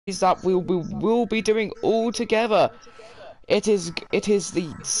that we'll be doing all together. It is the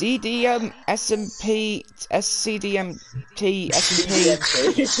CDM SMP SCDMT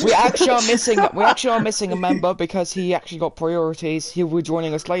SMP. We actually are missing a member because he actually got priorities. He will be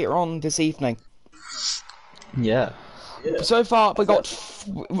joining us later on this evening. Yeah. So far we got.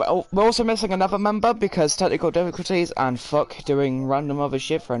 We're also missing another member because technical difficulties and fuck doing random other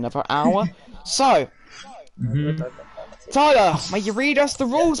shit for another hour. So, Tyler, may you read us the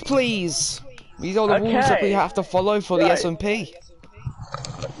rules, please? These are the rules that we have to follow for the SMP.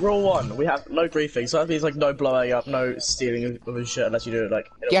 Rule 1, we have no griefing, so that means like no blowing up, no stealing of his shit unless you do it like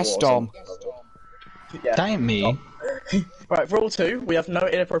in a Yes, war or Dom. Yeah. That ain't me. Right, rule 2, we have no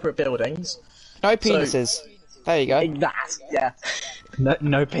inappropriate buildings. No penises. There you go. That, yeah.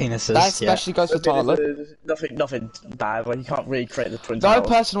 No penises. That especially goes for Tyler. Nothing bad, like you can't really create the twin No towers.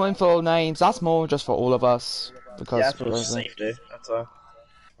 personal info names, that's more just for all of us. Because Yeah, for safety. That's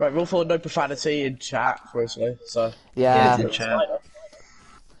Right, rule 4, no profanity in chat, firstly, so... Yeah. in chat.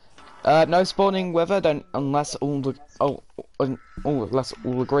 No spawning weather, don't unless all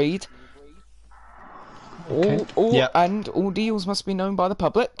agreed. Okay. And all deals must be known by the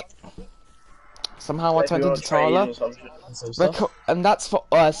public. Somehow I turned into Tyler. And that's for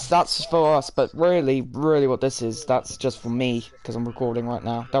us, but really what this is, that's just for me, because I'm recording right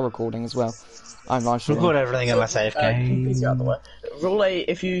now. They're recording as well. I'm live streaming. Record everything in my safe game. Out the way. Rule 8,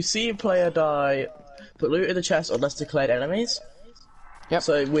 if you see a player die, put loot in the chest unless declared enemies. Yep,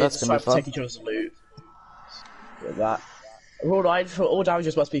 so we that's try to protect each other's loot. With that. Rule 9, for all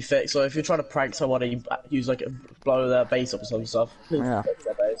damages must be fixed, so if you're trying to prank someone and you use like blow their base up or some stuff, yeah. fix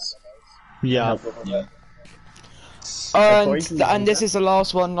their base. Yeah. And this is the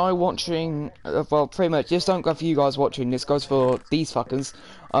last one. No watching. Well, pretty much. This don't go for you guys watching. This goes for these fuckers.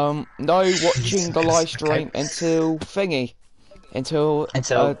 No watching the live stream until thingy, until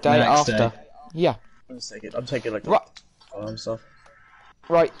a day after. Day. Yeah. I'm taking like right. Stuff.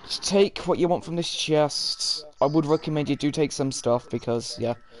 Right. Take what you want from this chest. I would recommend you do take some stuff because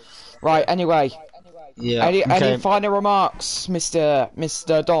yeah. Right. Anyway. Yeah. Any final remarks, Mr.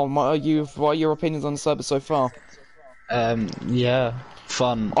 Dom? What are your opinions on the server so far? Yeah,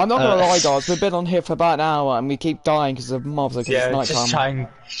 fun. I'm not gonna lie, guys. We've been on here for about an hour and we keep dying because of mobs. Like yeah, it's just trying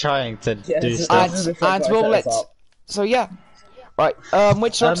to do stuff. And we'll let. So yeah, right.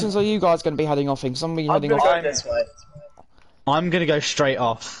 Which directions are you guys gonna be heading off in? Some of you heading off. Go this way. I'm gonna go straight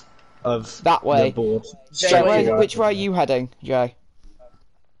off of that way. The board. Which way are you heading, Jay?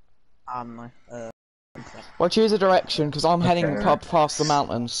 Well, choose a direction because I'm heading past the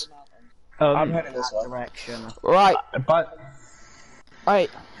mountains. I'm heading this direction. Right. But. Right.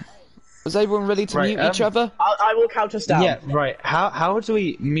 Was everyone ready to mute each other? I will count us down. Yeah. Right. How do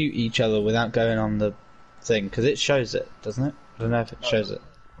we mute each other without going on the thing? Because it shows it, doesn't it? I don't know if it shows it.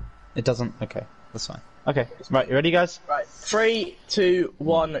 It doesn't. Okay. That's fine. Okay. Right. You ready, guys? Right. 3, 2,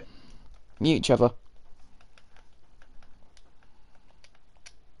 1. Mute each other.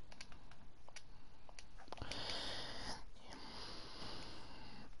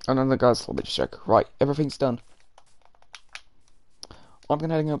 And then the guys will check. Right, everything's done. I'm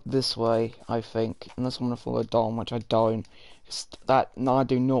gonna heading up this way, I think, unless I'm gonna follow Dom, which I don't. No, I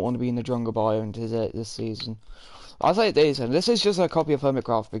do not want to be in the jungle biome this season. I'll say this, and this is just a copy of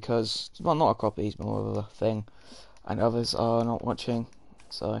Hermitcraft because, well, not a copy, it's more of a thing, and others are not watching.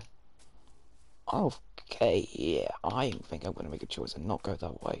 So, okay, yeah, I think I'm gonna make a choice and not go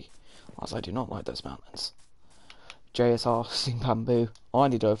that way, as I do not like those mountains. JSR, Sing Bamboo. I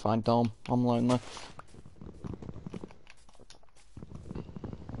need to go find Dom. I'm lonely.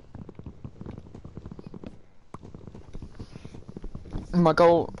 My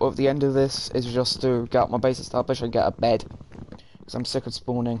goal at the end of this is just to get out my base established and get a bed. Because I'm sick of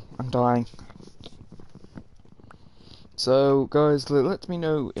spawning. I'm dying. So, guys, let me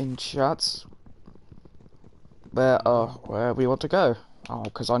know in chats where we want to go. Oh,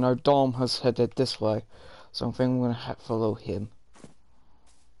 because I know Dom has headed this way. So I think I'm going to follow him.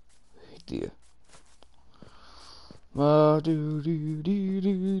 Oh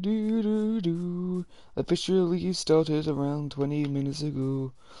dear. Officially started around 20 minutes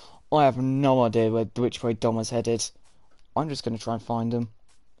ago. I have no idea which way Dom is headed. I'm just going to try and find him.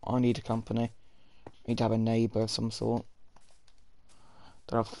 I need a company. I need to have a neighbour of some sort.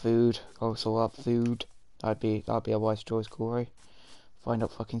 Don't have food. Also have food. That'd be a wise choice, Corey. Find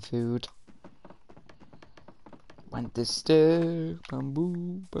out fucking food. Went this stair,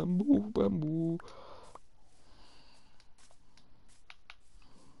 bamboo, bamboo, bamboo.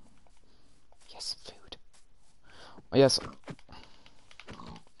 Yes, food. Oh, yes.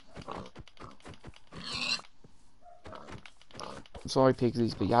 Sorry,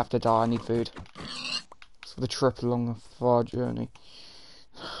 pigsies, but you have to die. I need food. It's for the trip along the far journey.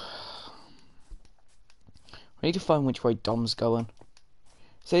 I need to find which way Dom's going.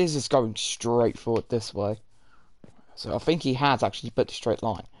 So he's just going straight forward this way. So I think he has actually put a straight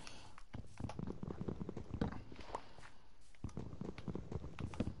line.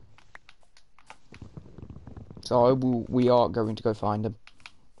 So we are going to go find him,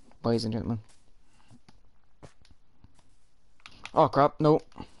 ladies and gentlemen. Oh crap, no.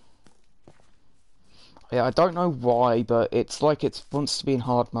 Yeah, I don't know why, but it's like it wants to be in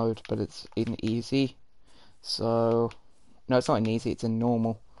hard mode, but it's in easy. So, no, it's not in easy, it's in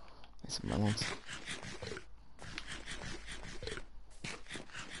normal. It's melons.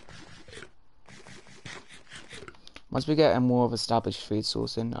 Once we get a more of established food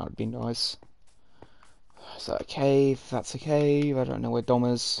source in, that would be nice. Is that a cave? That's a cave. I don't know where Dom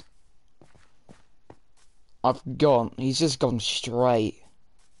is. I've gone. He's just gone straight.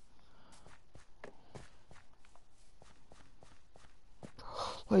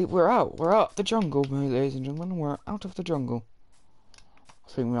 Wait, we're out. We're out the jungle, ladies and gentlemen. We're out of the jungle.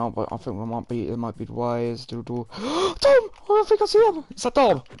 I think we are, but I think we might be. There might be wires to the door. Tom! I think I see him. Is that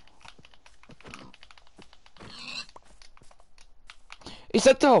Dom? Is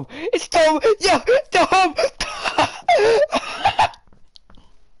that Dom? It's Dom! Yeah! Dom!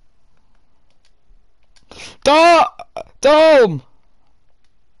 Dom! Dom!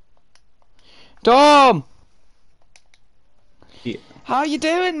 Dom! Yeah. How you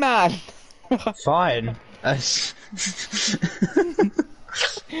doing, man? Fine. Oh,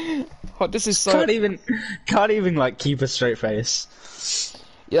 this is so... can't even like keep a straight face.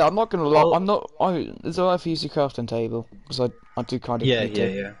 Yeah, I'm not gonna lie. Well, I'm not. Is it alright if I use your crafting table? Because I do kind of yeah, need yeah,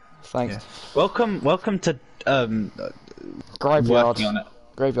 to. yeah. Thanks. Yeah. Welcome to Graveyard. working on it.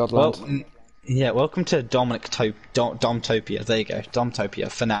 Graveyard Well, land. yeah, welcome to Domtopia. There you go,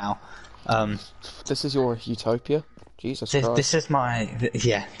 Domtopia for now. This is your utopia. Jesus Christ. This is my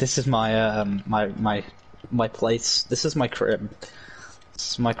this is my my place. This is my crib.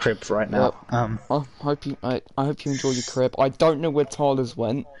 This is my crib right now. Yep. I hope you enjoy your crib. I don't know where Tyler's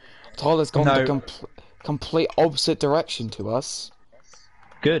went. Tyler's gone No. the complete opposite direction to us.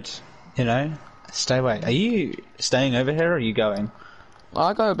 Good. You know, stay away. Are you staying over here or are you going?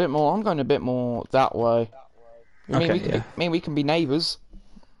 I'm going a bit more that way. I mean, Okay, we can be neighbours.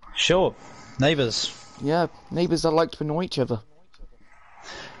 Sure. Neighbours. Yeah, neighbours that like to annoy each other.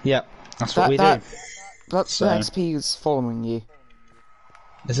 Yeah, that's what we do. That's So- the XP is following you.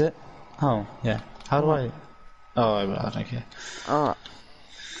 Is it? Oh, yeah. How do I... Oh, I don't care. Alright.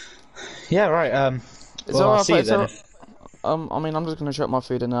 Yeah, right, It's well, I'll alright, see you it's then. alright. I mean, I'm just gonna check my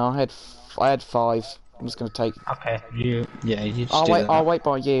food in now. I had 5. I'm just gonna take. Okay, you just do I'll that. wait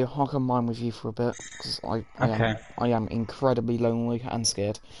by you. I'll combine with you for a bit because Okay. I am incredibly lonely and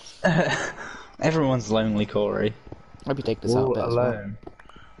scared. Everyone's lonely, Corey. Hope you take this out a bit as well. alone.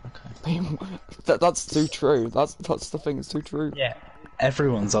 That's too true. That's the thing. It's too true. Yeah,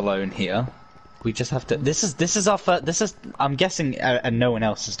 everyone's alone here. We just have to. This is our first. This is. I'm guessing, and no one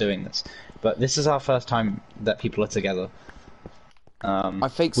else is doing this, but this is our first time that people are together. I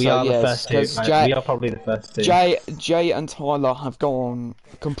think we so. are Yes, the first two. because We are probably the first two. Jay and Tyler have gone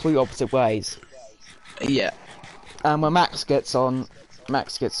complete opposite ways. Yeah. And when Max gets on,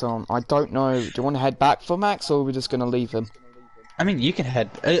 I don't know. Do you want to head back for Max, or are we just gonna leave him? I mean, you can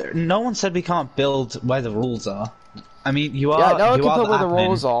head. No one said we can't build where the rules are. I mean, you are. Yeah, no, I you can are put where the admin.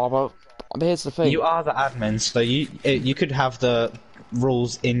 rules are, but here's the thing. You are the admin, so you could have the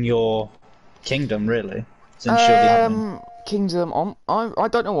rules in your kingdom, really, since you're the admin. Kingdom. I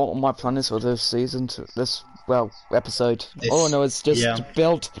don't know what my plan is for this season. Episode. All I know is just yeah.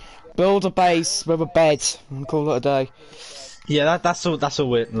 build a base with a bed and call it a day. Yeah, that's all. That's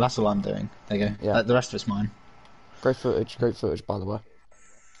all I'm doing. There you go. Yeah. The rest of it's mine. Great footage, by the way.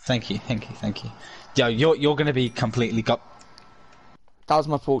 Thank you. Yo, you're gonna be completely got. That was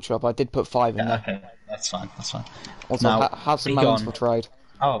my pork chop. I did put 5 in there. Okay, that's fine. Also, Now, have some be melons gone. for trade.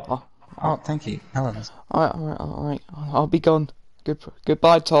 Oh, thank you, Melons. Alright. I'll be gone.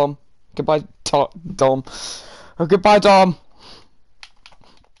 Goodbye, Tom. Goodbye, Dom. Oh, goodbye, Dom.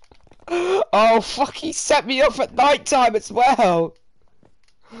 Oh, fuck, he set me up at night time as well.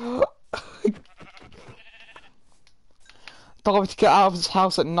 Told me to get out of his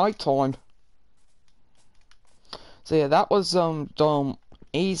house at night time. So yeah, that was Dom.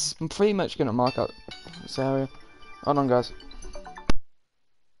 He's pretty much gonna mark out this area. Hold on, guys.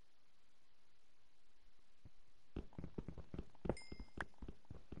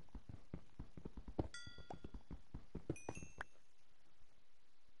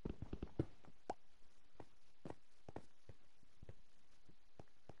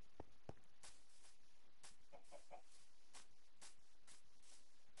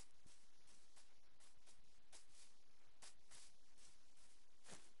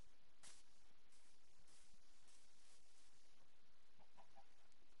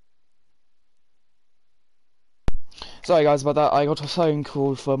 Sorry guys about that. I got a phone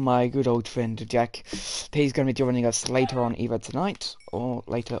call from my good old friend Jack. He's going to be joining us later on, either tonight or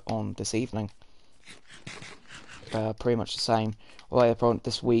later on this evening. Pretty much the same. Or later on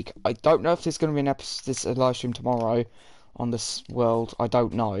this week. I don't know if there's going to be an episode, this live stream tomorrow on this world. I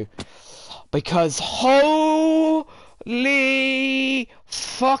don't know, because holy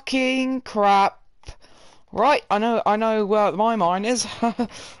fucking crap! Right, I know where my mine is.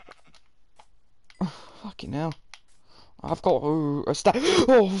 Fucking hell. I've got to I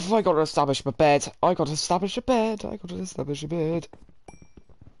got to establish my bed. I got to establish a bed.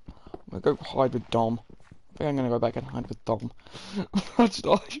 I'm gonna go hide with Dom. I think I'm gonna go back and hide with Dom.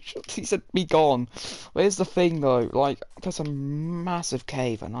 He said be gone. But here's the thing though, like, there's a massive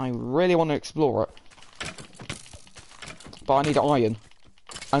cave and I really want to explore it. But I need iron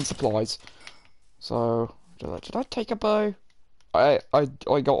and supplies. So did I take a bow? I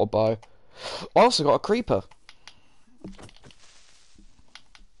got a bow. I also got a creeper.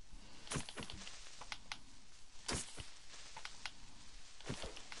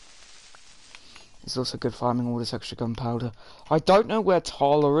 It's also good farming all this extra gunpowder. I don't know where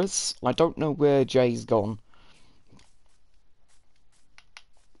Tyler is. I don't know where Jay's gone.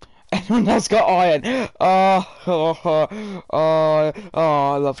 Anyone else got iron? I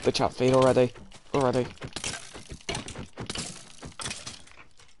love the chat feed already. That's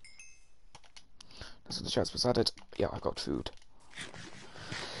what the chat's was added. Yeah, I got food.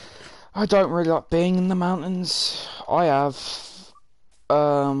 I don't really like being in the mountains. I have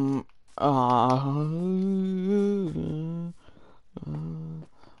I'm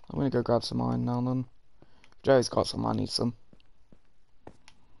gonna go grab some iron now then. Joe's got some, I need some.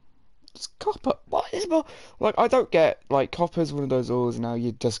 It's copper. What is more? Like, I don't get, like, copper's one of those ores now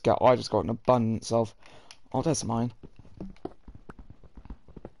you just get. I just got an abundance of. Oh, there's mine.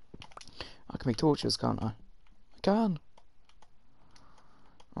 I can make torches, can't I? I can.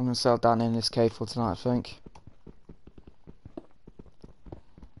 I'm gonna settle down in this cave for tonight, I think.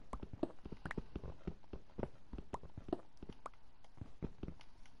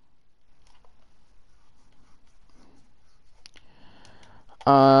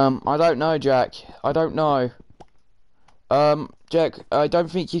 I don't know, Jack. I don't know. Jack, I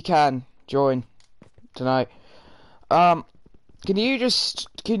don't think you can join tonight. Can you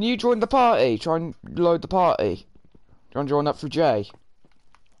join the party? Try and load the party. Do you want to join up for Jay?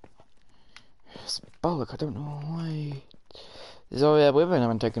 It's bollock, I don't know why. So yeah, we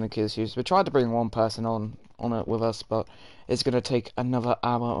haven't taken a kill issues. We tried to bring one person on it with us, but it's gonna take another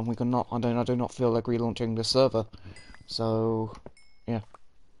hour, and we cannot. I do not feel like relaunching the server. So yeah.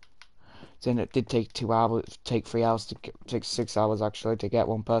 Then it did take 2 hours, take 3 hours to take 6 hours actually to get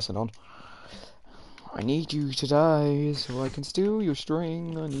one person on. I need you to die so I can steal your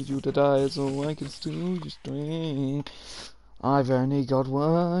string. I need you to die so I can steal your string. I've only got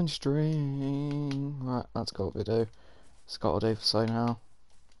one string. Right, that's got to do. It's got to do for so now.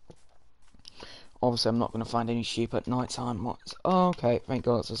 Obviously, I'm not going to find any sheep at night time. Oh, okay, thank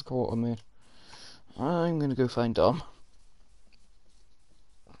God it's a quarter moon. I'm going to go find Dom.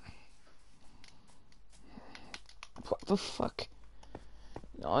 What the fuck?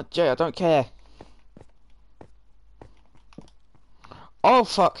 Oh, Jay, I don't care. Oh,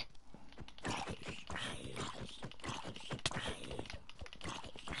 fuck.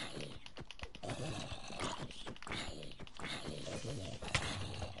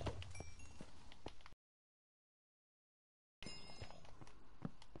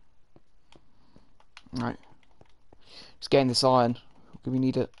 Right. Just getting this iron. We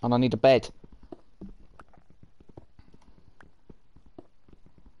need it. And I need a bed.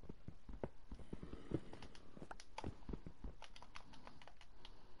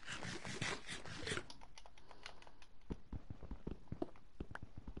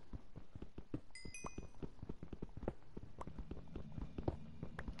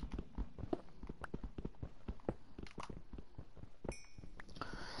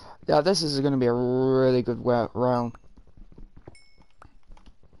 Yeah, this is going to be a really good round.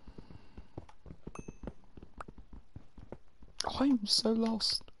 I'm so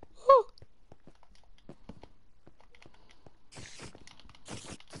lost.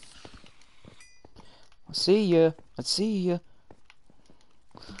 I see ya. I see ya.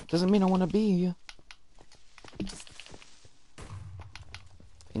 Doesn't mean I want to be here.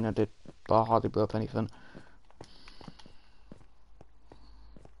 You know, but I hardly blew up anything.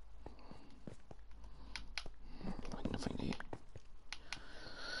 Nothing to you.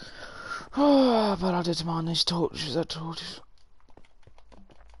 Oh, but I did mine these torches. That torches.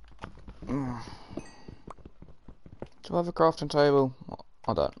 Do I have a crafting table?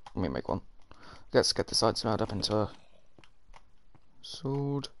 I don't. Let me make one. Let's get the side smelled up into a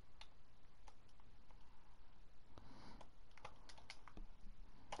Sword.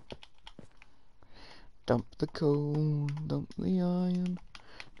 Dump the coal, dump the iron.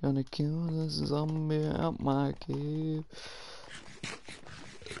 Gonna kill this zombie out my cave.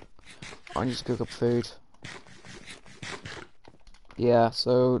 I need to cook up food. Yeah,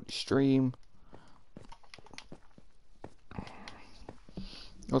 so stream.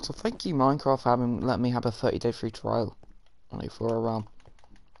 Also, thank you Minecraft for having let me have a 30-day free trial. Only for a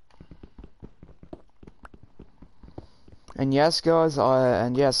And yes, guys,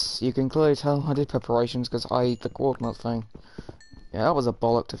 and yes, you can clearly tell I did preparations because I ate the coordinate thing. Yeah, that was a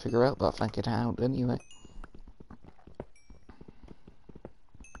bollock to figure out, but I figured it out anyway.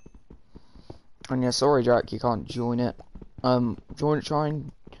 And yeah, sorry Jack, you can't join it. Try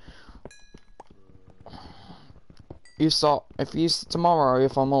and... tomorrow,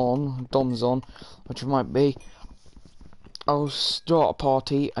 if I'm on, Dom's on, which it might be, I'll start a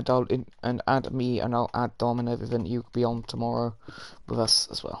party and add me and I'll add Dom and everything. You could be on tomorrow with us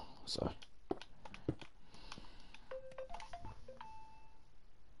as well, so...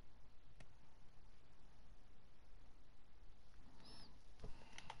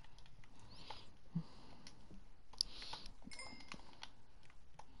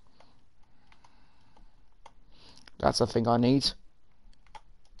 That's the thing I need.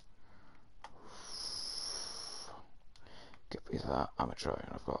 Give me that amateur, and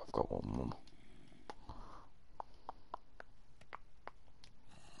I've got one more.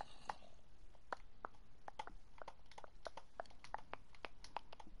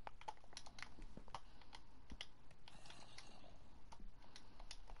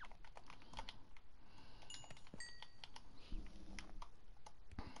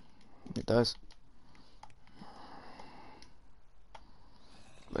 It does.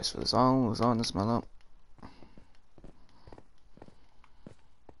 Best for the song, to smell up.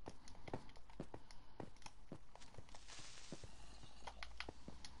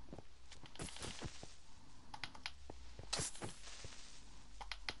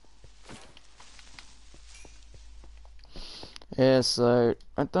 Yeah, so,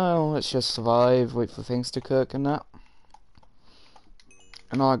 I don't know, let's just survive, wait for things to cook and that.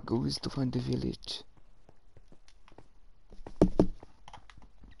 And our goal is to find the village.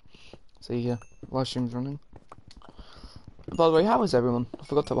 See ya, live stream's running. By the way, how is everyone? I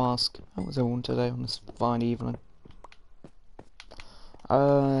forgot to ask. How was everyone today on this fine evening?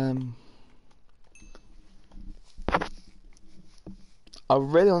 I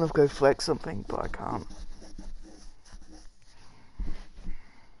really want to go flex something, but I can't.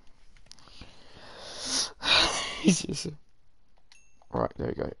 He's just... Right, there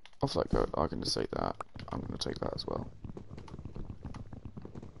you go. Off that go. I can just take that. I'm going to take that as well.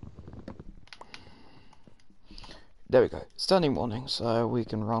 There we go. Standing warning, so we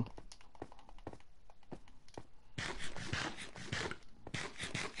can run.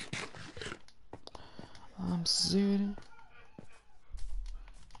 I'm sitting.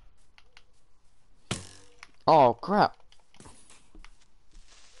 Oh crap!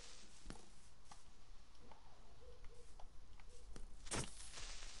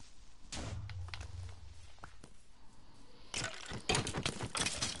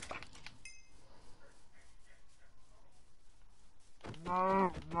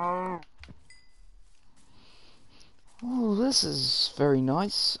 Oh, this is very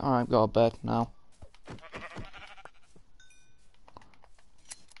nice. Alright, got a bed now.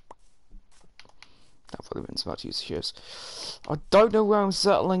 I've probably been about to use shears. I don't know where I'm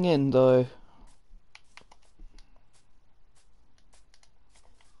settling in though.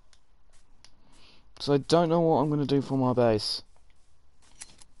 So I don't know what I'm going to do for my base.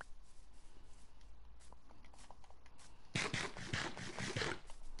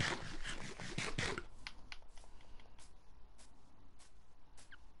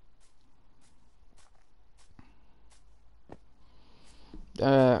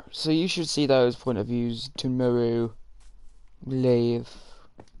 So you should see those point of views tomorrow. Live.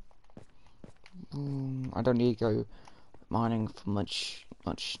 I don't need to go mining for much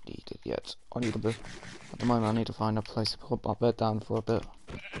needed yet. At the moment I need to find a place to put my bed down for a bit.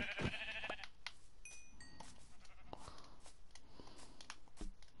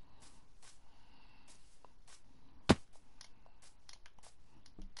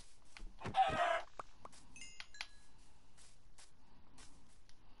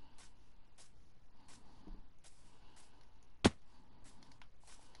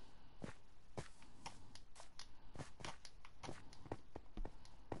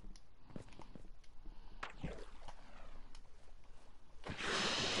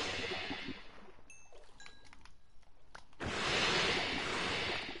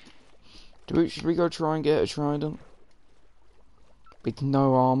 Should we go try and get a trident? With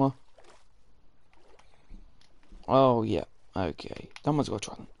no armor? Oh, yeah. Okay. That one's got a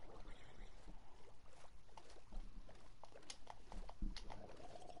trident.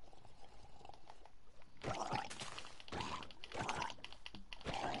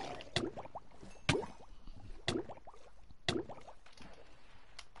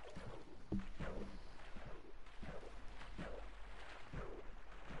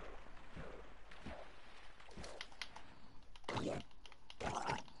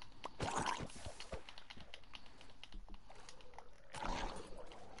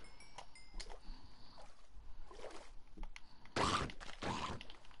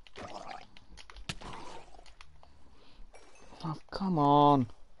 Oh, come on.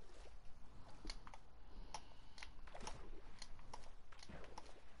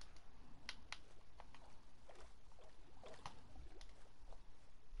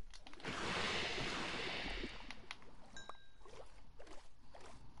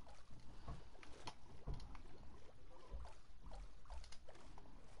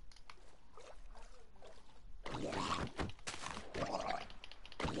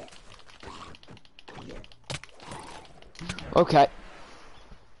 Okay.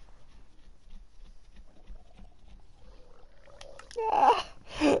 Ah,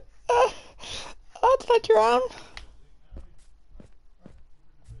 did I drown?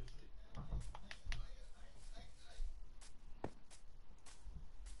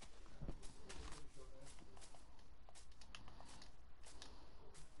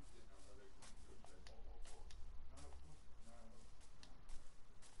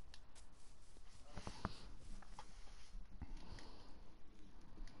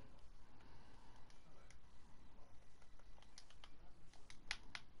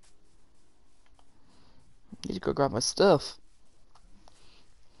 Need to go grab my stuff.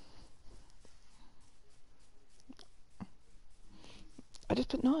 I just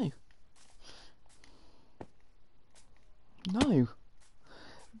put no. No.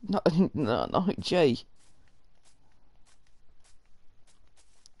 No, no, Jay.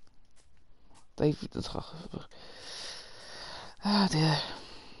 They've... Oh dear.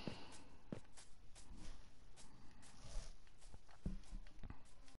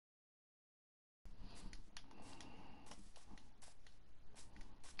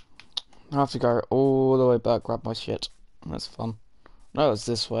 I have to go all the way back, grab my shit. That's fun. No, it's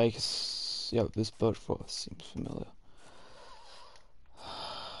this way, because... Yeah, this birch forest seems familiar.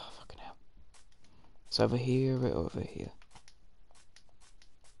 Fucking hell. It's over here, right over here.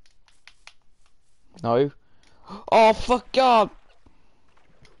 No. Oh, fuck God!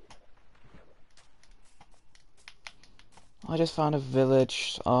 I just found a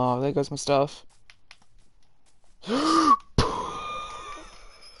village. Oh, there goes my stuff.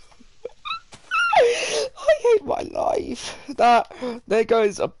 I hate my life. There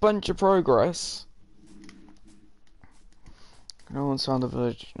goes a bunch of progress. No one's found the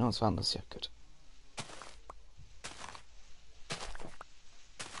village. No one's found this yet. Good.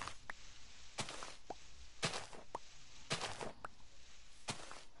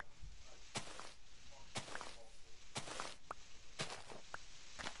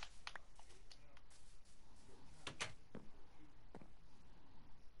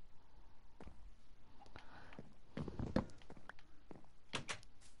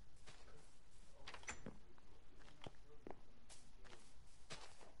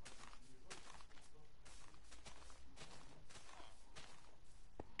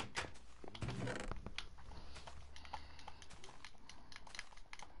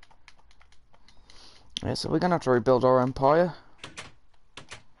 Yeah, so we're gonna have to rebuild our empire.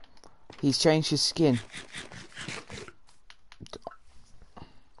 He's changed his skin.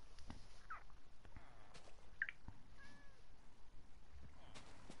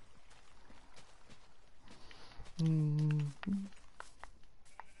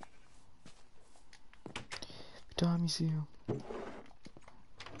 Time museum.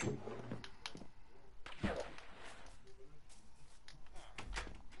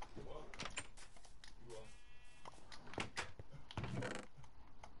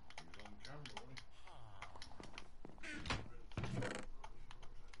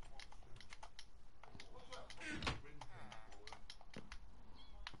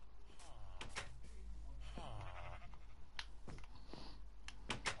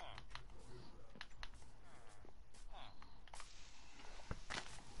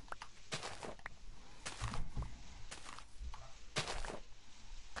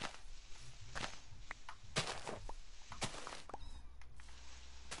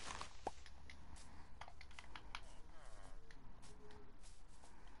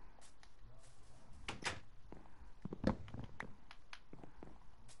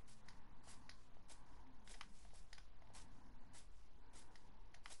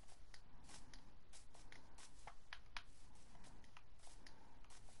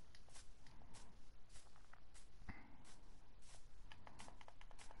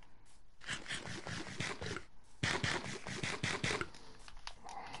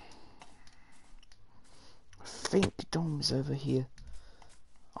 think Dom's over here.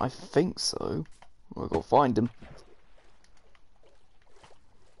 I think so. We'll go find him.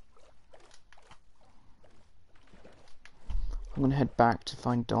 I'm gonna head back to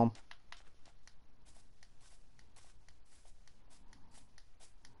find Dom.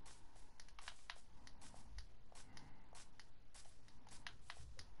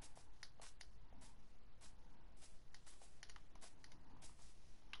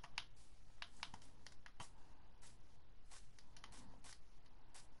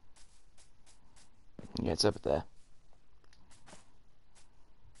 Yeah, it's over there.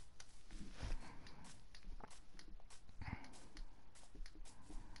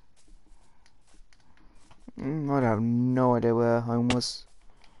 I have no idea where home was.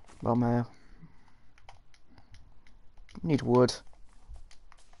 But I need wood.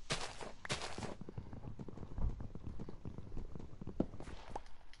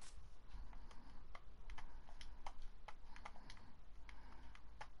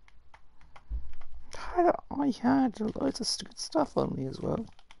 I had loads of stupid stuff on me as well.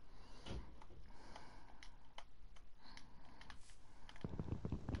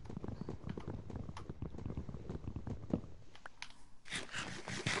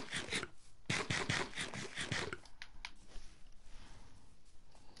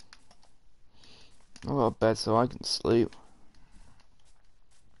 I got a bed so I can sleep.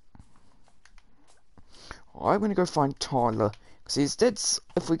 I'm gonna go find Tyler. Because he's dead.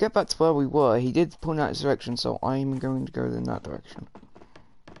 If we get back to where we were, he did point out his direction, so I'm going to go in that direction.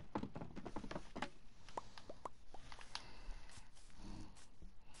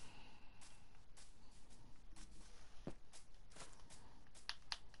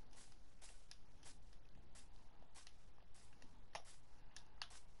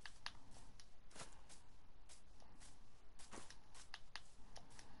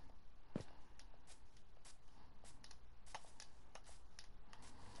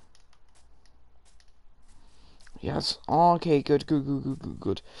 Yes. Okay, good, good, good, good, good,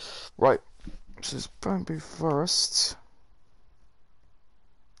 good. Right. So this bamboo forest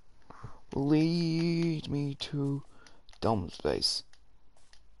will lead me to Dom's base.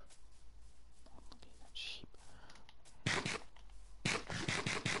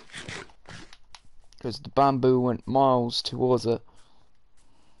 Because the bamboo went miles towards it.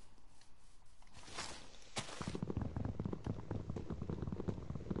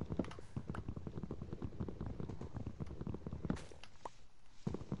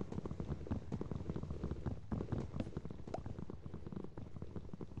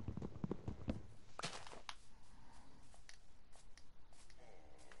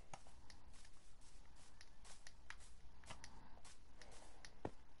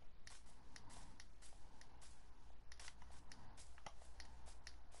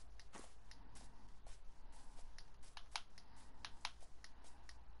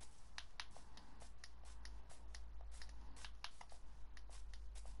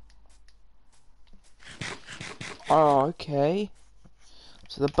 Oh, okay.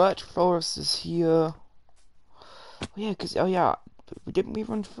 So the birch forest is here. Oh, yeah, because, oh yeah, didn't we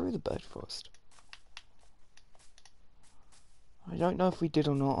run through the birch forest? I don't know if we did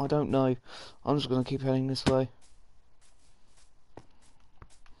or not, I don't know. I'm just gonna keep heading this way.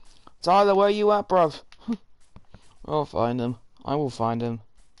 Tyler, where you at, bruv? I'll find him. I will find him.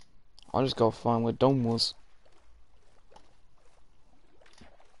 I just gotta find where Dom was.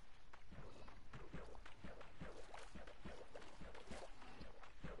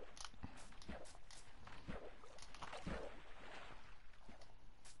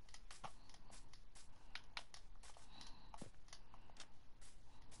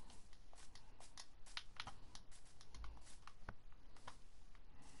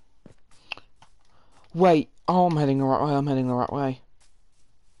 Wait, oh, I'm heading the right way, I'm heading the right way.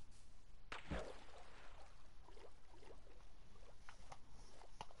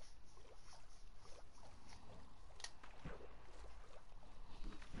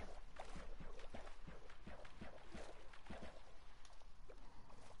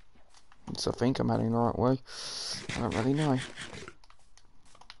 So I think I'm heading the right way. I don't really know.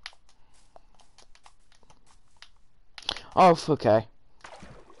 Oh, okay.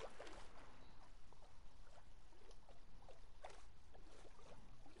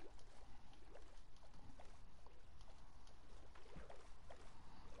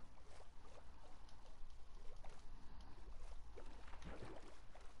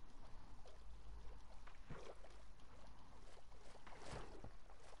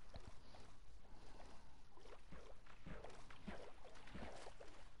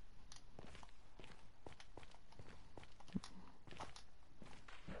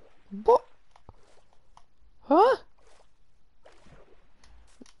 What? Huh?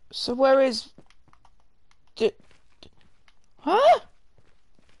 So where is... Huh?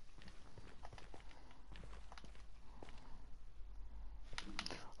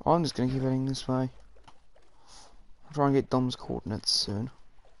 I'm just gonna keep heading this way. I'll try and get Dom's coordinates soon.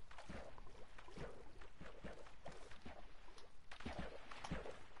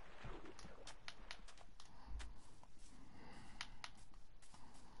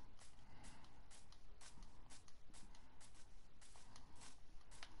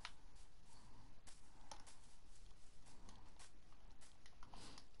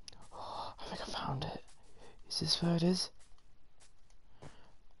 I think I found it. Is this where it is?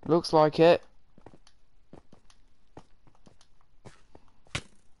 Looks like it.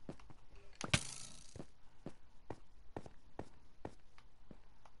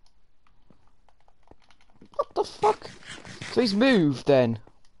 What the fuck? So he's moved then.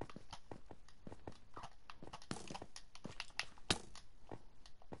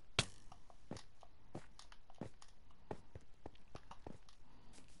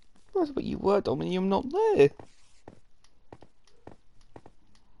 But you were, Dominic, I'm not there.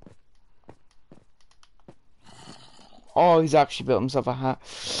 Oh, he's actually built himself a hat.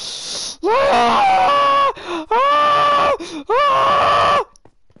 Ah! Ah! Ah!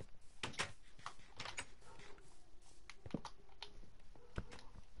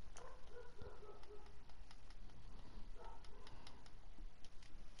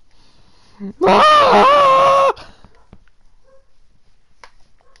 Ah!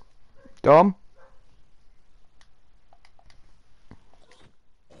 Dom?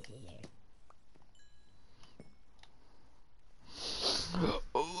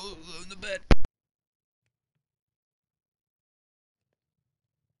 Oh, in the bed.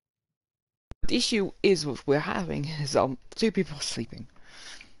 The issue is what we're having is two people are sleeping.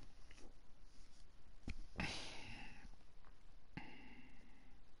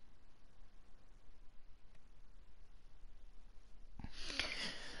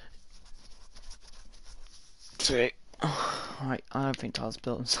 Sweet. Right, I don't think Tyler's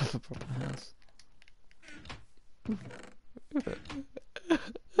built himself a proper house.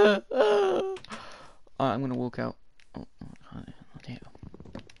 Alright, I'm gonna walk out. Oh, dear.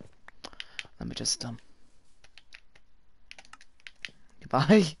 Let me just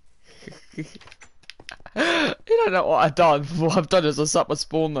goodbye. You don't know what I've done. What I've done is I sat my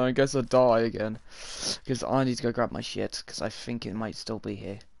spawn there and guess I die again. Because I need to go grab my shit, because I think it might still be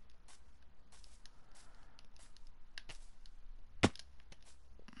here.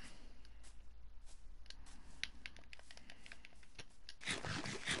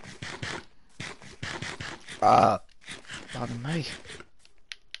 Pardon me.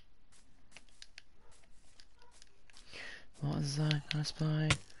 What is that I spy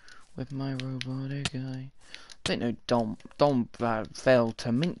with my robotic eye? I don't know. Dom failed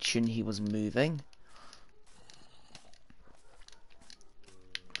to mention he was moving.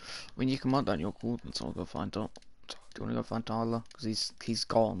 When you come out down your coordinates, I'll go find Dom. Do you want to go find Tyler? Because he's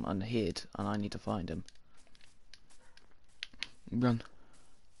gone and hid, and I need to find him. Run.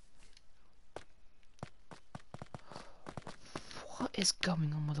 What is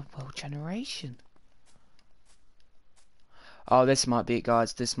going on with the world generation? Oh, this might be it,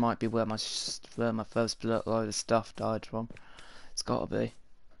 guys. This might be where my first load of stuff died from. It's gotta be.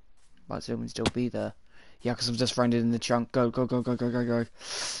 Might still be there. Yeah, because I've just thrown it in the chunk. Go, go, go, go, go, go, go.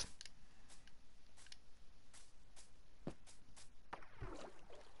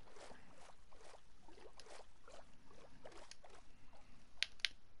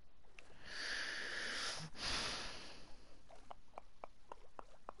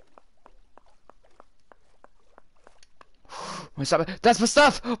 My stuff. That's my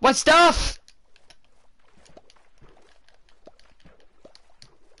stuff! My stuff!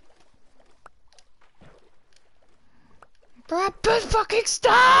 Rapid fucking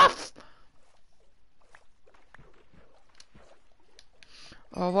stuff!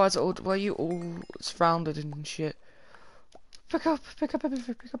 Oh, why is it all? Why are you all surrounded and shit? Pick up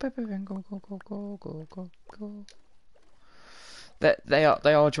everything. Go, go, go, go, go, go, go. They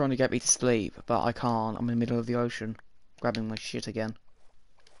are trying to get me to sleep, but I can't. I'm in the middle of the ocean, grabbing my shit again.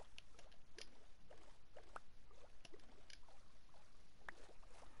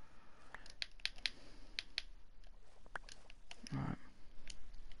 Alright.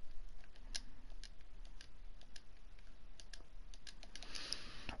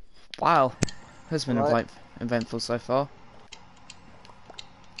 Wow, has been eventful so far.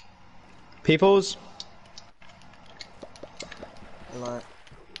 Peoples? Right.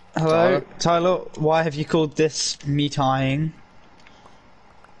 Hello, Tyler. Why have you called this me tying?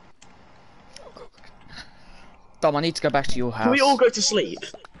 Dom, I need to go back to your house. Can we all go to sleep?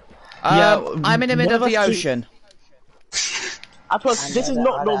 Yeah, I'm in the middle of one of the us two- ocean. And plus, And this is then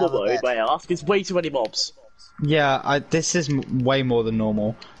not I'd normal have a mode, bed. may I ask? It's way too many mobs. Yeah, this is way more than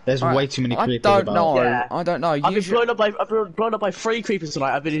normal. There's way too many I creepers don't about. know. Yeah. I don't know. I've been Usually, blown up by 3 creepers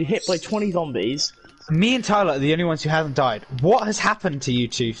tonight. I've been hit by 20 zombies. Me and Tyler are the only ones who haven't died. What has happened to you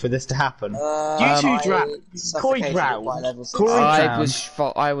two for this to happen? You two I drowned. Corey suffocated drowned. by level 6.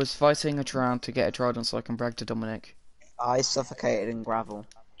 Corey- I was fighting a drown to get a trident so I can brag to Dominic. I suffocated in gravel.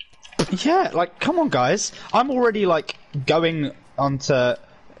 Yeah, like, come on, guys. I'm already, like, going onto,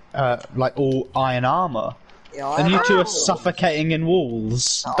 like, all iron armor. Yeah, I And you have two a- are suffocating in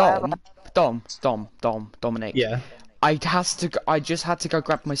walls. I have a- Dominic. Yeah. I just had to go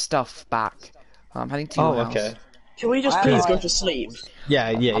grab my stuff back. I'm heading to your Oh, house. okay. Can we just I- please I- go to sleep? Yeah,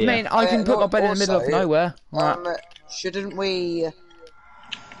 yeah, I yeah. mean, I can put my bed in the middle of also, nowhere. Right. Shouldn't we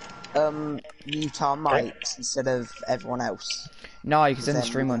mute our mics instead of everyone else? No, because then the then-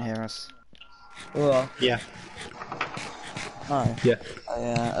 stream won't hear us. Yeah. No. Yeah.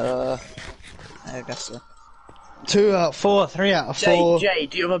 I guess so. 2 out of 4, 3 out of 4. Jay,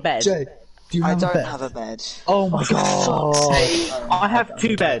 do you have a bed? Jay, do you I have a don't bed? have a bed. Oh my god. sake. I have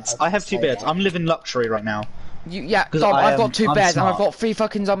 2 beds. I have 2 beds. I'm living luxury right now. Yeah, 'Cause Dom, I've I'm got 2 beds and I've smart. got 3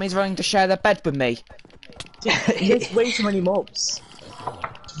 fucking zombies willing to share their bed with me. There's way too many mobs.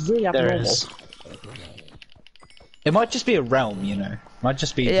 It's really There abnormal. is. It might just be a realm, you know. Might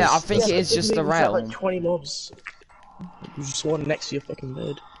just be. Yeah, this- I think Yeah, it is but just you the have, realm. like 20 mobs. You just one next to your fucking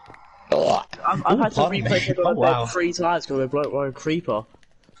bed. Ugh. I've had to pardon me. replay Oh, my wow. bed 3 times because I blown by a creeper.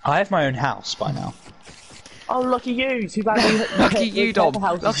 I have my own house by now. Oh, lucky you! Too bad you. Lucky you, Dom.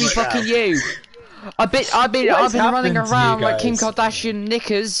 Lucky fucking you. I've been What running happened to around you like Kim guys? Kardashian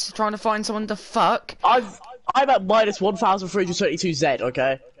knickers trying to find someone to fuck. I'm at minus 1,332 Z.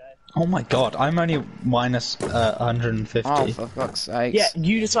 Okay. Oh my god, I'm only minus 150. Oh, for fuck's sake. Yeah,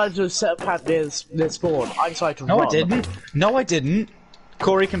 you decided to set up camp near spawn. I decided to No, run. I didn't. No, I didn't.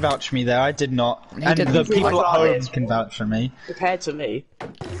 Corey can vouch for me there. I did not. And didn't. the people at I home did. can vouch for me. Compared to me.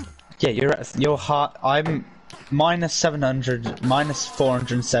 Yeah, you're hard. I'm minus 700, minus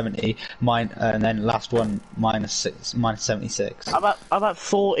 470, and then last one minus 76. I'm at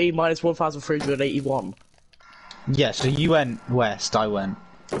 40 minus 1,381. Yeah, so you went west. I went.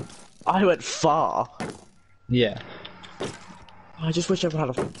 I went far. Yeah. I just wish everyone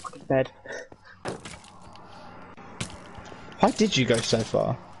had a fucking bed. Why did you go so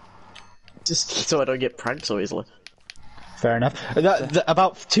far? Just so I don't get pranked so easily. Fair enough.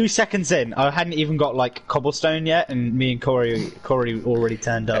 About 2 seconds in, I hadn't even got like cobblestone yet, and me and Corey already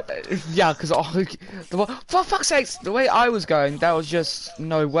turned up. Yeah, because for fuck's sakes, the way I was going, there was just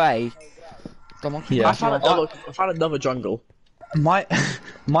no way. Come on. Yeah. I found another jungle. My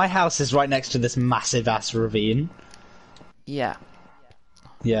my house is right next to this massive ass ravine. Yeah.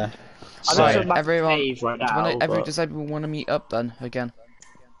 Yeah. I'm So, actually in a everyone, cave right do you wanna- now. but- does everyone want to meet up then again?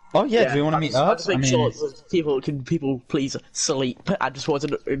 oh yeah, do we want to meet I up? just make sure that people please sleep. I just want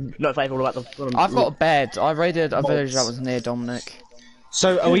to notify everyone about the. I've got a bed. I raided a village that was near Dominic.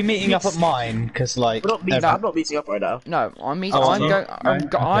 So are we meeting up at mine? Because like, We're not meeting, I'm not meeting up right now. No, I'm Oh, I'm, no? going. No?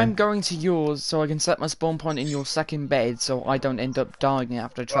 Okay. I'm going to yours so I can set my spawn point in your second bed, so I don't end up dying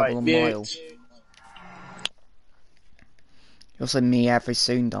after travel a Right, mile. You'll see me every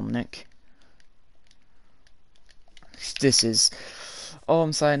soon, Dominic. This is. All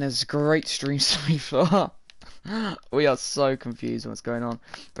I'm saying is great stream so far. We are so confused on what's going on.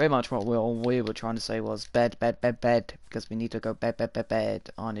 Very much what we were trying to say was bed, because we need to go bed.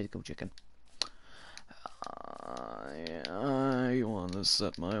 I need to go chicken. I want to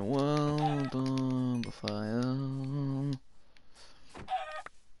set my world on fire.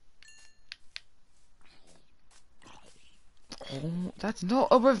 Oh, that's not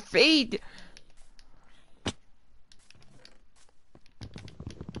a ravine!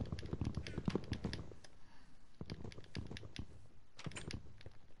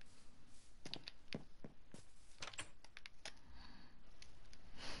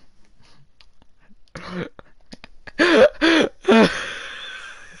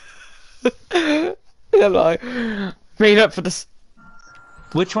 Hello. Meet up for this.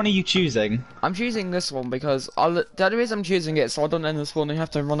 which one are you choosing? I'm choosing this one because the only reason I'm choosing it so I don't end this one and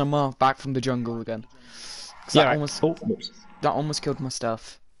have to run a mile back from the jungle again. 'Cause that, right. almost, Oh, that almost killed my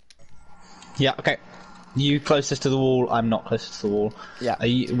stuff. yeah. Okay. You closest to the wall. I'm not closest to the wall. Yeah. Are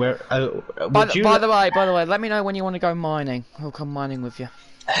you? Where? By Would you? the way, let me know when you want to go mining. I'll come mining with you.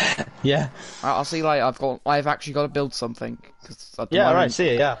 Yeah. I'll see you later. I've actually got to build something. 'Cause at the Yeah. moment, Right.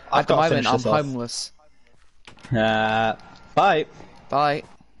 See you. Yeah. I've At the got to moment, finish I'm this off. homeless. Bye. Bye.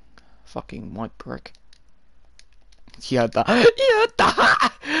 Fucking white prick. You heard that? You heard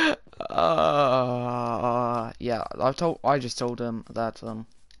that? Yeah. I just told him that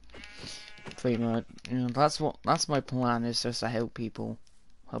pretty much. You know, that's my plan is just to help people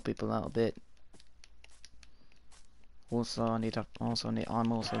out a bit. Also, I'm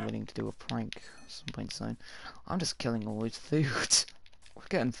also willing to do a prank at some point soon. I'm just killing all this food. We're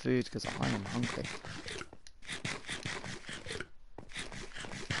getting food because I am hungry.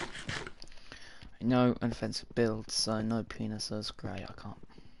 No offensive builds, so no penises. Great, I can't.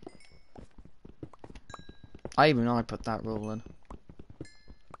 I put that rule in.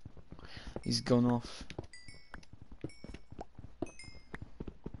 He's gone off.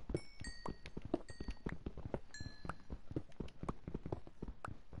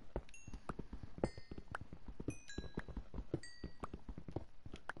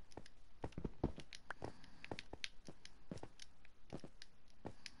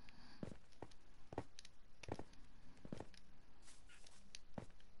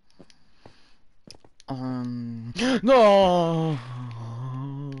 No!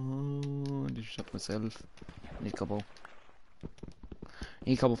 I just shot myself. I need cobble.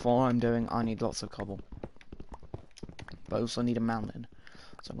 For what I'm doing, I need lots of cobble. But I also need a mountain.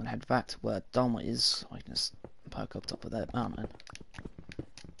 So I'm gonna head back to where Dom is, so I can just poke up top of that mountain.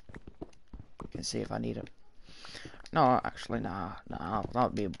 You can see if I need it. No, actually, nah, that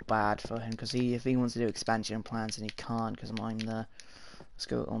would be bad for him, because if he wants to do expansion plans and he can't, because I'm there. Let's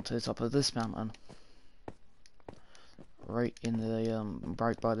go onto the top of this mountain. Right in the,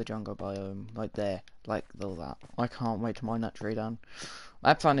 right by the jungle biome, right there, like all that. I can't wait to mine that tree down.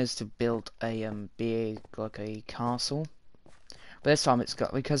 My plan is to build a, big, like a castle. But this time it's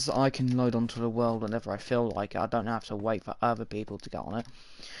got, because I can load onto the world whenever I feel like it, I don't have to wait for other people to get on it.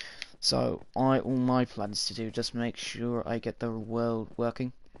 So, all my plans to do, just make sure I get the world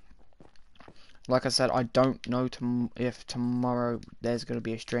working. Like I said, I don't know if tomorrow there's going to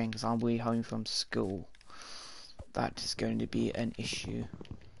be a stream, because I'll be home from school. That is going to be an issue.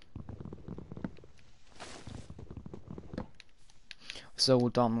 So will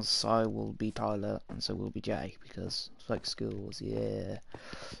Dom, so will be Tyler, and so will be Jay, because it's like schools, yeah.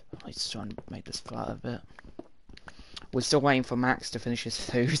 I'm just trying to make this flat a bit. We're still waiting for Max to finish his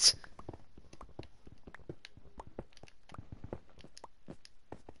food.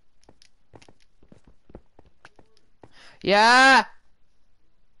 Yeah!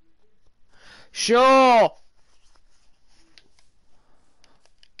 Sure!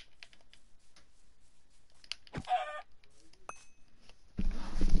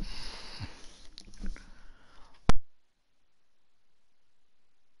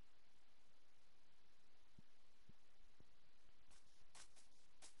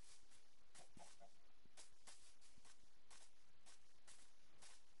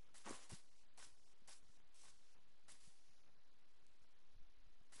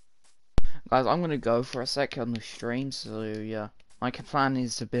 Guys, I'm gonna go for a sec on the stream, so yeah. My plan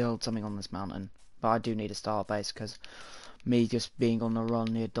is to build something on this mountain, but I do need a start base, because me just being on the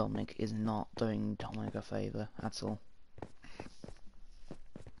run near Dominic is not doing Dominic a favour at all.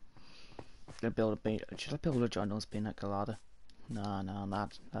 Should I build a ginormous peanut colada? No,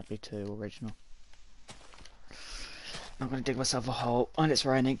 that'd be too original. I'm gonna dig myself a hole, and it's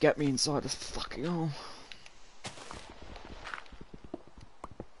raining. Get me inside this fucking hole.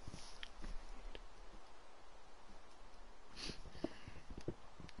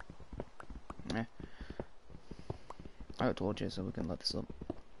 Yeah. I got torches, so we can let this up.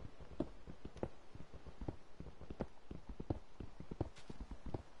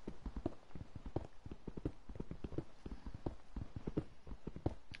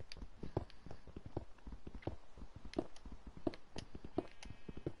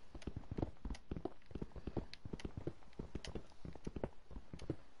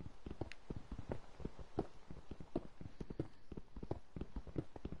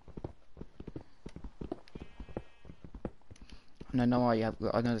 And I know I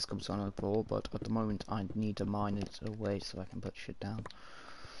know this comes on before, but at the moment I need to mine it away so I can put shit down.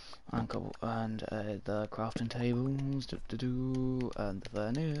 And the crafting tables, and the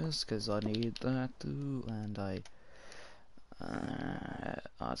furnace, because I need that too, and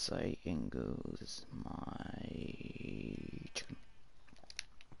I'd say in goes my chicken.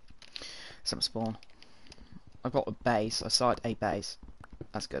 Some spawn. I've got a base, I started a base,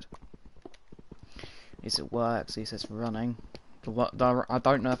 that's good. At least it works, at least it's running. I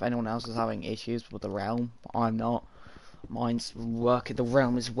don't know if anyone else is having issues with the realm. I'm not. Mine's working. The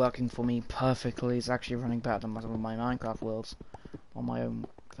realm is working for me perfectly. It's actually running better than some of my Minecraft worlds on my own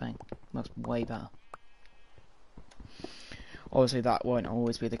thing. That's way better. Obviously, that won't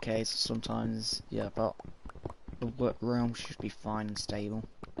always be the case. Sometimes, yeah, but the realm should be fine and stable.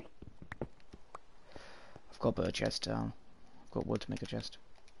 I've got to put a chest down. I've got wood to make a chest.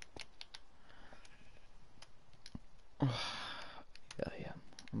 Yeah.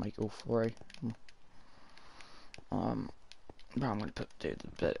 I'll make all 3. But I'm gonna do the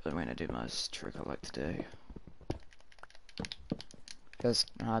bit. I'm gonna do my trick I like to do.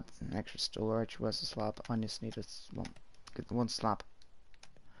 Just add an extra storage. Where's the slab? I just need one slab.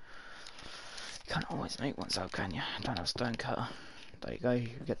 You can't always make one, so can you? Don't have a stone cutter. There you go. You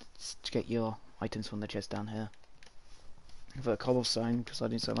get your items from the chest down here. For a cobblestone, because I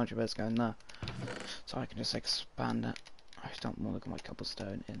need so much of it's going there, so I can just expand it. I just don't want to get my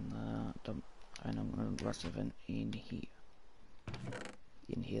cobblestone in the dump, and I'm going to the rest of it in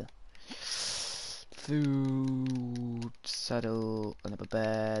here. Food, saddle, another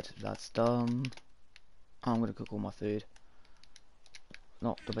bed. That's done. I'm going to cook all my food.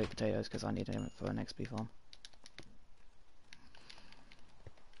 Not the baked potatoes, because I need them for an XP farm.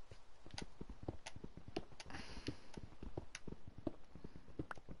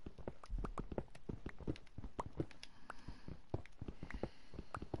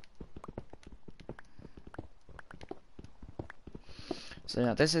 So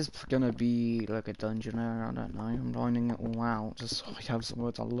yeah, this is gonna be like a dungeon area, I don't know, I'm finding it all out, just so I have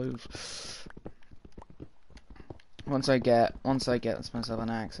somewhere to loot. Once I get myself an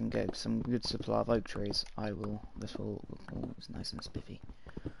axe and get some good supply of oak trees, this will it's nice and spiffy.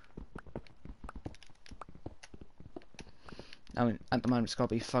 I mean, at the moment it's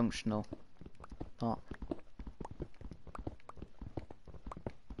gotta be functional, not...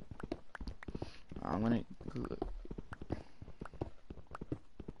 I'm gonna...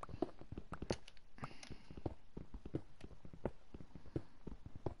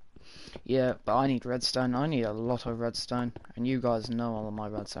 Yeah, but I need redstone. I need a lot of redstone, and you guys know all of my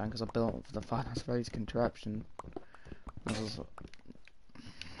redstone because I built the finance raise contraption. As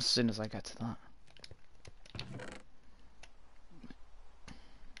soon as I get to that,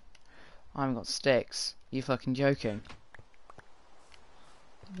 I haven't got sticks. You fucking joking?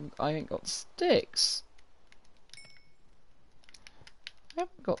 I ain't got sticks. I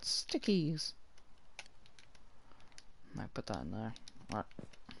haven't got stickies. I put that in there. Right.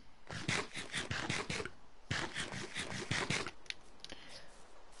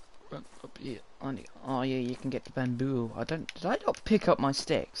 Up here. Oh yeah, you can get the bamboo. Did I not pick up my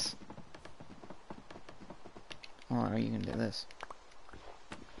sticks? Oh, you can do this.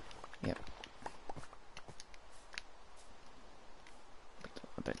 Yep.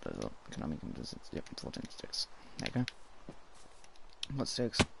 I picked those up. Can I make them? Yep, 14 sticks. There you go. What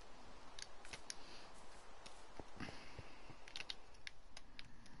sticks?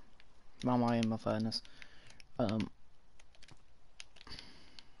 Am I in my furnace?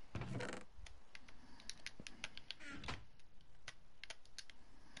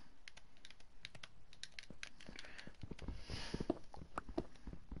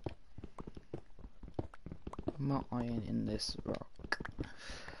 Not iron in this rock.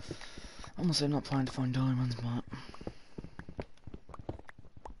 I'm also not trying to find diamonds, but...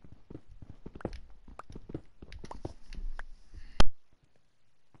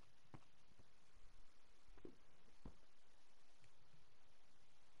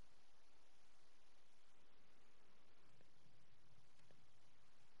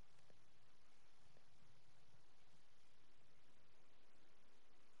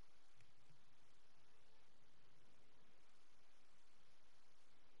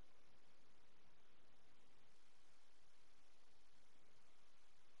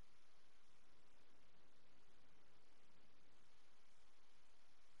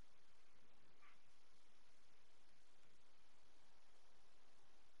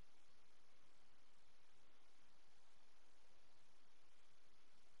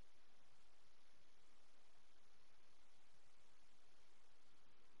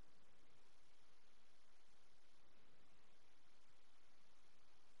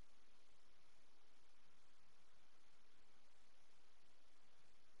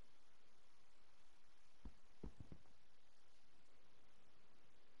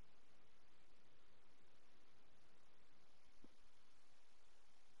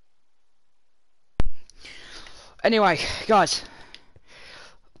 Anyway, guys.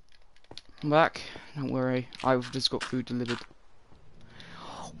 I'm back. Don't worry. I've just got food delivered.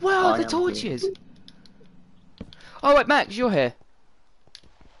 Wow, the torches! Here. Oh wait, Max, you're here.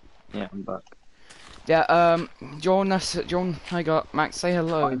 Yeah, I'm back. Yeah, John, I got Max, say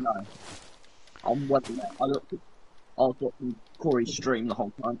hello. I know. I'm well there. I was watching Corey's stream the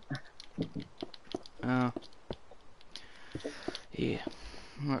whole time. Yeah.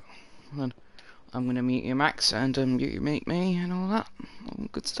 Right, then. I'm gonna mute you, Max, and you mute me, and all that. All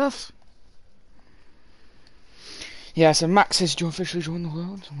good stuff. Yeah, so Max has officially joined the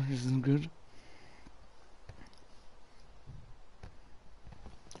world, which is good.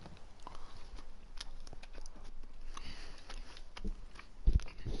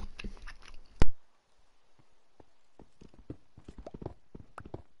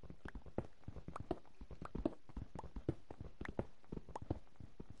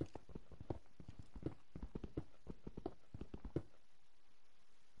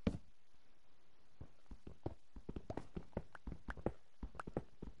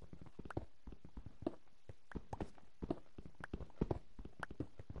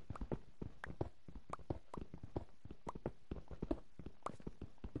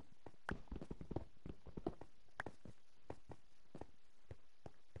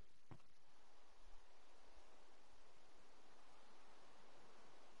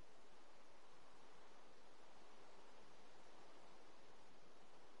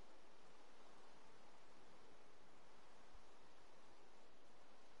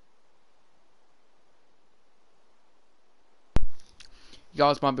 You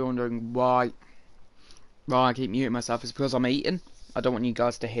guys might be wondering why I keep muting myself. It's because I'm eating. I don't want you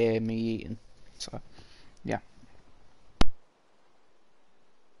guys to hear me eating. So, yeah.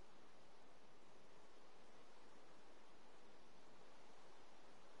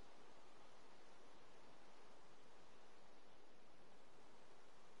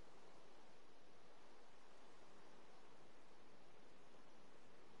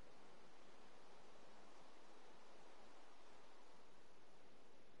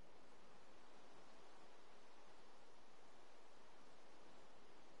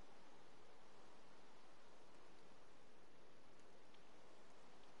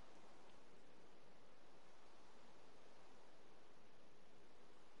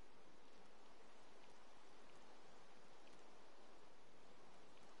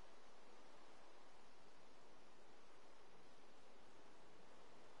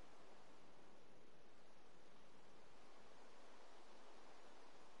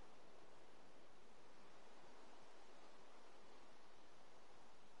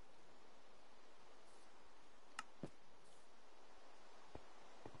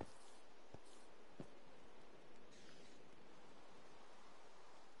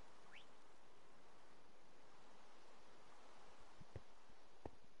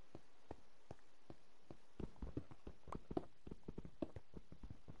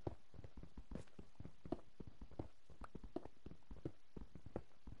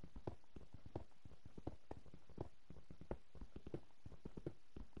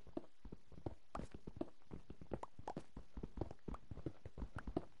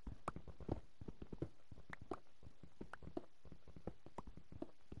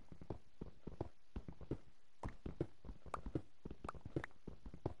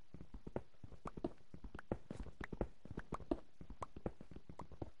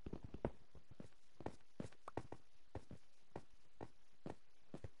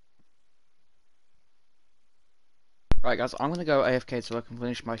 Right, guys, I'm gonna go AFK so I can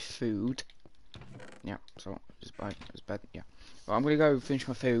finish my food. Yeah, so just bed. Yeah, well, I'm gonna go finish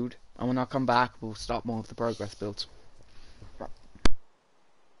my food, and when I come back, we'll start more of the progress builds.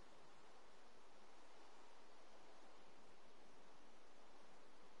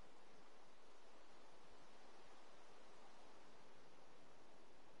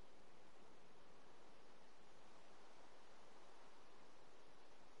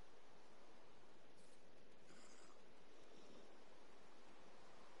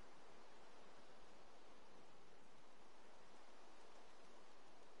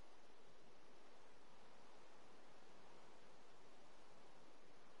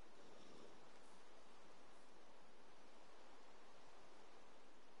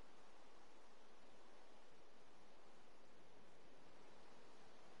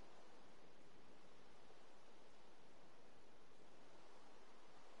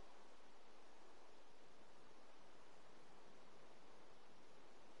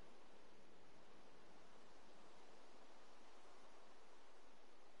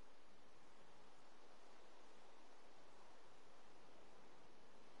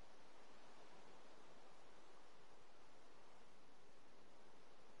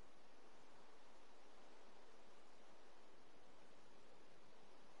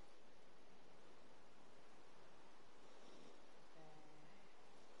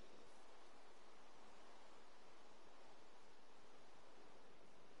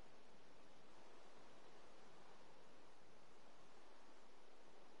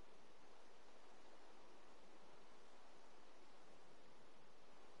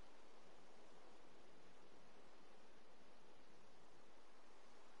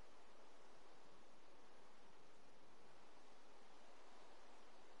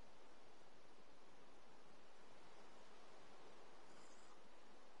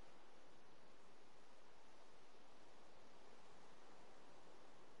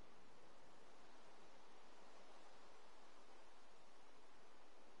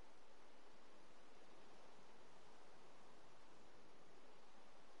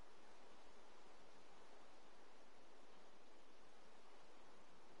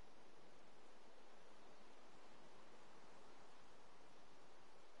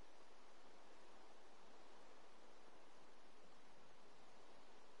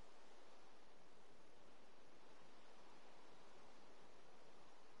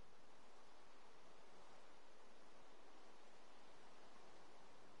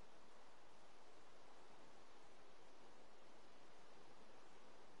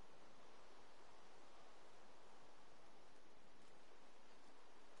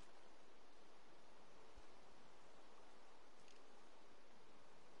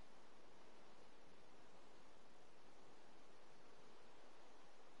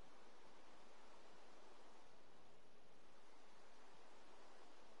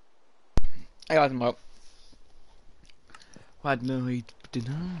 Hey guys, I'm up. I had no eat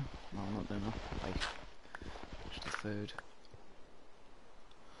dinner. No, not dinner. Like, just the food.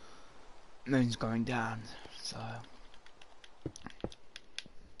 Moon's going down, so.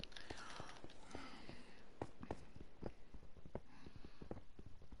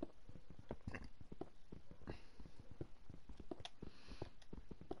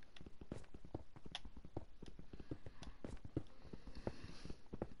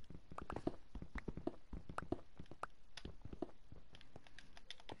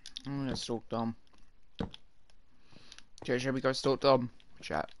 I'm gonna stalk Dom. Okay, shall we go stalk Dom?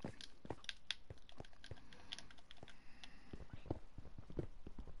 Chat.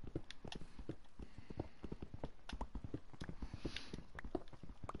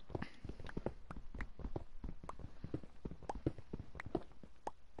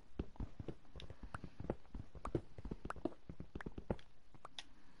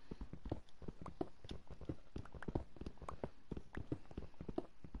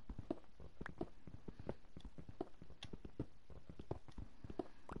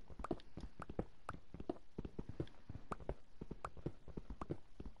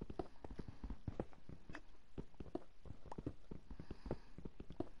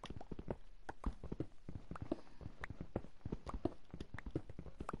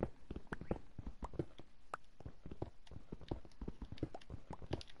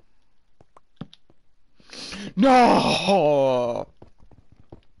 No!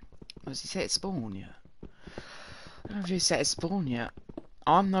 Has he set his spawn yet? I don't know if he set his spawn yet.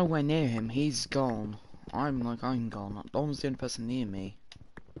 I'm nowhere near him. He's gone. I'm gone. Dom's the only person near me.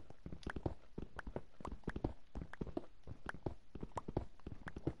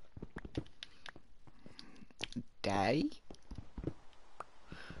 Day?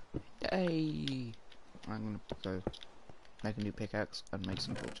 Day. I'm gonna go make a new pickaxe and make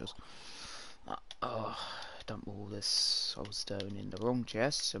some torches. Oh, dump all this soul stone in the wrong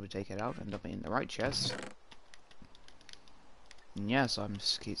chest, so we take it out and dump it in the right chest. And yes, I'm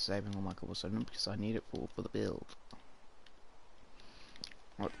just keep saving all my cobblestone because I need it for the build.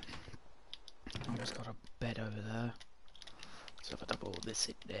 What? I've just got a bed over there, so if I dump all this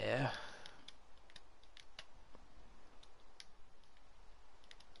in there.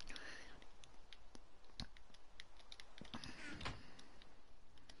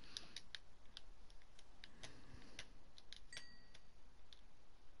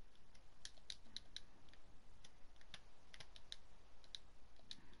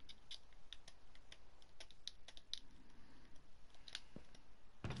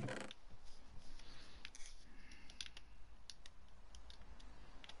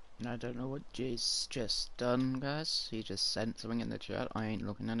 And I don't know what Jay's just done, guys. He just sent something in the chat. I ain't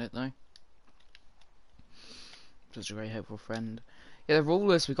looking at it though. Just a very helpful friend. Yeah, the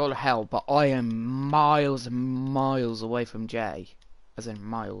rule is we go to hell, but I am miles and miles away from Jay. As in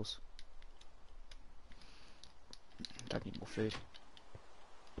miles. Don't need more food.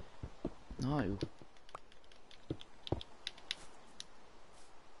 No.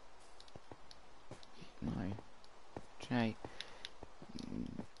 No. Jay.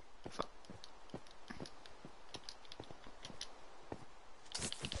 Fuck.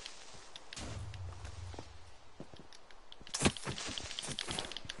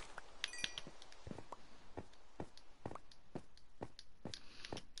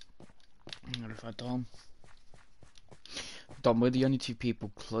 I'm gonna find Dom. Dom, we're the only two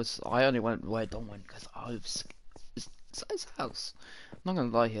people close. I only went where Dom went because I was. It's his house. I'm not gonna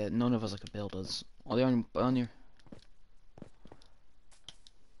lie here. None of us are good builders. Or the only.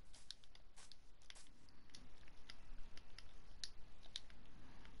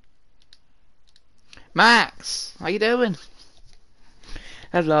 Max, how you doing?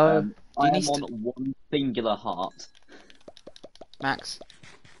 Hello. Do I you am need on to... one singular heart. Max?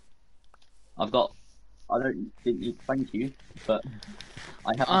 I've got. I don't think you. Thank you, but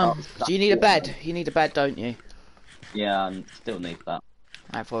I have about. Do you need a bed? You need a bed, don't you? Yeah, and still need that.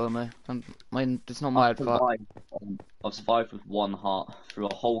 Alright, follow me. It's not my I've advice. survived. I've survived with one heart through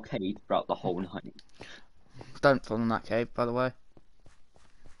a whole cave throughout the whole night. Don't fall in that cave, by the way.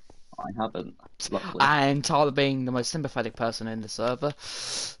 I haven't, luckily. And Tyler being the most sympathetic person in the server.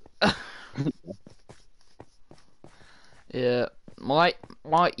 Yeah,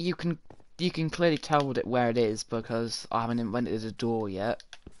 you can clearly tell where it is because I haven't invented a door yet.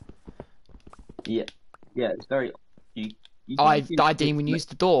 Yeah, yeah, it's very. You I think didn't even use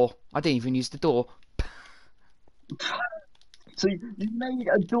the door. I didn't even use the door. So you made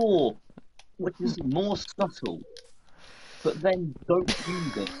a door, which is more subtle, but then don't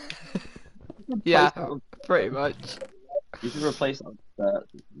use it. Yeah, Replace that with, pretty much. you should replace that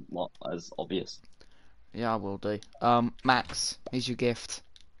with not as obvious. Yeah, I will do. Max, here's your gift.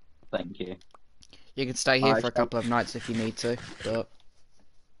 Thank you. You can stay here I for a shall- couple of nights if you need to, but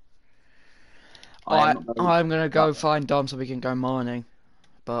I am not very I'm gonna go but find Dom so we can go mining,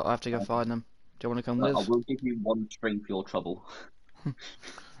 but I have to go uh, find them. Do you want to come I with? will give you one string for your trouble. Do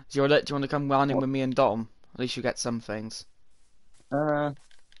you want to come mining What? with me and Dom? At least you get some things. Uh,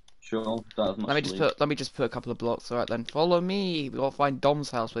 sure. Don't have much to lose. Let me just put a couple of blocks. All right then, follow me. We gotta find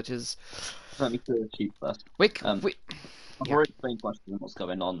Dom's house, which is Let me clear the sheep first. we I've yeah. already explained to you what's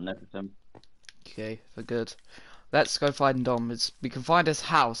going on and everything. Okay, for good. Let's go find Dom. We can find his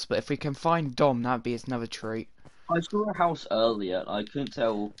house, but if we can find Dom, that'd be another treat. I saw a house earlier. I couldn't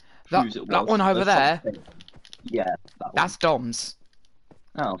tell That whose it that was. one over There's there, something. Yeah, that one. that's Dom's.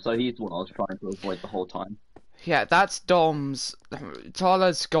 Oh, so he's the one I was trying to avoid the whole time. Yeah, that's Dom's.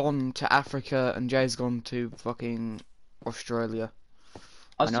 Tyler's gone to Africa and Jay's gone to fucking Australia.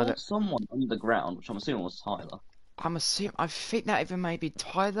 I I know saw that. someone underground, which I'm assuming was Tyler. I think that even maybe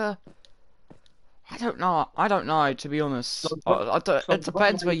Tyler. I don't know. I don't know, to be honest. So, but, so It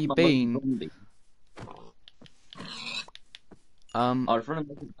depends where running you've away from a lone been. zombie. Um, I was running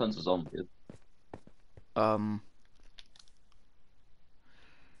away from tons of zombies. um.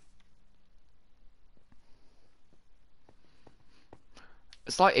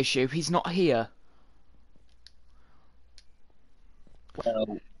 Slight issue. He's not here. Well,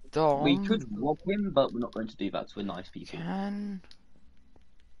 we Dom, could rob him, but we're not going to do that 'cause we're nice people. can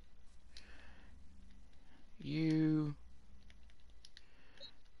you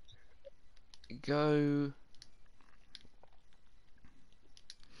go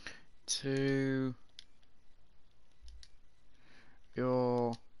to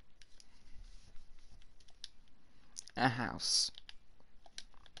your house?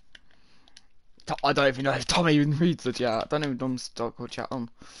 I don't even know if Tom even reads the chat. I don't even know Dom's dog or chat on.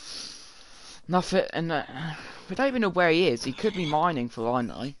 Nothing, and we don't even know where he is. He could be mining for all I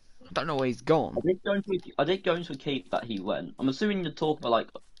know. I don't know where he's gone. I did go into a cave that he went. I'm assuming you're talking about like,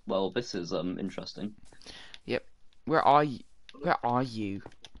 well, this is interesting. Yep. Where are you? Where are you?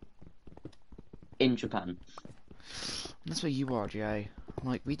 In Japan. That's where you are, Jay.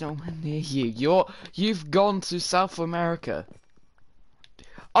 Like, we don't want near you. You've gone to South America.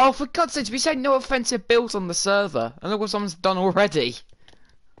 Oh, for God's sake, we said no offensive built on the server, and look what someone's done already.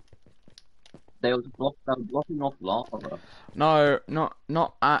 They were blocking off lava. No, not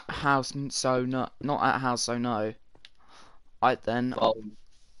at house. So not at house. So no. Right then. Well,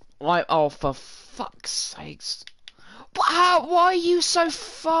 Oh, for fuck's sakes! Why are you so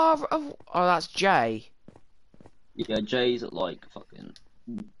far? Oh, that's Jay. yeah, Jay's at like fucking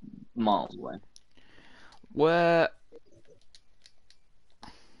miles away. Where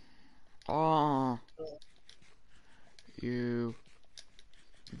are you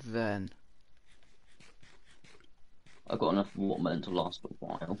then? I got enough watermelon to last for a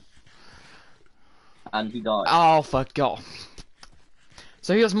while. And he died. Oh, for God.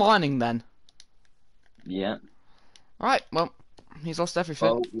 So he was mining then. Yeah. Right. Well, he's lost everything.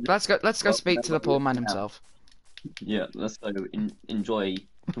 Well, Let's go. Let's go well, speak to the poor man now. himself. Yeah, let's go enjoy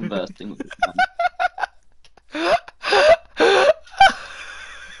conversing with this man.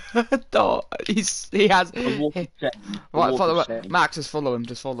 No, he has. A walk of shame. A Right, walk follow of shame. Max. Just follow him.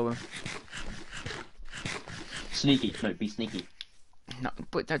 Just follow him. Sneaky. No, be sneaky. No,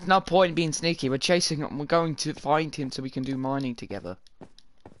 but there's no point in being sneaky. We're chasing him. We're going to find him so we can do mining together.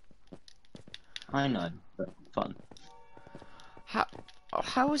 I know, but fun. How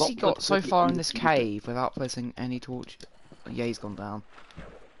has he got so far in this cave without placing any torch? Yeah, he's gone down.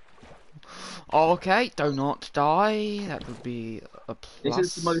 Okay, do not die. That would be a plus. This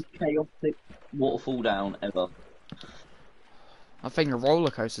is the most chaotic waterfall down ever. I think a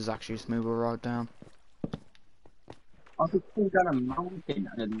roller coaster is actually a smoother ride down. I could fall down a mountain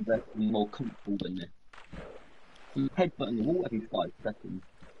and it'd be more comfortable than this. I'm headbutting the wall every 5 seconds.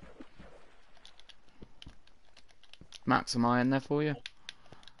 Max, am I in there for you?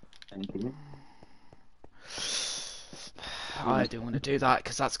 Thank you. I do want to do that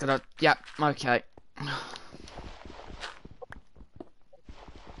because that's gonna. Yep. Okay.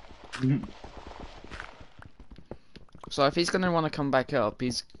 So if he's gonna want to come back up,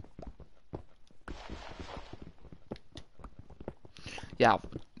 he's. Yeah,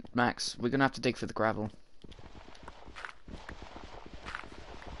 Max, we're gonna have to dig for the gravel.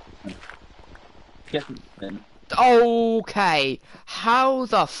 Get then. Okay, how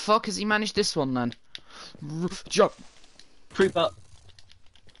the fuck has he managed this one then? Jump. Creeper!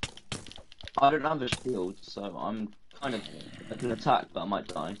 I don't have a shield, so I'm kind of. I can attack, but I might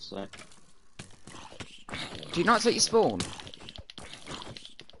die, so. Do you not take your spawn?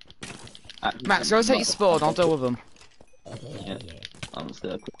 Actually, Max, go take your spawn, I'll deal with them. Yeah, I'm just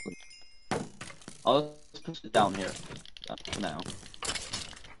gonna quickly. I'll just push it down here for now.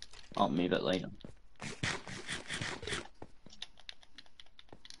 I'll move it later.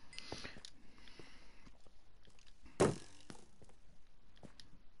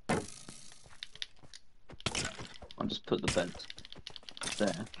 I'll just put the bed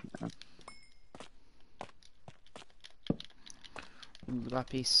there. Yeah. Ooh, that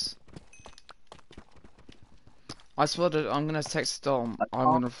piece. I swear that I'm gonna text Dom. I'm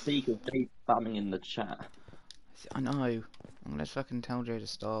gonna. See because they're spamming in the chat. I know. I'm gonna fucking tell Jay to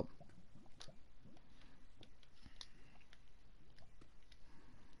stop.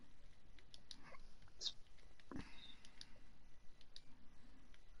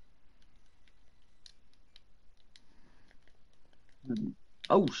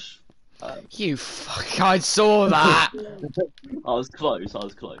 Oh, You fuck! I saw that. I was close. I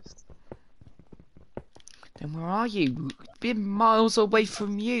was close. Then where are you? Been miles away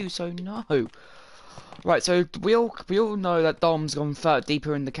from you, so no. Right, so we all know that Dom's gone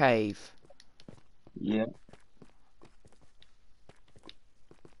deeper in the cave. Yeah.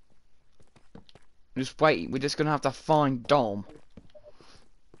 Just wait. We're just gonna have to find Dom.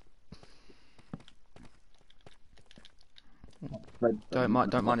 Don't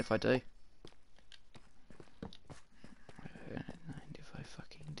mind if I do. If I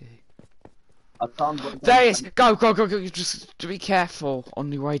fucking do. I can't. There he is! Go! Just be careful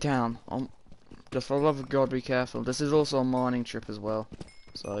on your way down. Just for the love of God, be careful. This is also a mining trip as well.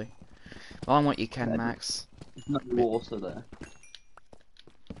 So, find what you can, Max. There's no water there.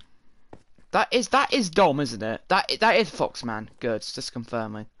 That is Dom, isn't it? That is Foxman. Good, just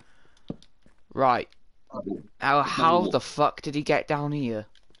confirming. Right. How the fuck did he get down here?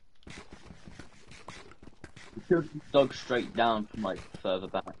 You should have dug straight down from like further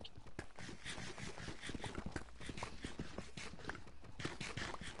back.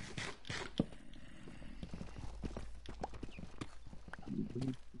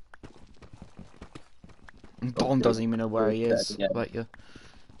 Dom doesn't even know where he is. Yeah. But yeah.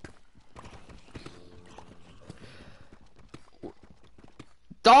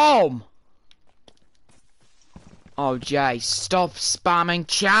 Dom! Oh, Jay, stop spamming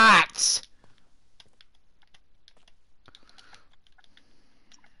chat!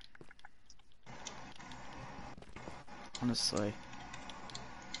 Honestly.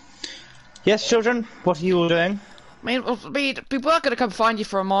 Yes, children. What are you all doing? I mean, people are gonna come find you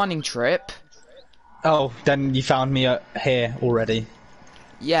for a mining trip. Oh, then you found me here already.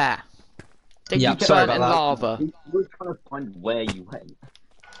 Yeah. Then Yeah, you sorry burnt in about that. lava. We're trying to find where you went.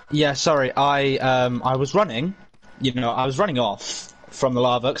 Yeah, sorry. I was running. You know, I was running off from the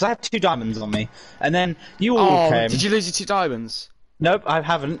lava because I have 2 diamonds on me, and then you all Oh, came. did you lose your 2 diamonds? Nope, I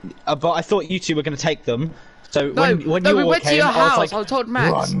haven't. But I thought you 2 were going to take them. So No, when no, you we all went to came, your I was house. like, I told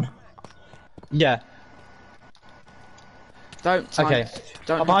Max. run. Yeah. Don't Okay.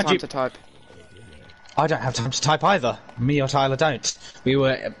 Don't have Mind time you- to type. I don't have time to type either. Me or Tyler don't.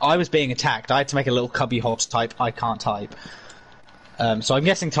 I was being attacked. I had to make a little cubby hole to type. I can't type. So I'm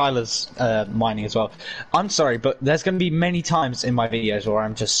guessing Tyler's mining as well. I'm sorry, but there's going to be many times in my videos where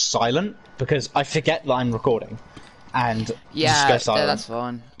I'm just silent because I forget that I'm recording, and just Yeah, go yeah, silent. that's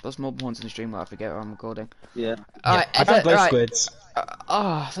fine. There's more points in the stream where I forget where I'm recording. Yeah. Alright, I found glow right. squids.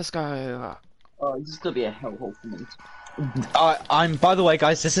 Let's go. Oh, this is gonna be a hellhole for me. I'm. By the way,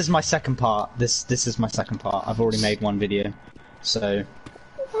 guys, this is my second part. This is my second part. I've already made one video, so.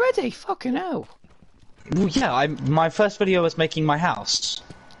 Already? Fucking hell. Well, yeah. My first video was making my house.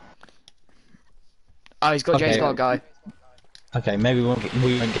 Oh, he's got Okay. Jay's got a guy. Okay, maybe we won't get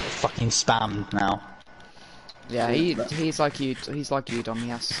fucking spammed now. Yeah, he's like you. He's like you, Dom. He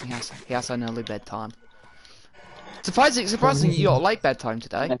has an early bedtime. Surprisingly, you got a late bedtime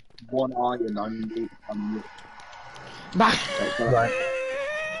today. Left one iron. I'm Right.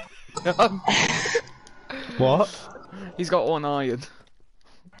 What? He's got one iron.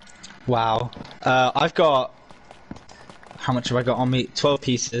 Wow. I've got. How much have I got on me? 12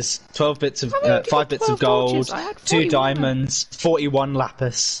 pieces, 12 bits of, I've only 5 got bits 12 of gold, torches. I had 2 41. diamonds, 41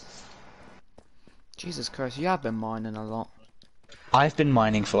 lapis. Jesus Christ, you have been mining a lot. I've been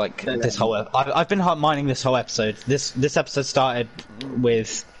mining for like this whole. I've been mining this whole episode. This episode started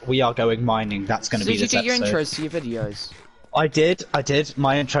with "We are going mining." That's going to be Did you this do your episode. intros to your videos? I did.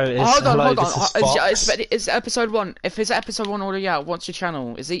 My intro is. Hold on, hello, hold on. this is Fox. Is episode 1? If it's episode 1 already out, what's your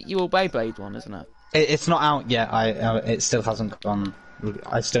channel? Is it your Beyblade one, isn't it? It's not out yet. It still hasn't gone.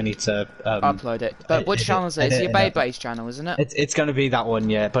 I still need to Upload it. But which channel is it? It's your Beyblade channel, isn't it? It's going to be that one,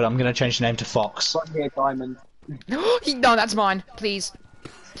 yeah. But I'm going to change the name to Fox. Got here, diamond. No, that's mine. Please.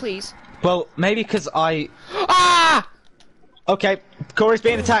 Please. Well, maybe because I... Ah! Okay, Corey's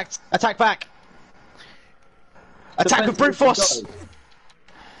being attacked. Attack back. Attack with brute force.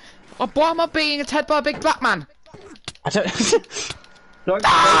 Oh, why am I being attacked by a big black man? I don't... Don't,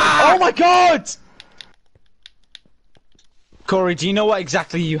 Oh my god! Corey, do you know what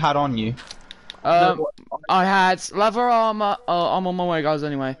exactly you had on you? I had leather armor. I'm on my way, guys.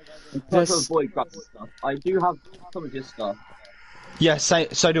 Anyway, don't to avoid grabbing stuff. I do have some of your stuff. Yeah,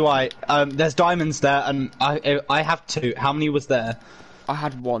 so do I. There's diamonds there, and I have 2. How many was there? I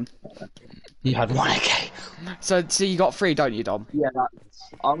had 1. You had 1, okay. So you got 3, don't you, Dom? Yeah, that's.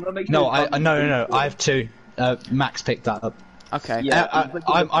 I'm gonna make sure. No, no. I have 2. Max picked that up. Okay. Yeah.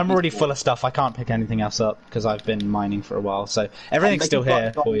 I'm already full of stuff. I can't pick anything else up because I've been mining for a while. So everything's still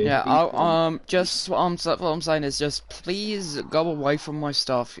here for you. Yeah. Just what I'm saying is just please go away from my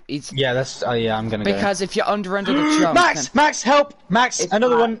stuff. It's Yeah, that's. Yeah, I'm gonna because if you're under the jump, Max, help! Max, It's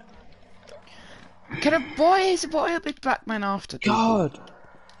another Max. one. can a boy a big black man after? People? God.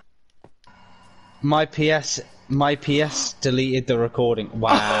 My PS deleted the recording.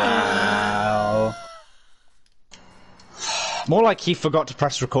 Wow. More like he forgot to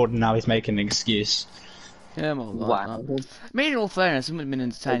press record and now he's making an excuse. Yeah, more like Wow. that. I mean, in all fairness, it would have been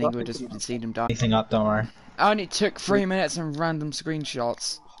entertaining. We would have just seen him die. Anything up, don't worry. I only took 3 minutes and random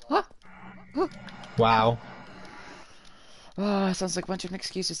screenshots. Huh? Wow. Oh, sounds like a bunch of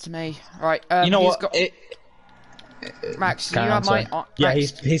excuses to me. Right, You know he's what? got... Max, do you Carry have on, my... sorry. Yeah,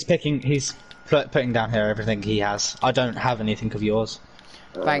 Max, he's putting down here everything he has. I don't have anything of yours.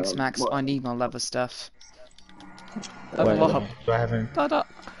 Thanks, Max. I need my leather stuff. Wait, Level up. do I have him? Ta-da.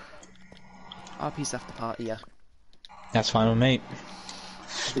 I'll piece off the party, yeah. That's fine with me.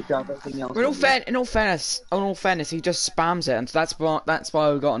 Did you have anything else? In all fairness, he just spams it, and that's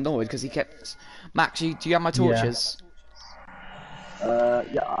why we got annoyed because he kept. Max, do you have my torches? Yeah,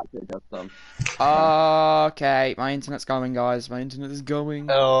 I did have some. Okay, my internet's going, guys. My internet is going.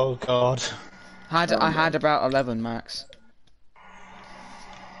 Oh god. I had about 11, Max.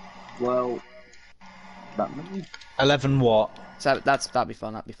 Well, that many? 11 what? So that'd be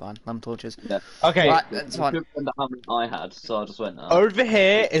fun. That'd be fine. 11 torches. Yeah. Okay. Right, that's fine. Good under how many I had, so I just went out. Over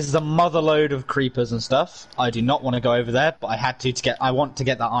here is the mother load of creepers and stuff. I do not want to go over there, but I had to get. I want to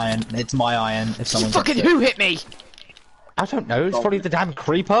get that iron. It's my iron. If someone Fucking gets it. who hit me? I don't know. It's probably the damn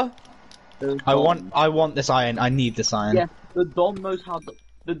creeper. I want this iron. I need this iron. Yeah, the Dom knows how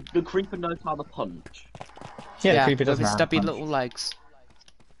the creeper knows how to punch. Yeah, the creeper with doesn't his have stubby punch. little legs.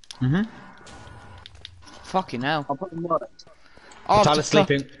 Mhm. Fucking hell. I'm putting work. Oh, Tyler's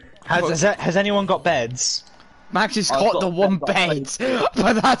sleeping. Has anyone got beds? Max has I've got got the one beds, bed,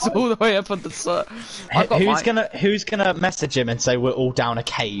 but that's all the way up on the side. Who's gonna message him and say we're all down a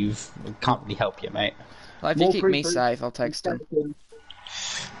cave? We can't really help you, mate. Well, if you More keep me creepers. safe, I'll text him.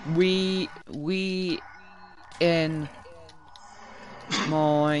 We in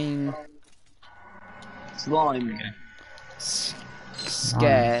mine Slime.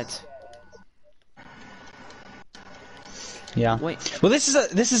 scared. Yeah. Wait. Well, this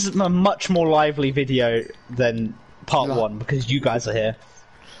is a much more lively video than part Yeah. 1 because you guys are here.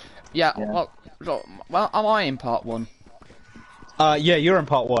 Yeah. Yeah. Well, am I in part 1? Yeah, you're in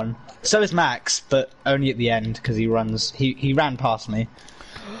part 1. So is Max, but only at the end because he runs. He ran past me.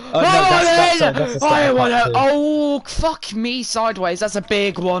 No, that's the start of part 2. Oh, fuck me sideways. That's a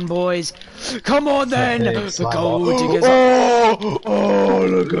big one, boys. Come on then. big The slime. gold diggers. Oh,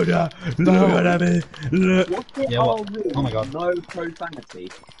 look at that! Look at that! Look. What's it? Yeah, what? Really? Oh my god. No profanity.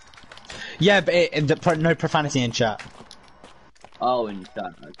 Yeah, but no profanity in chat. Oh, in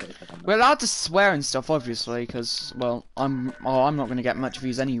chat. Okay. We're allowed to swear and stuff, obviously, because well, I'm not going to get much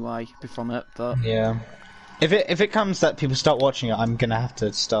views anyway from it. But Yeah. If it comes that people start watching it, I'm gonna have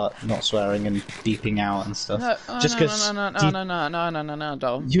to start not swearing and beeping out and stuff. Just because no,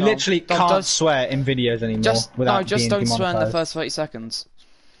 don't. you literally can't swear in videos anymore without just being don't swear in the demonetized. first 30 seconds.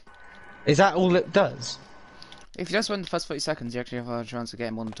 Is that all it does? If you don't swear in the first 30 seconds, you actually have a chance of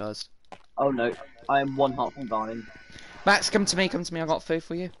getting monetized. Oh no, I am 1 heart from dying. Max, come to me. I got food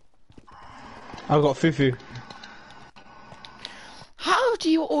for you. I've got fufu. How do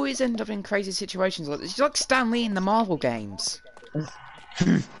you always end up in crazy situations like this? You're like Stan Lee in the Marvel games.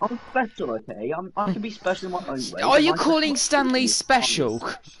 I'm special, okay? I can be special in my own way. Are you calling Stan Lee special?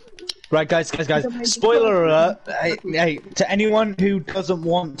 Right, guys. Spoiler alert! Hey, to anyone who doesn't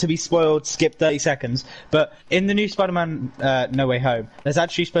want to be spoiled, skip 30 seconds. But in the new Spider-Man No Way Home, there's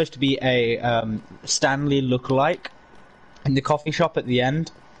actually supposed to be a Stan Lee lookalike in the coffee shop at the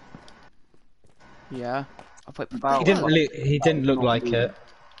end. Yeah. He didn't look like it.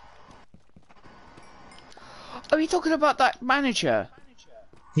 Are you talking about that manager?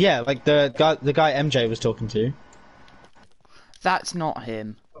 Yeah, like the guy MJ was talking to. That's not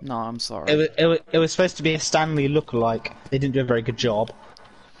him. No, I'm sorry. It was supposed to be a Stanley lookalike. They didn't do a very good job.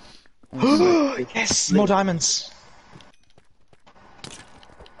 Also, Yes, more diamonds.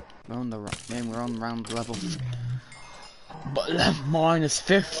 we're on we're on round level. But minus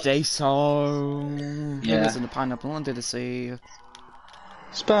 50, so Yeah. Fingers in the pineapple under the sea.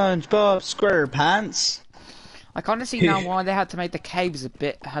 SpongeBob SquarePants. I kind of see now why they had to make the caves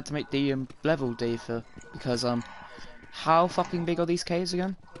had to make the level deeper, because how fucking big are these caves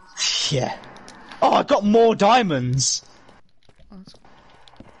again? Yeah. Oh, I got more diamonds.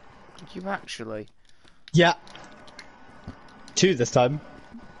 Did you actually? Yeah. 2 this time.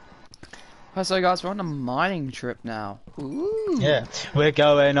 Oh, so guys, we're on a mining trip now. Ooh. Yeah. We're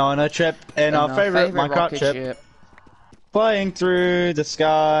going on a trip in our favourite minecart rocket ship. Flying through the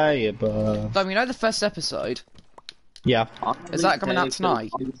sky above. So, you know the first episode? Yeah. Is that coming out tonight?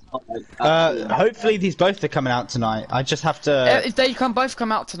 Hopefully these both are coming out tonight. I just have to... If they both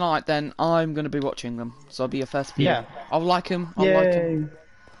come out tonight, then I'm going to be watching them. So I'll be a first viewer. Yeah. I'll like them. I'll like them.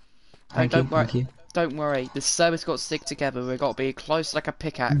 Thank you. Don't worry. The server's got to stick together. We've got to be close like a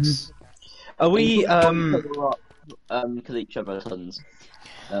pickaxe. Are we, kill each other tons.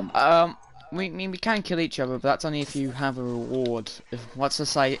 We can kill each other, but that's only if you have a reward. Let's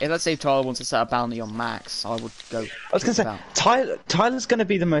say Tyler wants to set a bounty on Max, I would go. I was going to say, Tyler's going to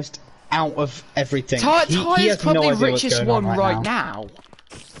be the most out of everything. Tyler's he has probably no the idea what's richest going one on right now.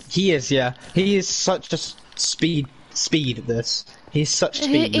 He is, yeah. He is such a speed at this. He's such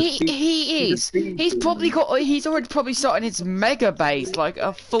speed. He is. He's already probably started his mega base, like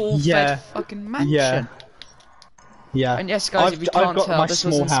a full-fledged fucking mansion. Yeah. Yeah. And yes, guys, if you I've can't got tell, my this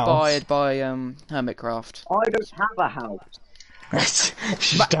was small inspired by Hermitcraft. I don't have a house.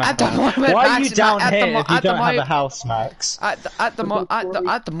 At the moment, Why Max, are you down at the here mo- if you at the don't have mo- a house, Max? At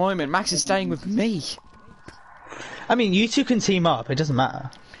the moment, Max is staying with me. I mean, you two can team up. It doesn't matter.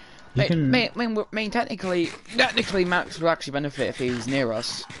 You can... Technically, Max would actually benefit if he was near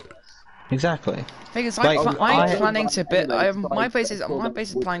us. Exactly. Because Like, I'm planning to build. My base is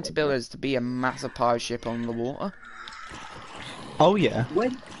planning to build is to be a massive pirate ship on the water. Oh yeah.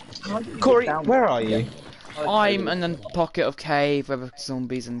 How did you Corey, get down where there? are you? I'm in a pocket of cave with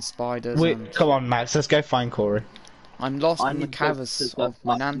zombies and spiders. And Come on, Max. Let's go find Corey. I'm lost I in the need to- caves to- of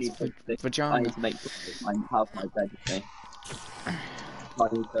my I nan's need to- I vagina. need to make I have my bed with me. I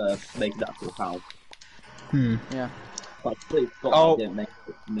need to make that full house. Yeah. But please, God, Oh. I didn't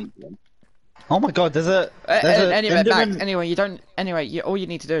make them. Oh my God, there's a Anyway, Max. Enderman- Anyway, you don't. Anyway, all you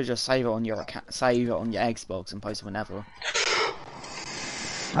need to do is just save it on your account, save it on your Xbox, and post it whenever.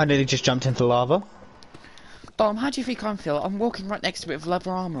 I nearly just jumped into lava. Dom, how do you think I feel? I'm walking right next to it with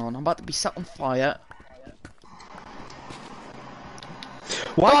leather armor on. I'm about to be set on fire.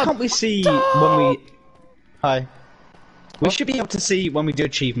 Why Dom! can't we see when we... Hi. We should be able to see when we do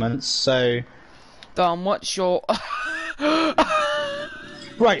achievements, so... Dom, what's your?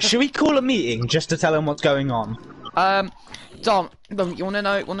 Right, should we call a meeting just to tell him what's going on? Dom, you wanna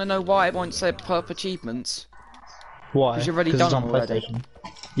know why I won't say perp achievements? Why? 'Cause you've already 'Cause done it's on them already. PlayStation.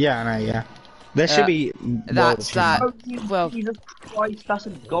 Yeah, I know, yeah. There should be... That's that. Oh, Well- Jesus Christ, that's a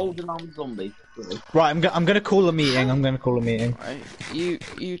golden armed zombie. Right, I'm gonna call a meeting, Right,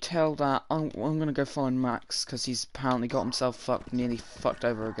 you tell that. I'm gonna go find Max because he's apparently got himself nearly fucked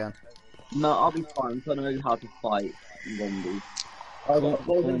over again. No, I'll be fine. I'm gonna know how to fight zombies.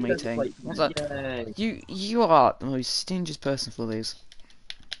 Call meeting. What's that? You are the most stingiest person for these.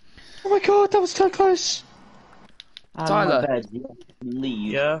 Oh my God, that was so close! Tyler. Bed, you have to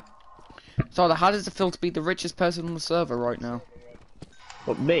leave. Yeah. Tyler, how does it feel to be the richest person on the server right now?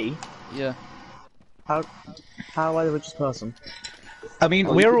 What, me? Yeah. How am I the richest person? I mean,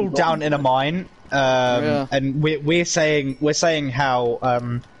 Oh, we're you all could've down gotten in a mine, Yeah. and we're saying how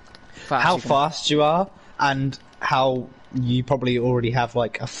fast you are, and how you probably already have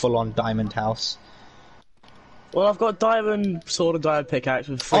like a full-on diamond house. Well, I've got a diamond sword and diamond pickaxe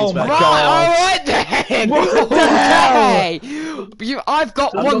with 3 Oh my spare. God. Alright then! What the hell? I've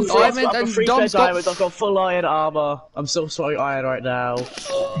got one diamond I've got and 3 spare Dom's got... diamonds. I've got full iron armor. I'm still throwing iron right now.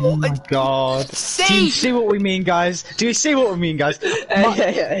 Oh my God! Do you see what we mean, guys? Do you see what we mean, guys?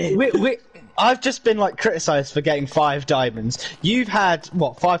 I've just been like criticised for getting 5 diamonds. You've had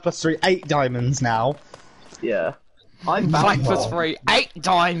what 5 plus 3, 8 diamonds now. Yeah. I'm 5 plus 3, 8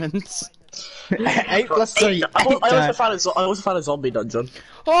 diamonds! 8 plus 3, 8 I also diamonds. found a zombie dungeon.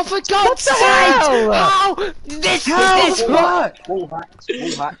 Oh, for God's sake! hell? Oh, this What? full hack.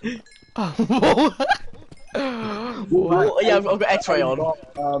 Yeah, I've got X-ray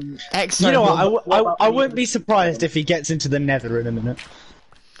on. Excellent. You know what? I wouldn't be surprised if he gets into the Nether in a minute.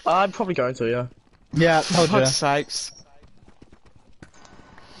 I'm probably going to, yeah. Yeah, For told you. fuck's sakes.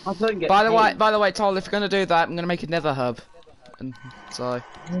 I don't get By paid. the way, Tyler, if you're gonna do that, I'm gonna make a nether hub. And so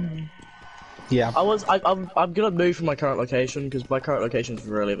Yeah. I'm gonna move from my current location because my current location is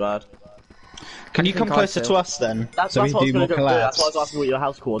really bad. Can you think come I closer do. to us then? That's so what we I was do gonna more go do. That's why I collabs. was asking what your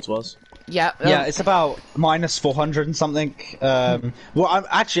house chords was. yeah, Yeah, it's about minus 400 and something. Well,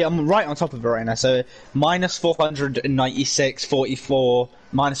 I'm right on top of it right now. So minus 496, 44,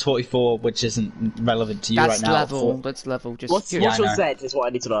 minus 44, which isn't relevant to you that's right now. level. That's level. Just What's Yeah, your I know. Z is what I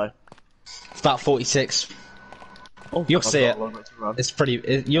need to know. It's about 46. Oh, You'll I've see got it. a long way to run. It's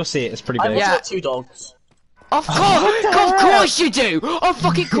pretty. You'll see it. It's pretty I've big. also Yeah. got 2 dogs. Of course you do! Of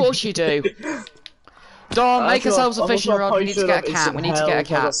fucking course you do! Dom, make ourselves a fishing rod, we need to get a cat, we need to get a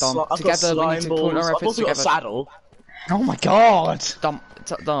cat, Dom. Together, we need to put our I've efforts also got a together. saddle. Oh my god! Dom,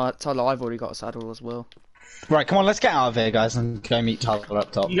 Tyler, I've already got a saddle as well. Right, come on, let's get out of here, guys, and go meet Tyler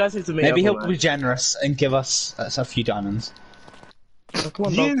up top. You guys need to meet Maybe up he'll with be me. generous and give us a few diamonds. Oh, come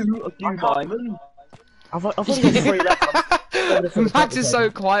on, dog. A few diamonds. I've only got 3 left. Max is so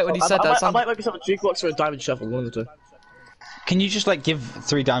quiet when he said that. I might make myself a jukebox or a diamond shuffle, one of the two. Can you just, like, give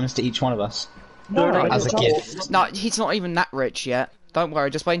 3 diamonds to each one of us? No, As a gift. No, he's not even that rich yet. Don't worry,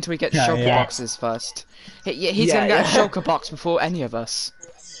 just wait until we get Yeah, shulker yeah. boxes first. He's Yeah, gonna get yeah. a shulker box before any of us.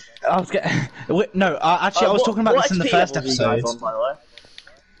 I was getting... No, actually, I was talking about this in the first episode.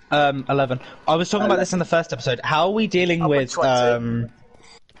 11. I was talking about this in the first episode. How are we dealing I'm with, like 20.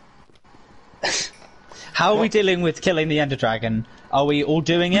 How are we dealing with killing the Ender Dragon? Are we all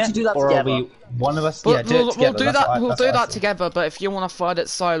doing it? should do that or together. are we... One of us... We'll, yeah, do it we'll together. do That's that. what I- We'll that's do what I that said. together. But if you want to fight it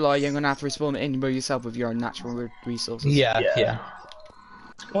solo, you're gonna have to respawn it in by yourself with your own natural resources. Yeah, Yeah. yeah.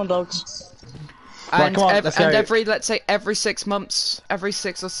 Come on, dogs. Right, And, come on, let's go. every, let's say, every 6 months, every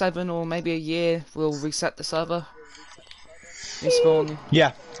 6 or 7, or maybe a year, we'll reset the server. Respawn.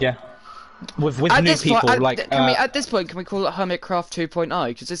 Yeah, yeah. With At new this people, point, like... at this point, can we call it Hermitcraft 2.0?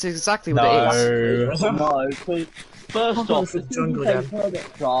 Because this is exactly what it is. No. No, because first off, as soon jungle as you say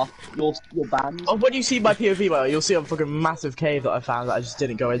Hermitcraft, you're banned. Oh, when you see my POV, well, you'll see a fucking massive cave that I found that I just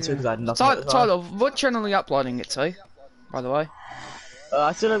didn't go into because I had nothing at the time. Tyler, what channel are you uploading it to? By the way,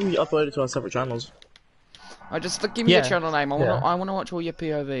 I still haven't uploaded to our separate channels. I just give me Yeah, your channel name. yeah. I wanna watch all your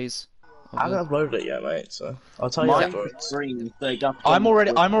POVs. I haven't uploaded it yet, mate, so I'll tell you Mine afterwards. streams, they got I'm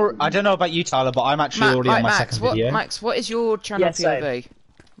already... I don't know about you, Tyler, but I'm actually already on my Max, second video. Max, what is your channel Yeah, same. POV?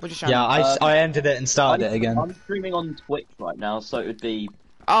 What's your channel? Yeah, I ended it and started it again. I'm streaming on Twitch right now, so it would be.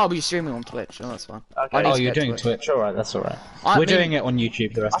 Oh, but you're streaming on Twitch. Oh, that's fine. Okay. I need Oh, to you're get doing Twitch. Twitch? Alright, that's alright. I We're mean- doing it on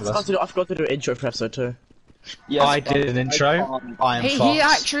YouTube, the rest of us. I forgot to do an intro for episode 2. Yes, I did an intro. I am He Fox.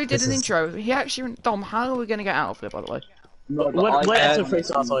 actually did This an is- intro. He actually, Dom, how are we gonna get out of it? By the way. No, but When I, episode 3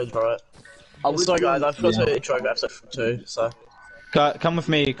 starts, I'll intro it. I would Sorry, guys, I forgot Yeah. to intro episode 2, so. Come with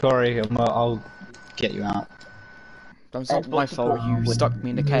me, Corey, and I'll get you out. It's not my fault you stuck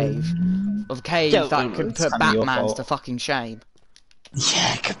me in a cave. Of a cave Yeah, that could it's put kinda your Batman's fault. to fucking shame.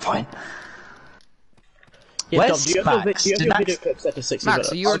 Yeah, good point. Yeah, Where's Dom, do you have Max? your Did video Max- clip set to 60 Max,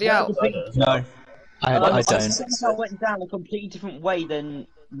 minutes? are you already out? No, I I don't. somehow went down a completely different way than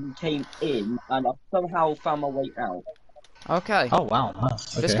came in, and I somehow found my way out. Okay. Oh wow.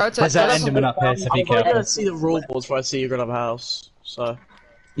 Nice. Just Okay. go to- There's that go to- Enderman up here, so be I'm probably careful. gonna see the rule boards before I see you're gonna have a house, so.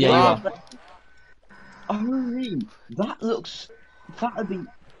 Yeah, you Ah. are. Oh, that looks. That'd be.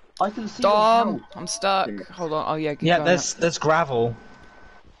 I can see. Dom, the I'm stuck. Hold on. Oh yeah. keep Yeah, going there's gravel.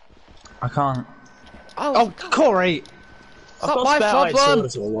 I can't. up. Oh, Corey! It's not my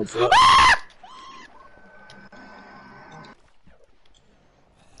problem.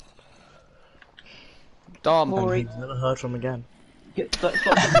 Dom, Corey, Never heard from again. stop.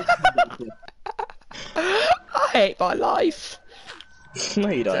 I hate my life. No,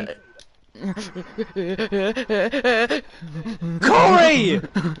 you don't. Corey!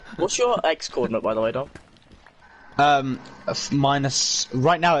 What's your X coordinate, by the way, Dom? Minus.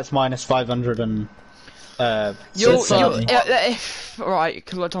 Right now it's minus 500 and. You're, so- right,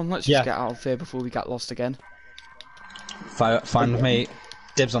 Dom, let's just Yeah. get out of here before we get lost again. Fine with me.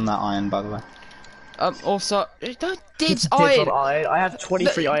 Dibs on that iron, by the way. Also, don't dibs Dibs on iron. iron. I have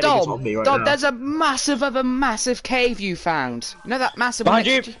 23 iron ingots on me right Dom, now. there's a massive cave you found. You know that massive Behind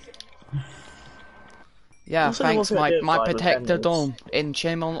one you. next to- Yeah, Also, thanks, what's gonna my do my by the protector emeralds? Dom in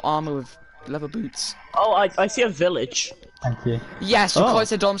chainmail armor with leather boots. Oh, I see a village. Thank you. Yes, you're Oh. close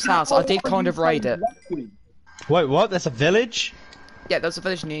to Dom's house. I did kind of raid it. Wait, what? There's a village? Yeah, there's a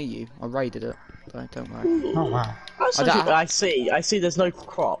village near you. I raided it. Don't worry. Oh wow. That's I don't- actually- I see there's no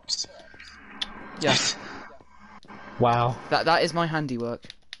crops. Yes, Wow. that is my handiwork.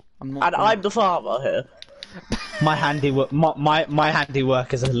 I'm not. And I'm the farmer here. My handiwork, my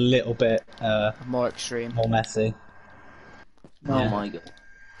handiwork is a little bit More extreme. more messy. Oh Yeah. my god.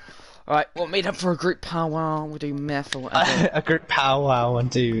 Alright, we'll meet up for a group powwow, we'll do meth or whatever. A group powwow and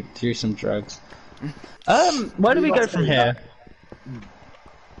do some drugs. Where do we go from here?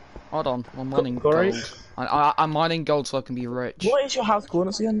 Hold on, I'm mining Corey? gold. I'm mining gold so I can be rich. What is your house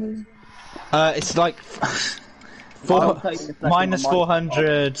coordinates again? It's like I'll take a second minus on my-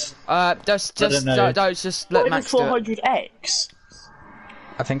 400. Just don't know. just let What is Max do it. 400x?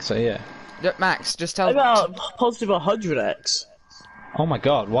 I think so, yeah. Look, Max, just tell. What about positive 100x? Oh my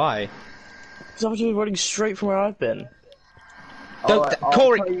god, why? Because I've been running straight from where I've been. Alright, I'll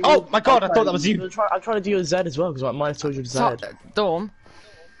Corey! tell you- Oh my god, I I'll thought that tell was you- you! I'm trying to do a Z as well, because like minus 200 Z. So, Dorm,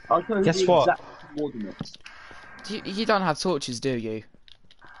 I'll tell you Guess the what? exact coordinates. you don't have torches, do you?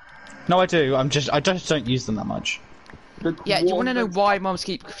 No, I do. I just don't use them that much. The Yeah, you want to know coordinates- why mobs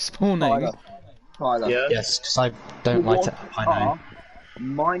keep spawning? Tyler. Yeah. Yes, because I don't like to. I know. Are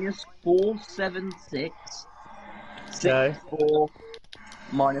minus 476, Okay. 64,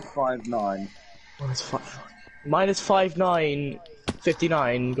 minus 59. Minus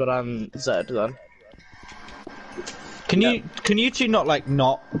 5959 got Z then. Can you two not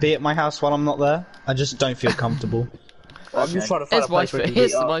be at my house while I'm not there? I just don't feel comfortable. I'm just trying to find Here's a place where we can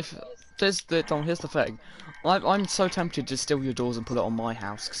here's meet the up. life. Here's the thing. I'm so tempted to steal your doors and put it on my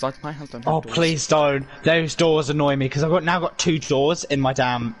house because my house don't have Oh doors. please don't! Those doors annoy me because I've now got 2 doors in my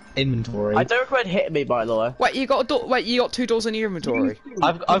damn inventory. I don't recommend hitting me, by the way. Wait, you got a door? Wait, you got 2 doors in your inventory?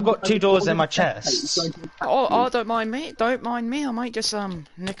 I've got 2 doors in my chest. Oh, don't mind me. Don't mind me. I might just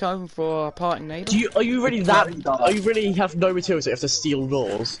nick over for a parting neighbour. Are you really Are you really have no materials that you have to steal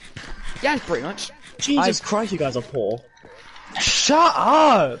doors? Yeah, pretty much. Jesus Christ, you guys are poor. Shut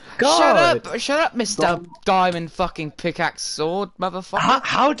up! God! Shut up, Mr. Diamond fucking pickaxe sword, motherfucker.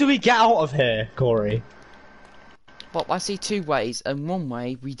 How do we get out of here, Corey? Well, I see 2 ways, and one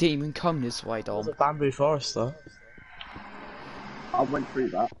way we didn't even come this way, Dom. There's a bamboo forest though. I went through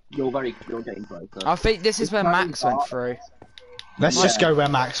that. You're getting closer. I think this is where Max went through. Let's just go where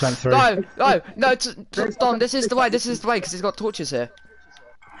Max went through. No, Dom, this is the way, because he's got torches here.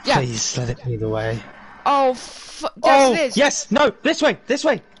 Yeah. Please let it be the way. Oh, yes, it is. Yes! No! This way! This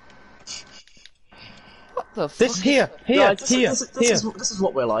way! What the fuck? This here! Guys, Here! this is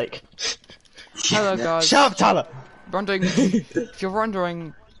what we're like. Hello, guys. Shut up, Tyler! Wondering, if you're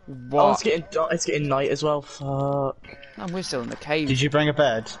wondering Oh, what... it's getting night as well. Fuck. Oh, we're still in the cave. Did you bring a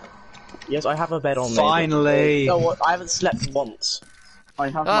bed? Yes, I have a bed on me. Finally! You know what? I haven't slept once. I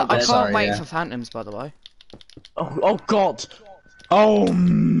have my I bed. can't Sorry, wait yeah. for phantoms, by the way. Oh God. Oh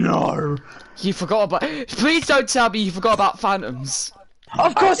no! You forgot about... Please don't tell me you forgot about phantoms.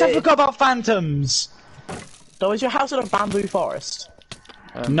 Of course I forgot about phantoms! So is your house in a bamboo forest?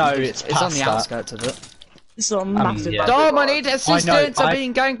 No, it's on past the that. outskirts of it. This is a massive yeah. bamboo Dom, I forest. need assistance. I- I'm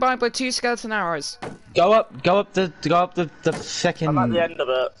being ganked by 2 skeleton arrows. Go up the second. I'm at the end of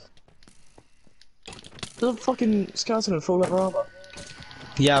it. There's a fucking skeleton in full leather armor.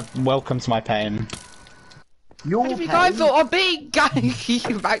 Yeah, welcome to my pain. Your What have you guys pain, thought? I'm being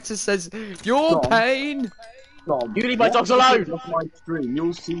ganked. Max just says, your Dom. pain. Dom, You leave my watch dogs the alone! video of my stream,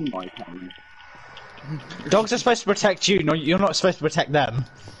 you'll see my pain. Dogs are supposed to protect you, no, you're not supposed to protect them.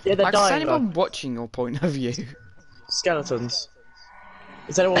 Yeah, they're Max, is dying. anyone watching your point of view? Skeletons.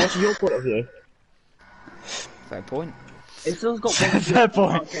 Is anyone watching your point of view? Fair point. It still got one Fair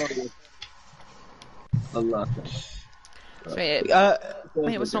point. alert.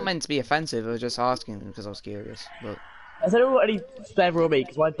 It was not meant to be offensive. I was just asking because I was curious. But Has anyone got any spare room meat?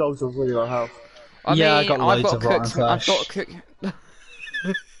 Because my dogs are really low health. I Yeah, I mean, got I've loads got of rotten cooked. I've flesh. got cooked.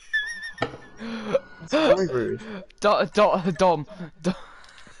 Very rude. Dom.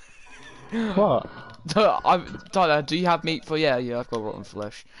 What? Tyler, do you have meat for? Yeah, I've got rotten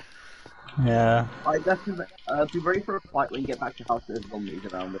flesh. Yeah. I definitely be ready for a fight when you get back to house. There's zombies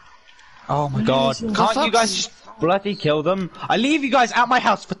around it. Oh my god. Can't you guys just bloody kill them? I leave you guys at my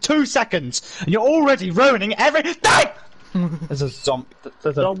house for 2 seconds, and you're already ruining everything! There's a zombie.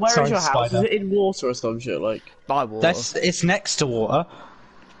 There's a Dom, where is giant your house? spider. Is it in water or some shit? Like, By water. It's next to water.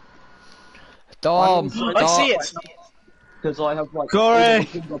 Dom. I see it. Because I have like. Corey!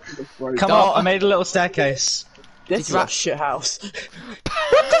 Come Dom. on, I made a little staircase. This is you a shit house.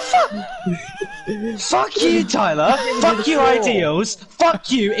 Fuck you, Tyler! Fuck you, ideals!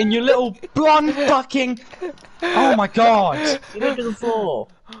 Fuck you in your little blonde fucking. Oh my god! You didn't do the floor.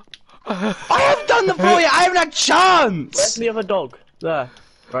 I haven't done the floor yet! I haven't had Where's chance! the other dog? There.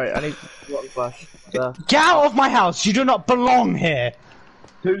 Right, I need rotten flesh. There. Get out of my house! You do not belong here!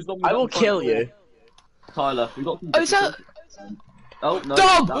 Who's the one I will that- kill you. Tyler, we got some. Oh, is that? Oh no.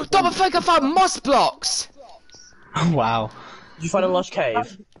 Dom! that's Dom, I one. think I found moss blocks! Wow. Did you find a lush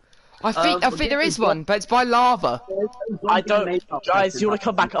cave? I think there is one, but it's by lava. I don't. Guys, you want to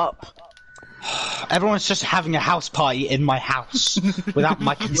come back up? Everyone's just having a house party in my house without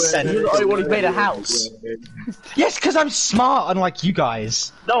my consent. You're the only one who's made a house. Yes, because I'm smart, unlike you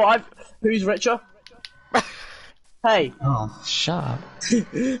guys. No, Who's richer? Hey, Oh, shut up.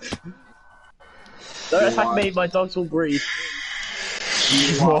 don't attack me. My dogs will breed.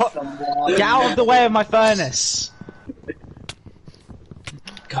 What? Get out of the way of my furnace.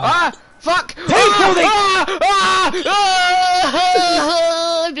 Ah! Fuck! People,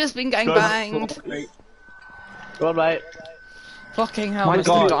 I've just been gang banged. Come on, mate. Fucking hell, My Mr.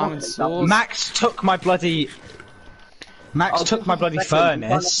 God. Diamond Sword. Max took my bloody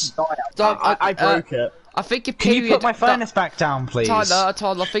furnace. I broke it. I think your Can period... you put my furnace back down, please? Tyler,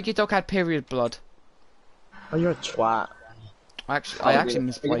 I think your dog had period blood. Oh, you're a twat. I actually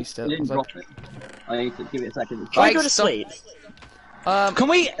misplaced it. I was like, I need to give it a second. Try Like, to go to stop- sleep.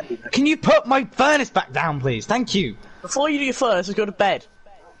 Can you put my furnace back down, please? Thank you. Before you do your furnace, let's go to bed.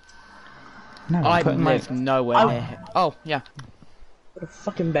 No, I I'm putting my... live nowhere near here. Oh, yeah. Go to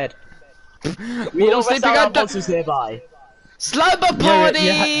fucking bed. We're all Rest sleeping our under... monsters nearby. Slumber Yeah,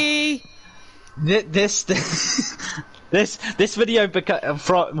 party! This video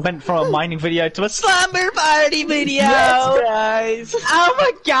went from a mining video to a slumber party video. Yes, guys. Oh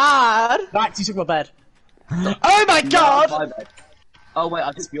my god! Max, you took my bed. Oh my god! My bed. Oh wait,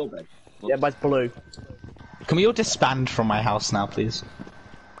 I took your bed. Yeah, mine's blue. Can we all disband from my house now, please?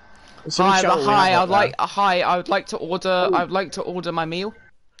 So we shall- we have that. I would like to order my meal.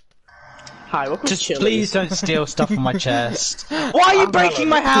 Hi, welcome Just to Chili's. please don't steal stuff from my chest. Why are you breaking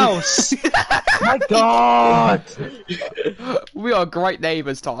my house? My god! We are great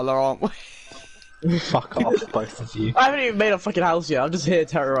neighbours, Tyler, aren't we? Fuck off, both of you. I haven't even made a fucking house yet. I'm just here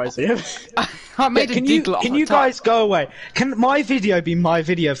terrorizing him. I made a Can you dig guys go away? Can my video be my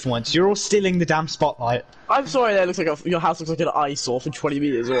video for once? You're all stealing the damn spotlight. I'm sorry that looks like your house looks like an eyesore from 20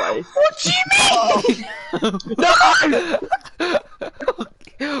 meters away. What do you mean? No!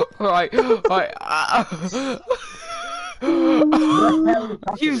 Right.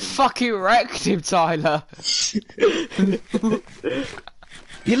 You fucking wrecked him, Tyler.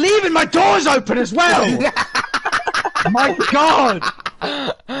 You're leaving my doors open as well! My god!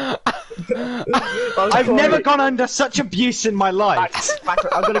 I've never gone under such abuse in my life.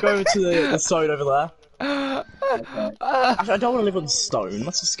 I'm gonna go over to the stone over there. Actually, I don't want to live on stone.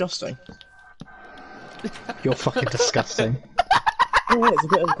 That's disgusting. You're fucking disgusting. Oh, yeah, it's a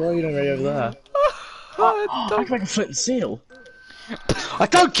bit of greenery over there. I can make a flint and seal. I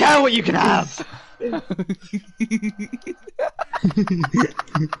don't care what you can have! These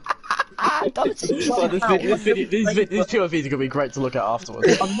two of these are gonna be great to look at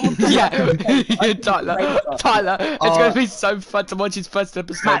afterwards. Yeah, Tyler, it's gonna be so fun to watch his first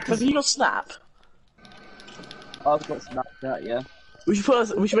episode. Matt, have you got Snap? I've got Snapchat, yeah. We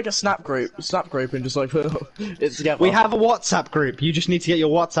should make a Snap group, and just like put it together. We have a WhatsApp group, you just need to get your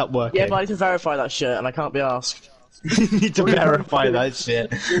WhatsApp working. Yeah, but I need to verify that shit, and I can't be asked. You need to verify that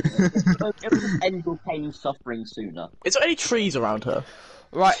shit. It will end your pain and suffering sooner. Is there any trees around here?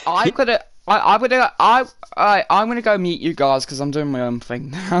 Right, I'm gonna go meet you guys because I'm doing my own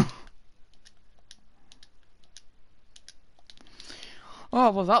thing now.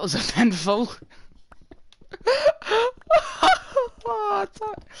 Oh well, that was eventful.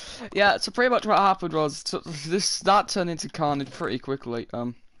 Yeah, so pretty much what happened was that turned into carnage pretty quickly.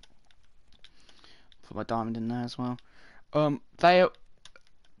 Put my diamond in there as well. I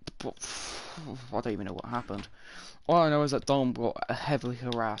don't even know what happened. All I know is that Dom got heavily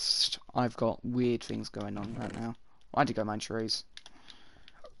harassed. I've got weird things going on right now. I had to go mine trees.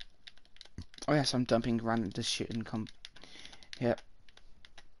 Oh yes, I'm dumping random shit and come. Yep.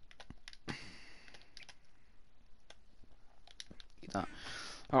 Get that.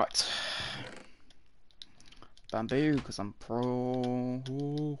 Alright. Bamboo, because I'm pro.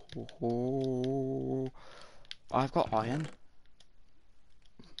 I've got iron.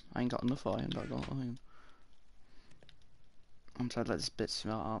 I ain't got enough iron, but I got iron. I'm trying to let this bit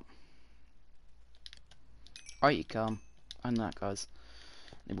smelt up. Right, you come. And that, guys.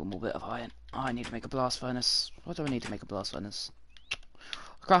 Need one more bit of iron. I need to make a blast furnace. What do I need to make a blast furnace?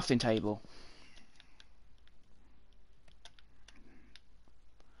 A crafting table.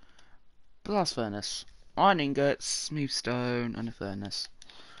 Blast furnace. Iron ingots, smooth stone, and a furnace.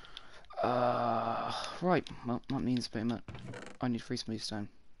 Right. Well, that means pretty much I need 3 smooth stone.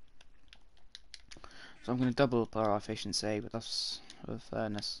 So I'm going to double up our efficiency, but that's a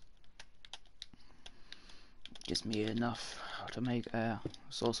furnace. Gives me enough to make air.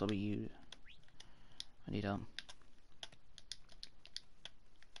 It's also be used. I need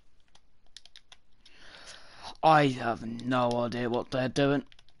I have no idea what they're doing.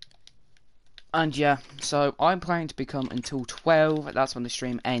 And yeah, so I'm planning to become until 12. That's when the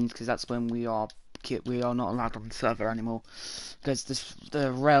stream ends, because that's when we are not allowed on the server anymore. Because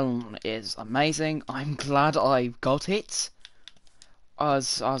the realm is amazing. I'm glad I got it. I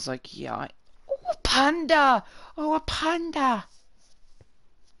was like, yeah, oh, a panda! Oh, a panda!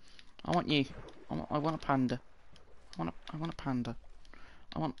 I want you. I want a panda. I want a panda.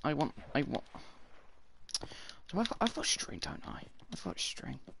 I want. I've got string, don't I? I've got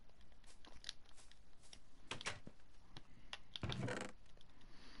string.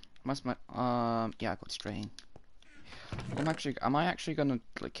 Must my yeah, I got string. Am I actually gonna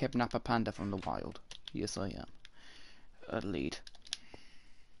like kidnap a panda from the wild? Yes, I am. Lead.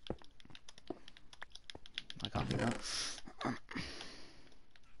 I can't do that.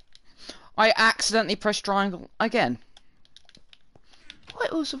 I accidentally pressed triangle again.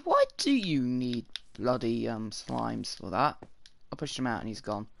 Why do you need bloody slimes for that? I pushed him out and he's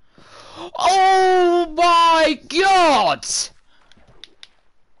gone. Oh my god!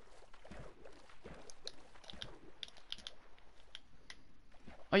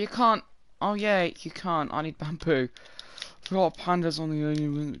 Oh, you can't. Oh yeah, you can't. I need bamboo. Forgot pandas on the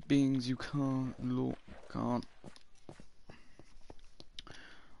only beings you can't. Look, can't. I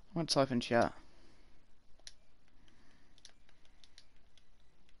want to type in chat.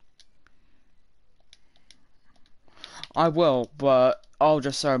 I will, but I'll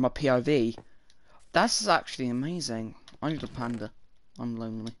just show my POV. That's actually amazing. I need a panda. I'm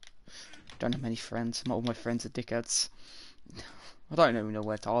lonely. Don't have many friends. All my friends are dickheads. I don't even know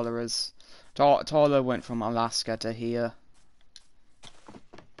where Tyler is. Tyler went from Alaska to here.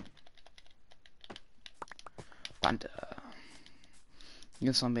 Panda.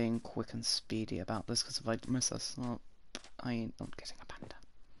 Guess I'm being quick and speedy about this, because if I miss this, I ain't not getting a panda.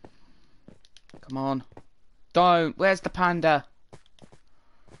 Come on. Don't! Where's the panda?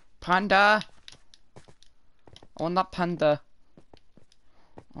 Panda! I want that panda.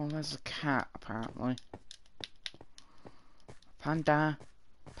 Oh, there's a cat, apparently. Panda.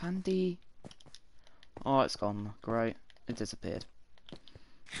 Pandy. Oh, it's gone. Great. It disappeared.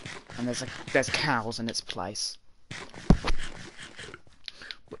 And there's cows in its place.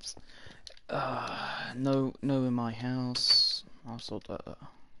 Whoops. No in my house. I sort that.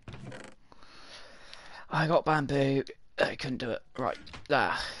 I got bamboo. I couldn't do it. Right.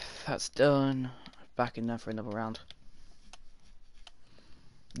 That's done. Back in there for another round.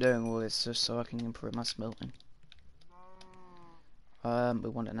 Doing all this just so I can improve my smelting. We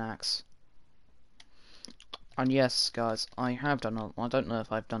want an axe. And yes, guys, I don't know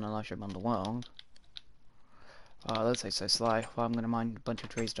if I've done a live stream on the world. Let's say so sly. Well, I'm gonna mine a bunch of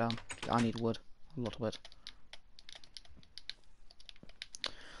trees down. I need wood. A lot of wood.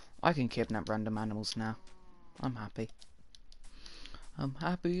 I can kidnap random animals now. I'm happy. I'm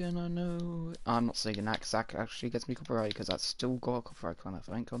happy, and I know. I'm not saying that because that actually gets me copyright, because that's still got a copyright kind of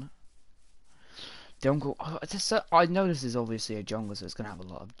thing on it. Jungle. I know this is obviously a jungle, so it's gonna have a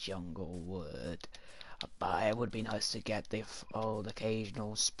lot of jungle wood. But it would be nice to get the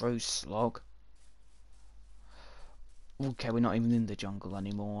occasional spruce log. Okay, we're not even in the jungle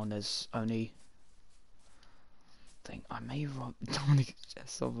anymore, and there's only. I may rob Dominic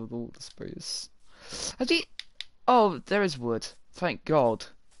just of all the spruce. Oh, there is wood. Thank God.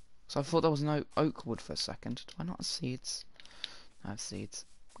 So I thought there was no oak wood for a second. Do I not have seeds? I have seeds.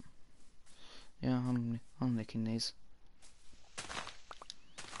 Yeah, I'm nicking these.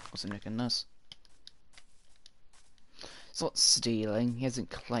 What's nicking this? It's not stealing. He hasn't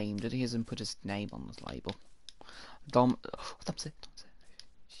claimed it. He hasn't put his name on the label. Dom's it.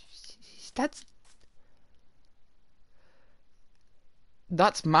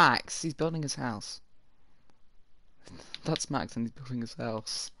 That's Max. He's building his house. That's Max, and he's building his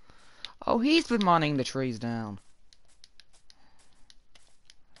house. Oh, he's been mining the trees down.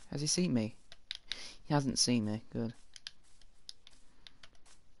 Has he seen me? He hasn't seen me. Good.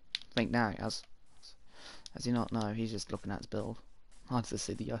 I think now he has. Has he not? No, he's just looking at his build. Oh, it's the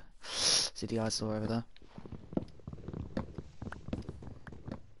city I saw over there.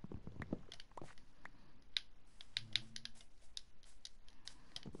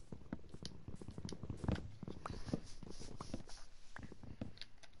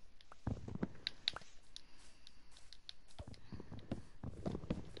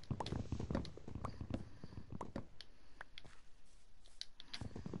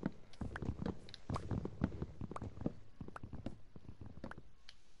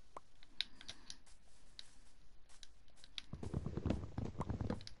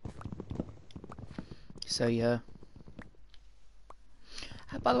 So yeah.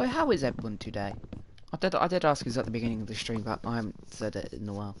 By the way, how is everyone today? I did ask you at the beginning of the stream, but I haven't said it in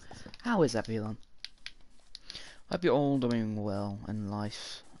a while. How is everyone? Hope you're all doing well in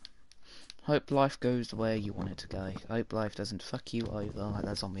life. Hope life goes the way you want it to go. Hope life doesn't fuck you over like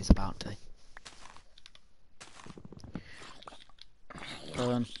that zombie's about to.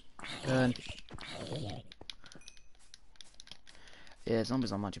 Burn. Burn. Yeah,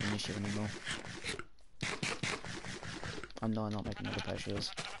 zombies aren't much of an issue anymore. I know I'm not making other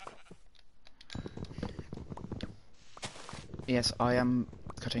pressures. Yes, I am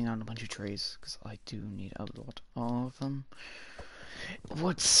cutting down a bunch of trees, because I do need a lot of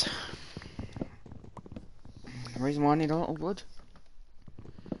woods. The reason why I need a lot of wood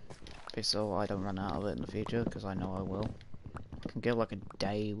is so I don't run out of it in the future, because I know I will. I can get like a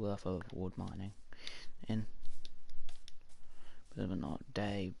day worth of wood mining in. But not a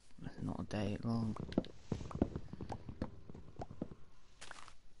day long.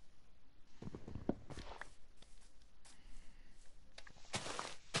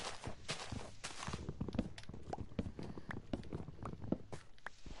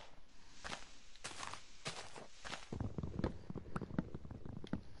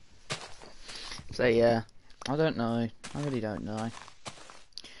 So yeah, I don't know. I really don't know.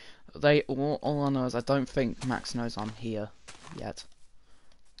 All I know is I don't think Max knows I'm here yet.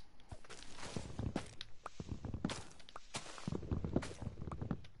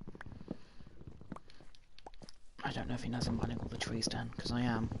 I don't know if he knows I'm mining all the trees down, because I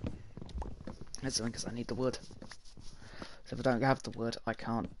am. That's only because I need the wood. So if I don't have the wood, I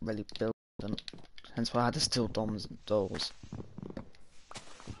can't really build them. Hence why I had to steal Dom's doors.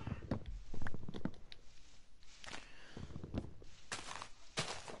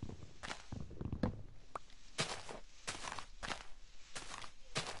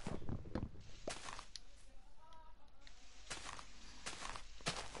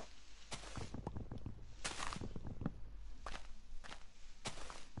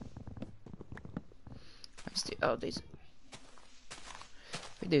 Oh, these. I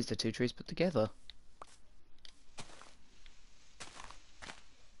think these are the two trees put together.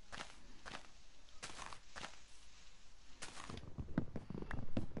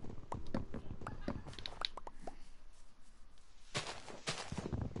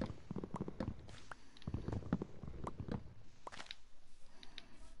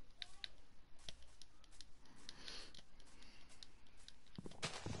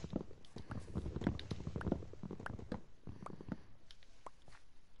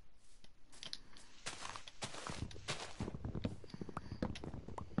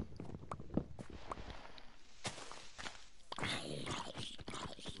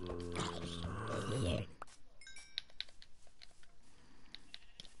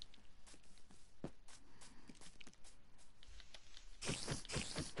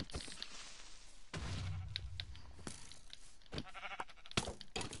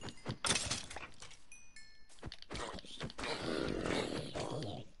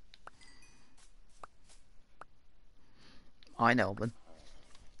 I know one.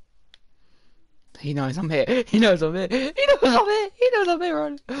 He knows I'm here. He knows I'm here. He knows I'm here. He knows I'm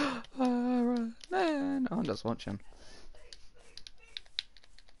here. Man, I'm just watching.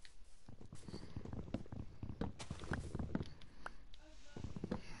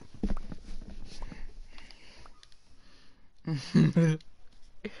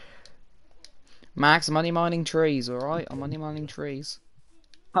 Max, money mining trees, alright? I'm money mining trees.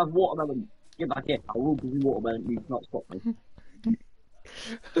 Have watermelon. Get back here. I will give you watermelon. You cannot stop me.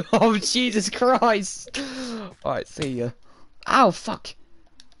 Oh, Jesus Christ! Alright, see ya. Ow, fuck!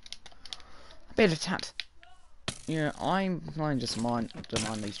 A bit attacked. Yeah, I'm planning just to mine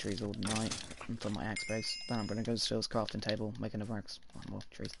these trees all night until my axe base. Then I'm gonna go to Steel's crafting table, make another axe. Oh, more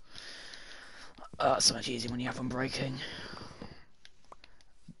trees. So much easier when you have them breaking.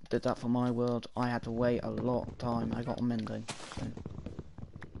 Did that for my world. I had to wait a lot of time. I got a mending. So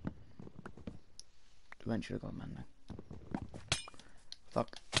eventually got a mending.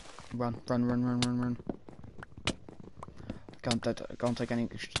 Fuck. Run. Can't take any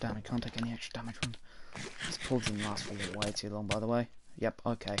extra damage. Can't take any extra damage. Run. This pull didn't last for way too long, by the way. Yep,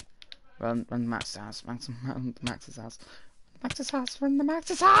 okay. Run Max's house. Max's house. Max's house. Run the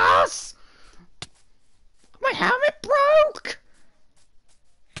Max's house! My helmet broke!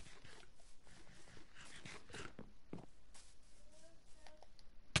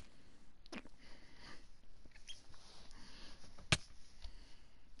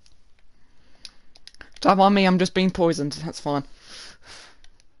 Don't mind me, I'm just being poisoned. That's fine.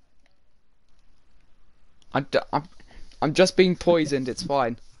 I'm just being poisoned. It's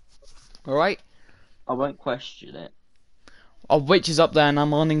fine. All right. I won't question it. Oh, witch is up there, and I'm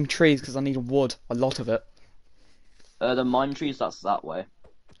mining trees because I need wood, a lot of it. The mine trees, that's that way.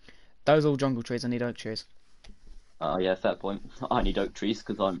 Those are all jungle trees. I need oak trees. Yeah, fair point. I need oak trees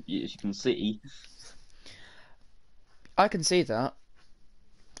because as you can see. I can see that,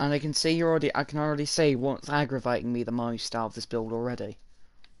 and I can see you're already. I can already see what's aggravating me the most out of this build already.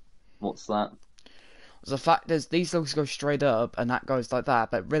 What's that? The fact is, these logs go straight up, and that goes like that.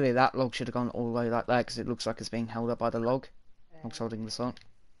 But really, that log should have gone all the way like that because it looks like it's being held up by the log. Log's holding this up.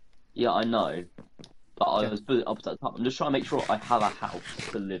 Yeah, I know. But I Okay. was putting it up at the top. I'm just trying to make sure I have a house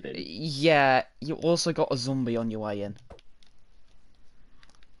to live in. Yeah, you also got a zombie on your way in.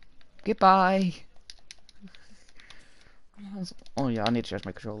 Goodbye. Oh yeah, I need to change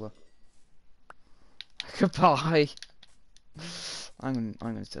my controller. Goodbye. I'm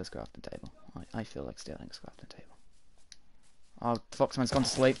gonna steal this crafting table. I feel like stealing this crafting table. Oh, Foxman's gone to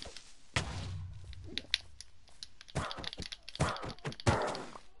sleep.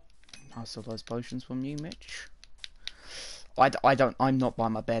 I'll steal those potions from you, Mitch. I'm not by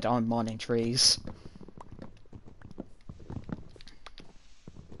my bed, I'm mining trees.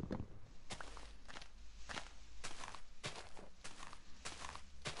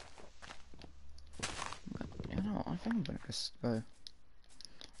 You know what, I think I'm gonna just go.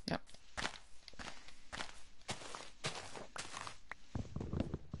 Yep.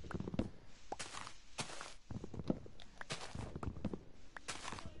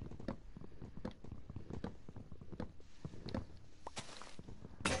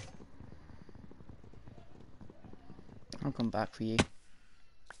 I'll come back for you.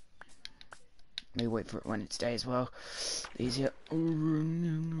 Maybe wait for it when it's day as well. Easier.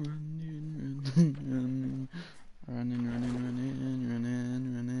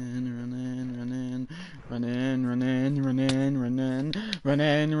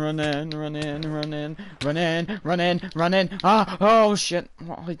 Running. Ah, oh shit.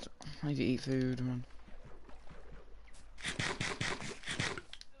 I need to eat food. Man.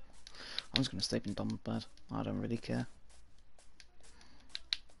 I'm just gonna sleep in Dom's bed. I don't really care.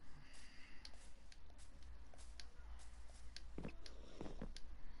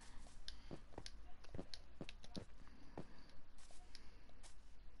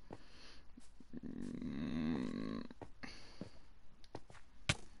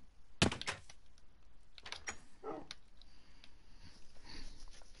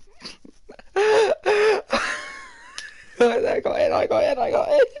 I got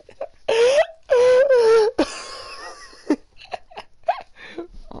it.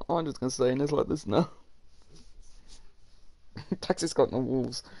 I'm just gonna stay in this like this now. Taxi's got no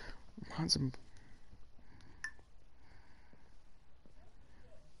walls. Mine's in...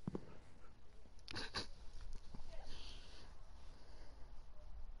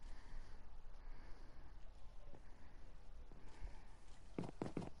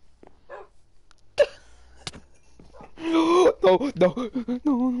 No.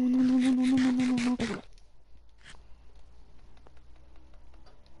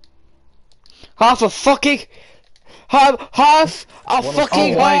 Half a fucking half a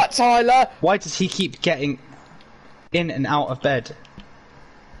fucking heart, Tyler. Why does he keep getting in and out of bed?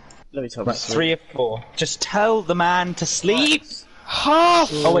 Let me tell Right, you. 3 or 4. Just tell the man to sleep.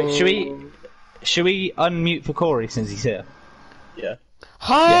 Half Oh wait, should we unmute for Corey since he's here? Yeah.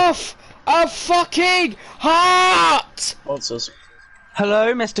 half a fucking heart. Monsters.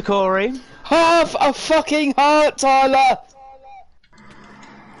 Hello, Mr. Corey. Half a fucking heart, Tyler.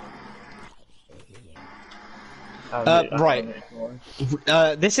 Right.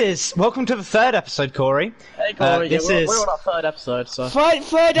 This is welcome to the 3rd episode, Corey. Hey, Corey, this we're is on our 3rd episode, so.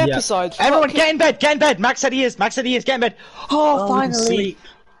 Third episode. Everyone, get in bed. Get in bed. Max said he is. Get in bed. Oh, we can finally. sleep.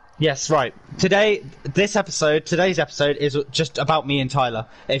 Yes, right. Today's episode is just about me and Tyler.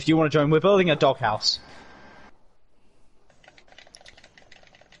 If you want to join, we're building a doghouse.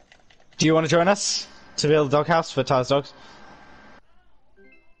 Do you want to join us to build a doghouse for Tyler's dogs?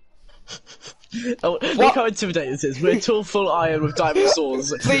 Oh, look how intimidating this is. We're tall, full iron with diamond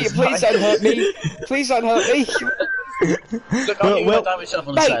swords. Please don't hurt me. Please don't hurt me. Look, I'll give you a diamond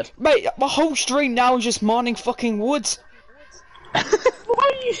shovel instead. Mate, my whole stream now is just mining fucking woods. Why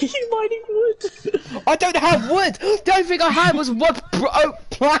are you mining wood? I don't have wood. The only thing I had was one oak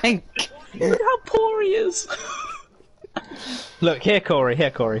plank. Look how poor he is. Look here, Corey.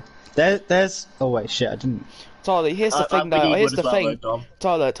 There's. Oh wait, shit! I didn't. Tyler, here's the thing though. Here's the thing.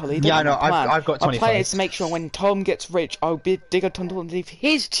 Tyler, you don't Yeah, I know. have a plan. I've got 25. My plan is to make sure when Tom gets rich, I'll dig a tunnel underneath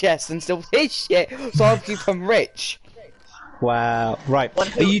his chest and steal his shit, so I'll become rich. Wow. Right.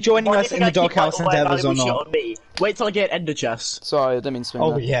 Are you joining us in the doghouse endeavors or not? Wait till I get an ender chest. Sorry, I didn't mean to swing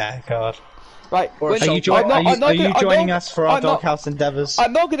Oh that. yeah, God. Right, Or a when, Are you, shelter. join- are you, I'm not are you gonna, I'm joining not, us for our I'm not, doghouse endeavours?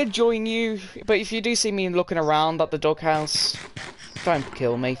 I'm not gonna join you, but if you do see me looking around at the doghouse, don't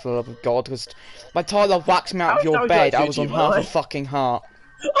kill me for the love of God, because by the time I whacked me out How of your would you bed, like I food was to on you, by the half a way? fucking heart.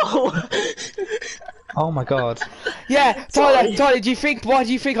 Oh, Oh my god. Yeah, sorry. Tyler, why do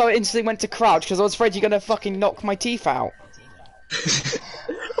you think I instantly went to crouch? Because I was afraid you're gonna fucking knock my teeth out. I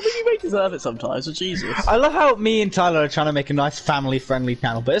mean, you may deserve it sometimes, so Jesus. I love how me and Tyler are trying to make a nice family-friendly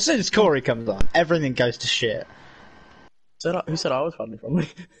channel, but as soon as Corey comes on, everything goes to shit. Who said I was funny from me?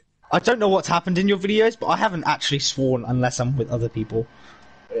 I don't know what's happened in your videos, but I haven't actually sworn unless I'm with other people.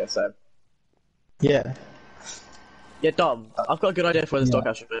 Yeah, so. Yeah. Yeah, Dom, I've got a good idea for where this Yeah.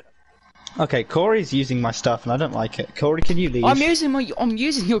 doghouse should be. Okay, Corey's using my stuff and I don't like it. Corey, can you leave? I'm using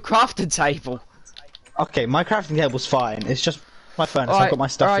your crafting table. Okay, my crafting table's fine. It's just my furnace. I've got my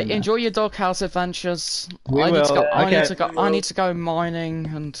stuff alright, in there. enjoy your doghouse adventures. We I need to will. go. I Okay. need to go. I need to go mining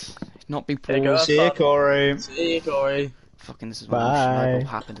and not be Here you go. paused. See you, Corey. See you, Corey. Fucking, this is what I wish Bye.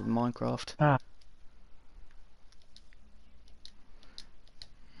 all happened in Minecraft. Ah.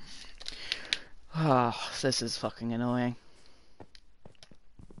 Ah, this is fucking annoying.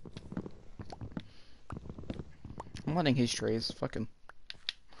 Mining history is fucking.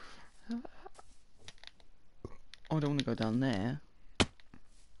 I don't want to go down there.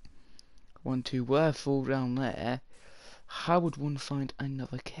 One, two, were fall down there. How would one find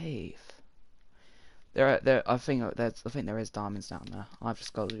another cave? I think there is diamonds down there. I've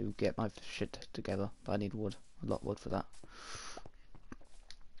just got to get my shit together. But I need wood, a lot of wood for that.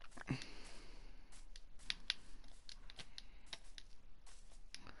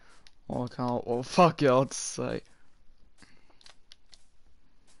 Oh, I can't. Oh, fuck God's sake.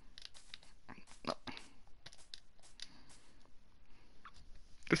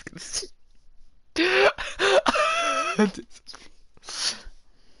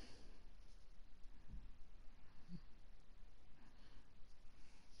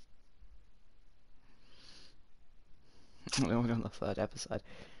 We're only on the third episode.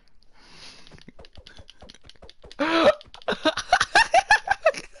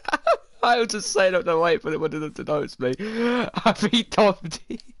 I was just saying up the wait for anyone to notice me. I beat Tom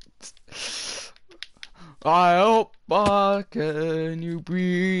Deeds. I hope I can you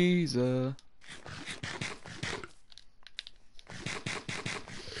breezer.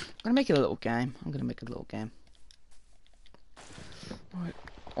 I'm gonna make it a little game. Right.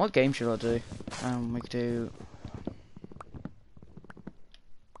 What game should I do? We could do.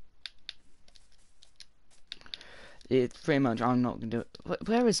 It's pretty much. I'm not gonna do it.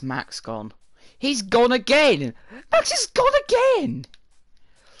 Where is Max gone? He's gone again. Max is gone again.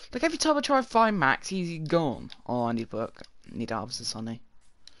 Like every time I try to find Max, he's gone. Oh, I need work. I need harvest honey,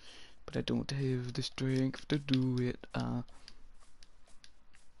 but I don't have the strength to do it.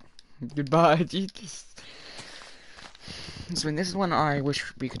 Goodbye, Jesus. So this is one I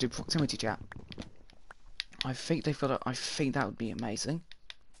wish we could do proximity chat. I think they've got. I think that would be amazing.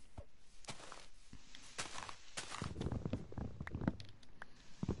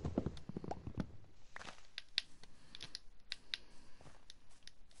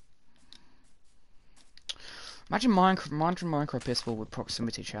 Imagine Minecraft Pistol with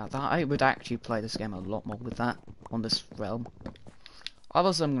proximity chat. That I would actually play this game a lot more with that on this realm.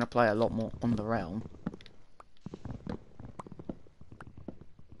 Obviously, I'm going to play a lot more on the realm.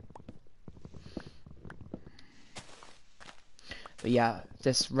 But yeah,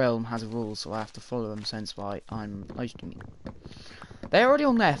 this realm has rules, so I have to follow them. Since why I'm hosting. They're already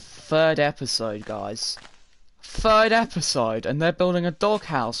on their third episode, guys. Third episode, and they're building a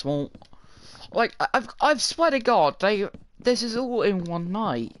doghouse. Well. Like, I've swear to God, this is all in one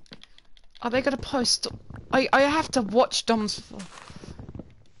night. Are they gonna post? I have to watch Dom's.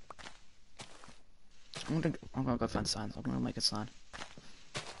 I'm gonna go find signs. I'm gonna make a sign.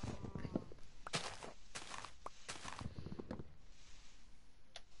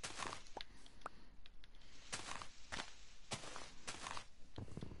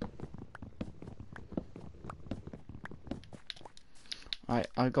 Right,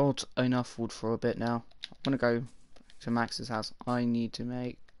 I got enough wood for a bit now. I'm gonna go to Max's house. I need to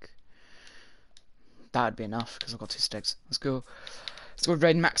make. That'd be enough because I've got 2 sticks. Let's go. Let's go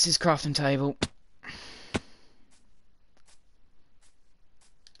raid Max's crafting table.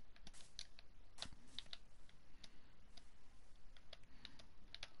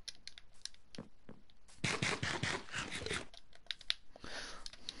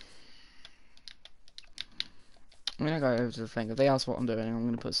 I'm gonna go over to the thing. If they ask what I'm doing, I'm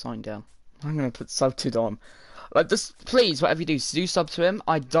gonna put a sign down. I'm gonna put subted on. Like, just please, whatever you do, do sub to him.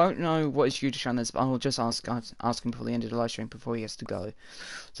 I don't know what his YouTube channel is, but I'll just ask him before the end of the live stream before he has to go.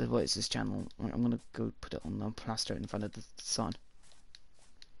 So, what is his channel? I'm gonna go put it on the plaster in front of the sign.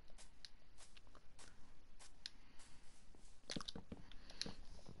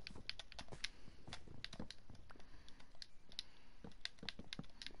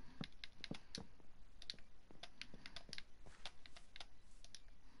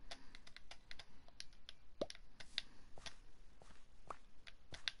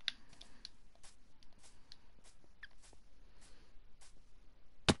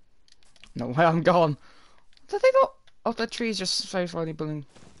 No way, I'm gone. Did they not? Oh, the tree's just so slowly blooming.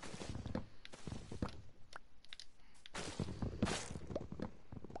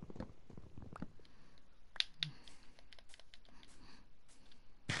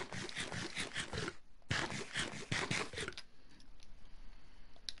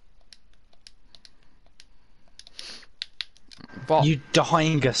 But You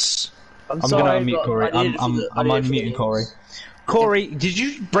dingus. I'm I'm sorry, gonna unmute but Corey. I needed I'm unmuting Corey. Corey, did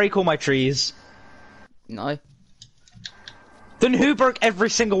you break all my trees? no. Then who broke every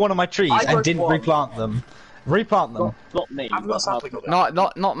single one of my trees I and broke didn't one. replant them? Replant them. Not me. I've got a sapling of it.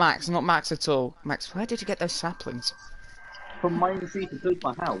 Not Max. Not Max at all. Max, where did you get those saplings? From my tree to build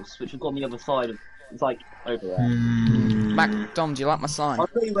my house, which is on the other side of. It's like over there. Max, Dom, do you like my sign? I'll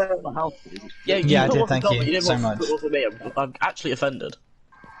tell you where my house is. Yeah, Yeah, I put did, one for thank Dom, you but you didn't so want to much. put one for me. I'm actually offended.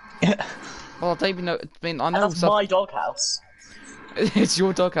 Well, I don't even know. I mean, I And know that's my doghouse. it's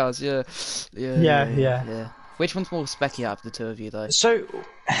your doghouse. Yeah. Yeah. Which one's more specky out of the two of you, though? So,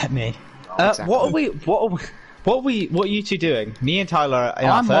 me. Exactly. What are you two doing? Me and Tyler in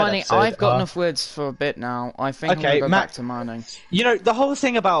our I'm third mining. episode I've got are- enough woods for a bit now. I think I'm Okay, gonna go Matt- back to mining. You know, the whole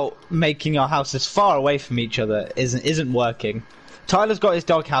thing about making our houses far away from each other isn't working. Tyler's got his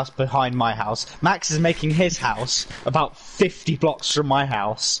doghouse behind my house. Max is making his house about 50 blocks from my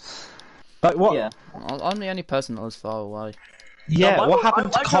house. Like what? Yeah. I'm the only person that was far away. Yeah, No, what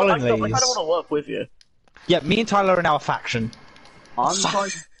happened to I kind of Collingleys? want to work with you. Yeah, me and Tyler are now a faction. I'm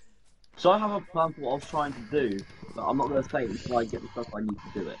trying. So I have a plan for what I was trying to do, but I'm not going to say it until I get the stuff I need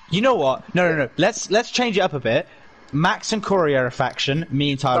to do it. You know what? No. Let's change it up a bit. Max and Corey are a faction.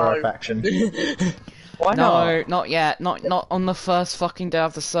 Me and Tyler are a No. faction. Why No, not? not yet. Not on the first fucking day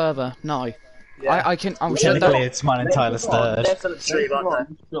of the server. No. Yeah. I can. I'm sure Technically, that. it's mine and Tyler's third. They're still on stream, aren't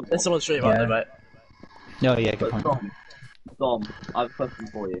they? They're still on stream, aren't they, mate? Oh yeah, good point. Dom, I have a question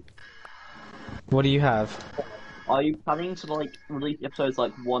for you. What do you have? Are you planning to like release episodes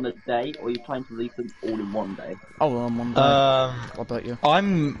like one a day, or are you planning to release them all in one day? Oh, well, I'm on day. What about you?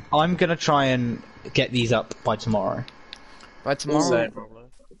 I'm gonna try and get these up by tomorrow. By tomorrow. Same, probably.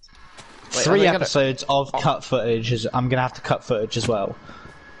 Wait, Three have I gotta- episodes of cut footage. I'm gonna have to cut footage as well.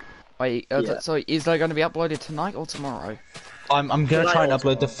 Wait, Yeah. so is they going to be uploaded tonight or tomorrow? I'm gonna Tonight try and or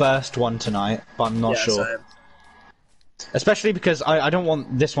upload the first one tonight, but I'm not Yeah, sure. same. Especially because I don't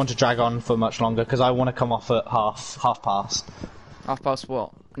want this one to drag on for much longer because I want to come off at half past.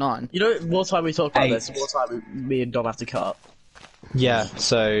 9:30. You know, more time we talk about 8. this, the more time me and Dom have to cut. Yeah,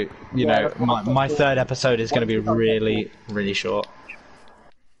 so you know, my third episode is going to be really short.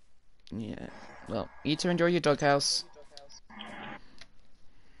 Yeah. Well, you two enjoy your doghouse.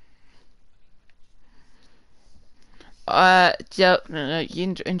 Yeah,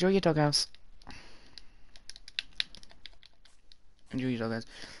 you enjoy your doghouse. Enjoy your doghouse.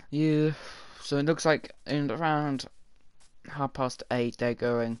 Yeah. So it looks like in around 8:30 they're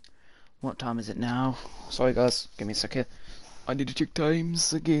going. What time is it now? Sorry guys, give me a second. I need to check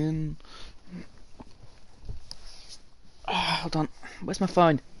times again. Hold on. Where's my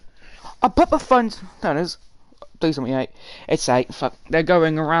phone? I put my phone. There it is. Please tell me 8. It's 8. Fuck. They're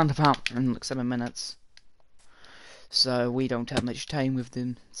going around about in like 7 minutes. So we don't have much time with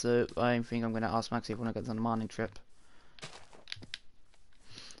them. So I think I'm going to ask Max if he want to go on a mining trip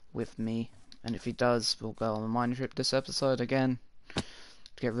with me. And if he does, we'll go on a mining trip this episode again to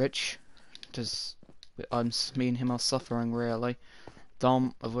get rich. Because me and him are suffering really.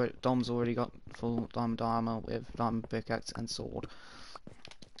 Dom's already got full diamond armor with diamond pickaxe and sword.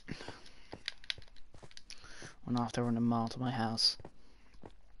 And after running a mile to my house.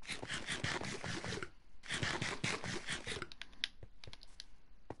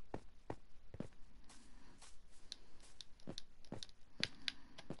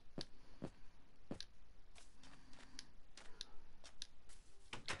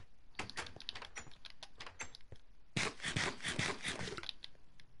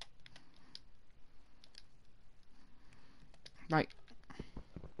 Right.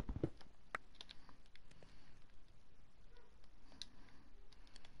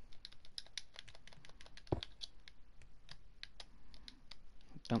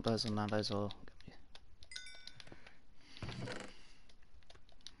 Don't those on now, those all.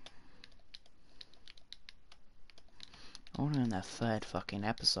 Only in their third fucking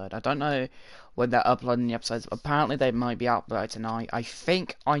episode. I don't know when they're uploading the episodes. Apparently they might be out by tonight. I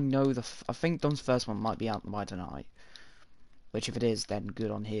think I know I think Don's first one might be out by tonight. Which if it is, then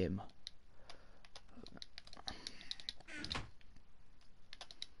good on him.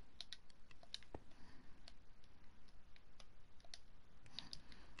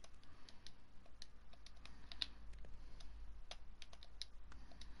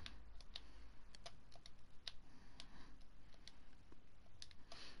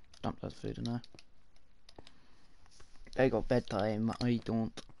 Dump those food in there. They got bedtime. I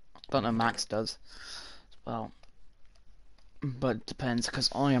don't. Don't know. Max does. Well, but it depends because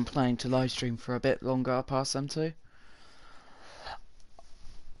I am planning to live stream for a bit longer past them too.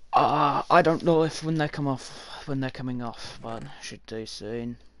 I don't know if when they're coming off, but should do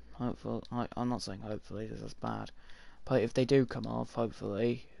soon. Hopefully, I'm not saying hopefully because that's bad. But if they do come off,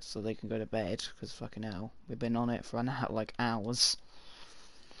 hopefully, so they can go to bed because fucking hell, we've been on it for like hours.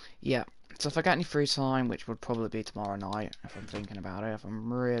 Yeah, so if I get any free time, which would probably be tomorrow night, if I'm thinking about it, if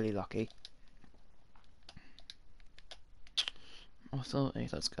I'm really lucky. Oh, 30,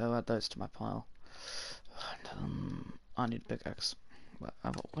 let's go add those to my pile. And, I need a pickaxe.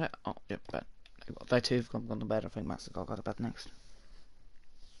 Where? Oh, yeah, bed. They too have gone to bed. I think Max has got to go to bed next.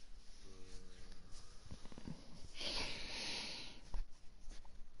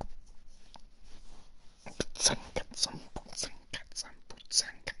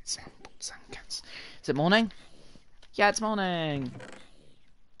 Is it morning? Yeah, it's morning.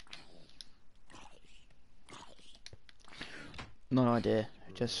 No idea.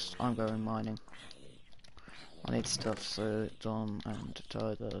 Just I'm going mining. I need stuff so Don and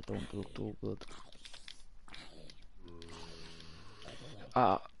Tyler don't look too good.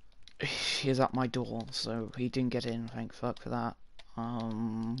 He's at my door, so he didn't get in. Thank fuck for that.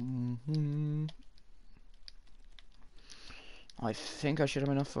 I think I should have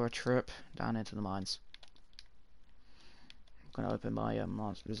enough for a trip down into the mines. I'm gonna open my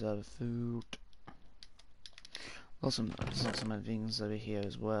reserve of food. Got some things over here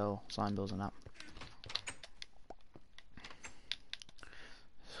as well. Sign bills and that.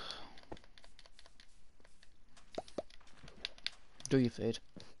 Do your food.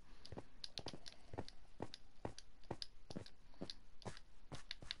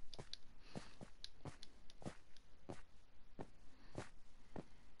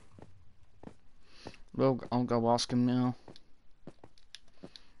 Well, I'll go ask him now.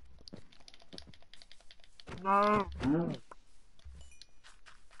 No.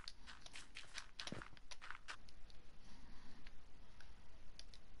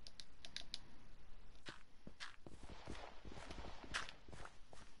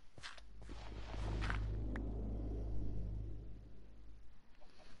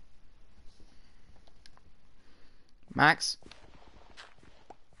 Max?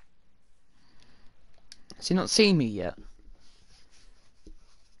 Has he not seen me yet?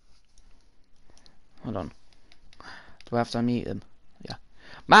 Hold on. Do I have to unmute him? Yeah.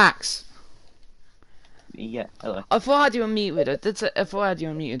 Max! Yeah, hello. I thought I had you unmuted. I thought I had you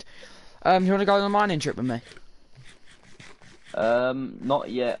unmuted. You wanna go on a mining trip with me? Not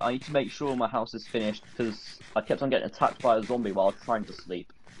yet. I need to make sure my house is finished because I kept on getting attacked by a zombie while trying to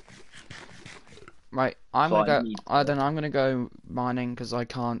sleep. Right, I'm gonna go mining because I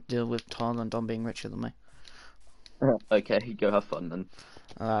can't deal with Tyler and Don being richer than me. Okay, go have fun then.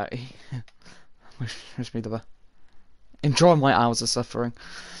 Alright. wish me the best. Enjoy my hours of suffering.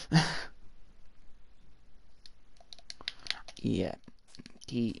 Yeah.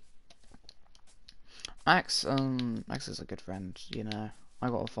 Max is a good friend, you know. I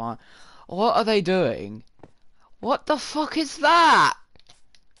got a fire. What are they doing? What the fuck is that?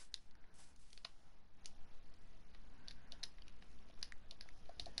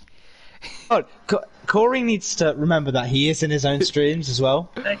 Oh, Corey needs to remember that he is in his own streams as well.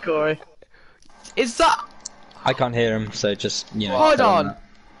 Hey, Corey. Is that... I can't hear him, so just, you know. Hold tell him on. that.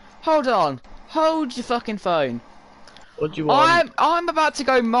 Hold on. Hold your fucking phone. What do you want? I'm about to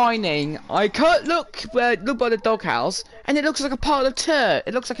go mining. I can't look by the doghouse, and it looks like a pile of turd.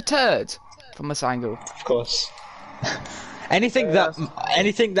 It looks like a turd from this angle. Of course. anything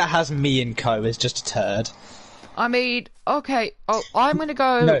that has me in co is just a turd. I mean, okay. Oh, I'm gonna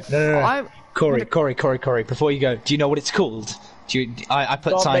go. No. Corey, before you go, do you know what it's called? I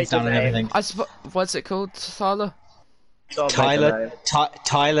put Don't signs make down a and name. everything. What's it called, Tyler? Don't make a name.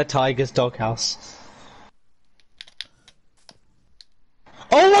 Tyler Tiger's doghouse.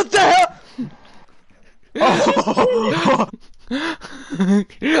 Oh, what the hell?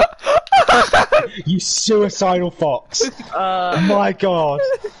 You suicidal fox. Uh, My god.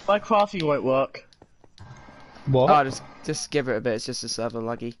 my crafting won't work. What? Oh, just give it a bit. It's just a server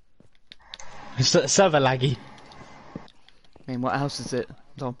laggy. Server laggy. I mean, what else is it,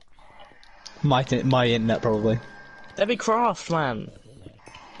 Tom? My internet probably. Let me craft, man.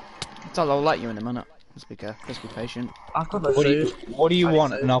 I'll let you in a minute. Just be patient. I've got no What do food. you What do you I need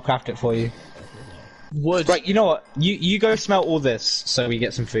want, food. and I'll craft it for you. Wood. Right, you know what? You go smelt all this so we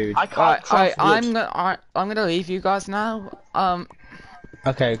get some food. I can't Alright, craft wood. I'm gonna leave you guys now.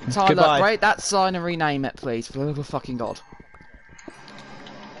 Okay, Tyler, goodbye. break that sign and rename it, please, for the love of fucking God.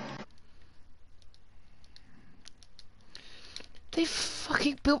 They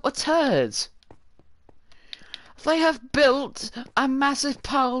fucking built a turd. They have built a massive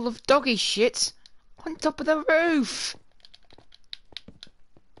pile of doggy shit on top of the roof.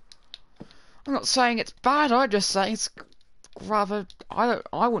 I'm not saying it's bad, I'm just saying it's rather...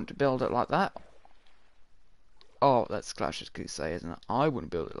 I wouldn't build it like that. Oh, that's Clash's Goose say, isn't it? I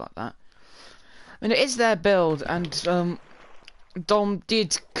wouldn't build it like that. I mean, it is their build, and Dom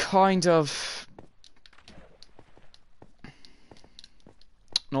did kind of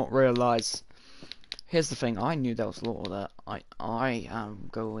not realise. Here's the thing, I knew there was law there. I am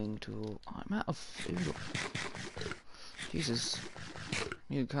going to... I'm out of food. Jesus.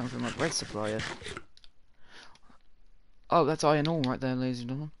 You come from a bread supplier. Oh, that's iron ore right there, ladies and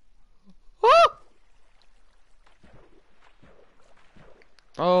gentlemen. Oh!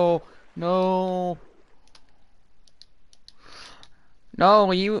 Oh, no. No,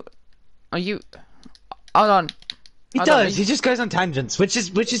 are you... Hold on. He Hold on, does. He just goes on tangents, which is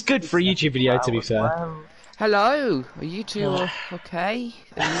good for a YouTube video. To be fair, Hello? Are you two okay?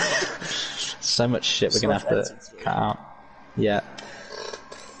 so much shit we're gonna have to cut out. Yeah.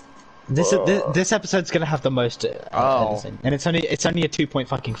 This episode's gonna have the most editing, and it's only a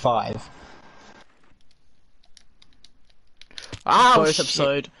 2.5. Oh, Bonus shit.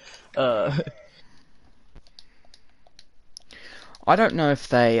 episode. I don't know if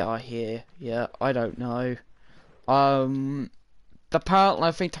they are here. Yeah, I don't know. Apparently,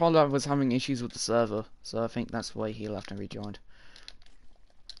 I think Tyler was having issues with the server, so I think that's why he left and rejoined.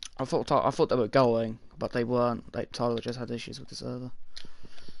 I thought they were going, but they weren't. Like, Tyler just had issues with the server,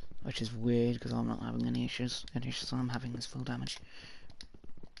 which is weird because I'm not having any issues. Any issues I'm having is full damage.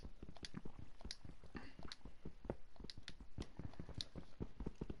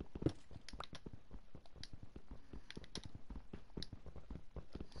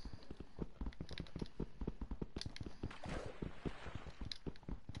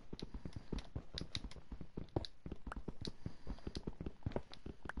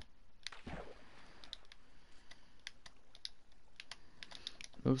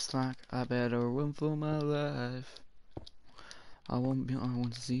 Looks like I better run for my life. I want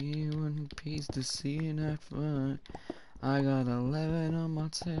to see you in peace to see you not fun. I got 11 on my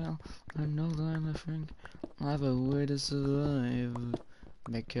tail. I know that I'm a freak. I have a way to survive.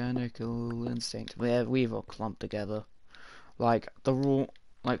 Mechanical instinct. We've all clumped together. Like the rule.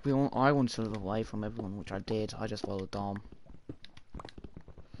 Like I wanted to live away from everyone, which I did. I just followed Dom.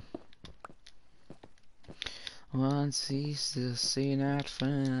 One sees to see that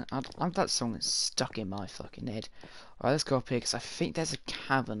fun. That song is stuck in my fucking head. Alright, let's go up here because I think there's a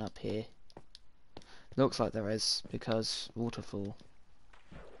cavern up here. Looks like there is because waterfall.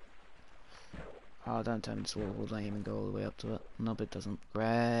 Oh, don't turn this waterfall, don't even go all the way up to it. No, it doesn't.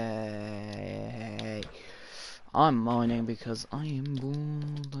 Great. I'm mining because I am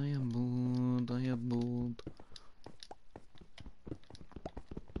bored. I am bored. I am bored.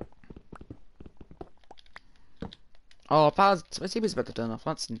 Oh, power's TV's about to turn off.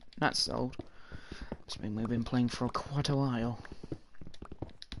 That's old. It's been we've been playing for quite a while.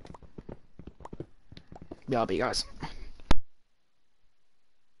 Yeah, I'll be guys.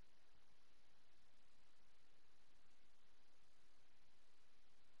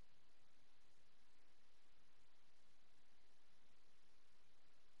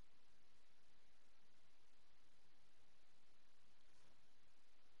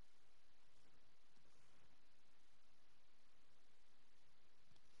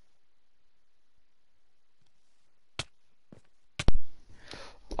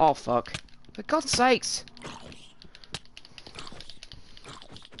 Oh fuck! For God's sakes!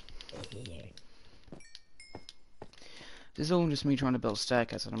 This is all just me trying to build a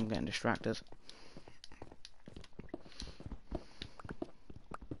staircase and I'm getting distracted.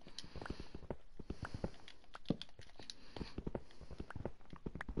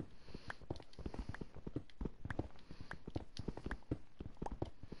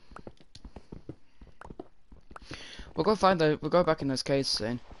 We'll go find the. We'll go back in those caves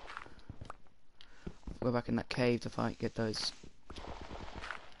soon. We'll go back in that cave to fight. Get those.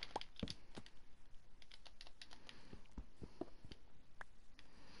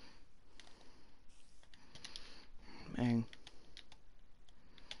 Man.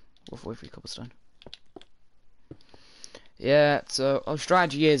 Wolf away 3 cobblestone. Yeah, so our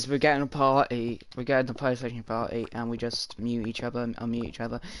strategy is we're getting a PlayStation party, and we just mute each other and unmute each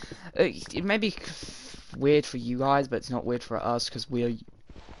other. It may be weird for you guys, but it's not weird for us because we're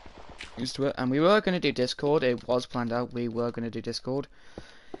used to it. And we were going to do Discord. It was planned out. We were going to do Discord,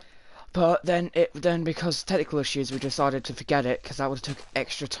 but then because technical issues, we decided to forget it because that would have took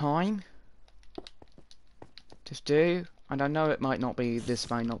extra time to do. And I know it might not be. This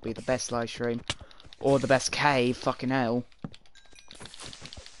might not be the best live stream. Or the best cave, fucking hell.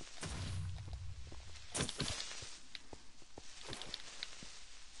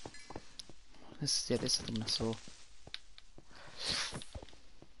 This is the one I saw.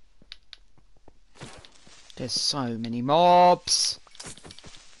 There's so many mobs.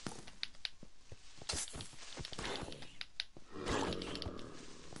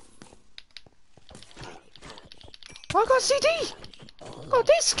 Oh, I got a CD! I got a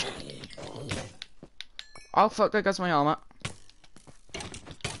disc! Oh fuck, there goes my armor.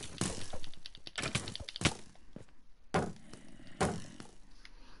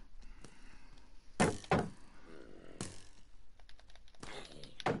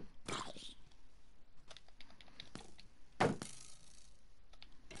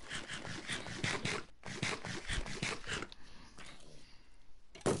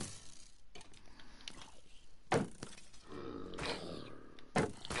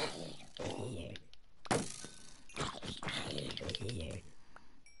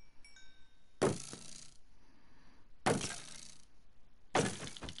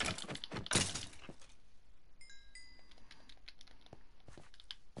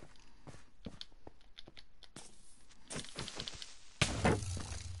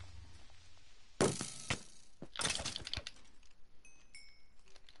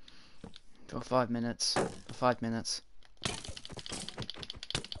 For 5 minutes. For 5 minutes.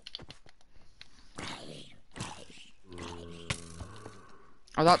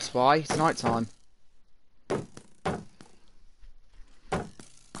 Oh, that's why. It's night time.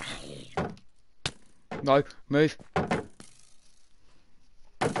 No, move.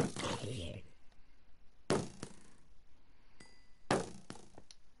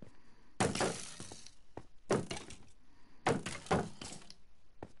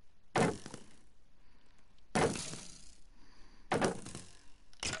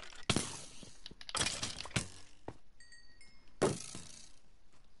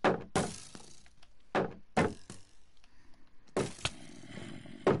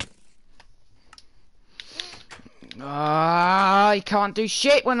 I can't do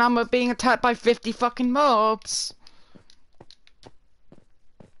shit when I'm being attacked by 50 fucking mobs.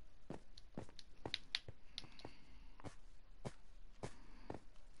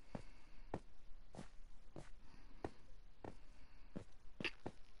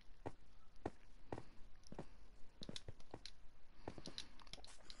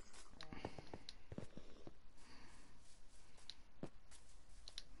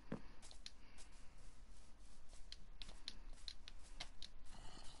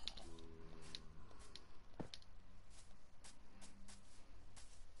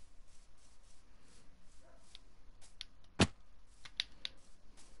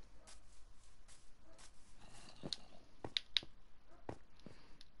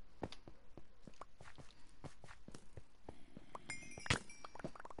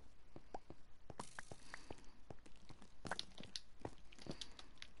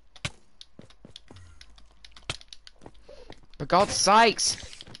 For God's sakes!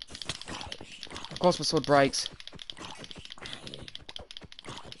 Of course my sword breaks.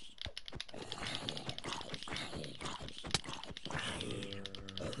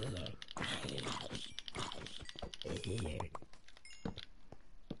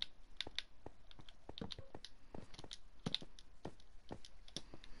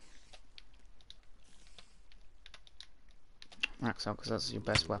 Max out, because that's your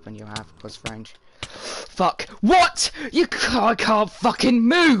best weapon you have, close range. Fuck! What?! I can't fucking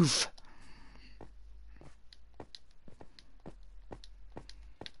move!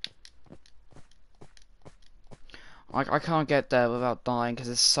 I can't get there without dying because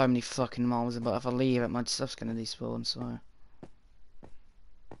there's so many fucking mobs, but if I leave it, my stuff's gonna despawn, so...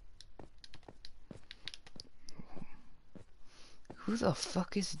 Who the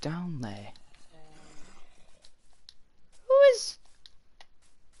fuck is down there? Who is...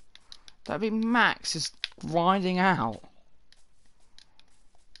 That'd be Max, is grinding out.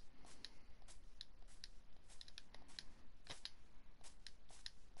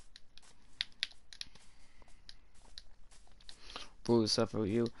 Rules several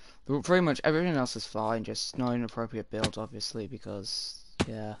you. Pretty much everything else is fine, just no inappropriate build, obviously, because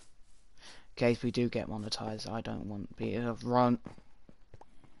yeah. In case we do get monetized, I don't want to be a run,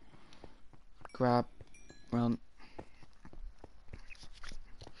 grab, run.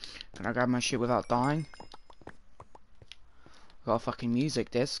 Can I grab my shit without dying? Got a fucking music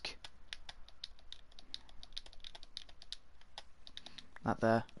disc. That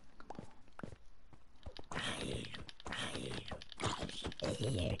there.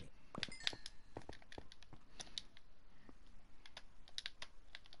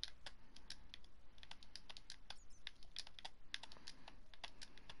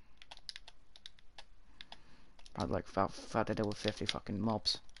 I'd like had to deal with 50 fucking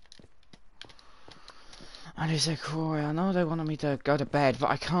mobs. And he said, Corey, I know they wanted me to go to bed,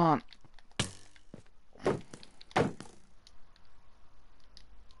 but I can't.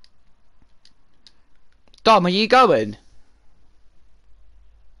 Dom, are you going?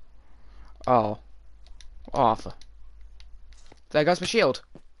 Oh. Arthur. There goes my shield.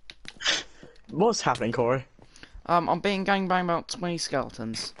 What's happening, Corey? I'm being gang by about 20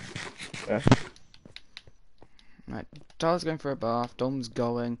 skeletons. Yeah. Right, Tyler's going for a bath, Dom's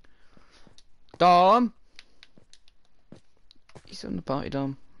going. Dom! He's on the party,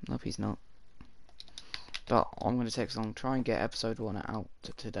 Dom. Nope, he's not. But I'm going to take some, try and get episode 1 out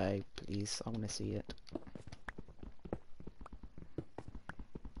today, please. I want to see it.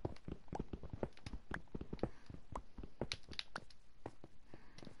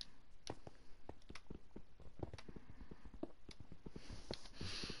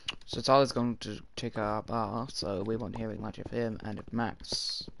 So Tyler's going to take a bath, so we won't hear much of him and of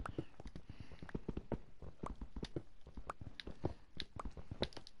Max.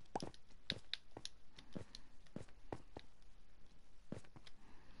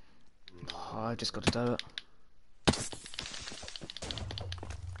 Oh, I just got to do it.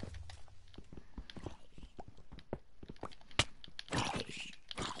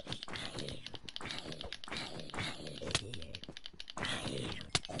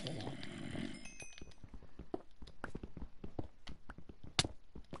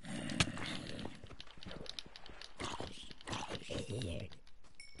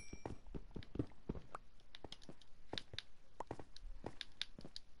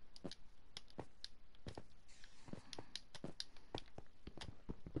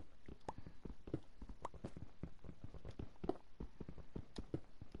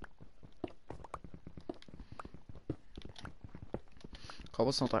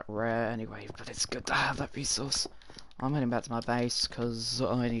 Cobble's not that rare anyway, but it's good to have that resource. I'm heading back to my base because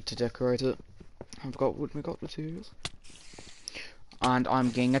I need to decorate it. I've got wood and got materials. And I'm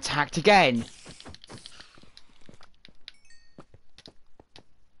getting attacked again! You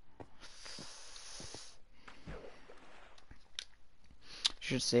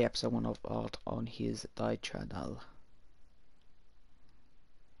should see episode 1 of Art on his channel.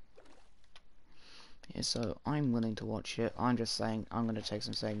 Yeah, so I'm willing to watch it. I'm just saying I'm gonna take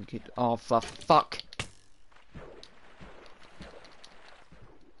some saying good. Oh, for fuck!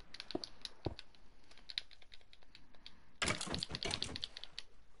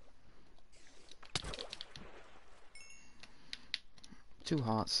 Two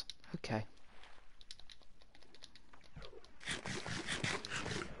hearts. Okay.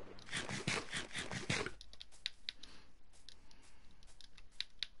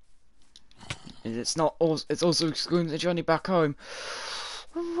 It's not. It's also excluding the journey back home.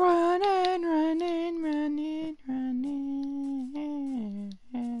 Running, running, running, running.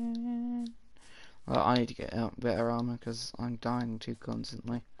 Well, I need to get out better armor because I'm dying too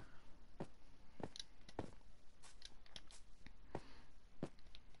constantly.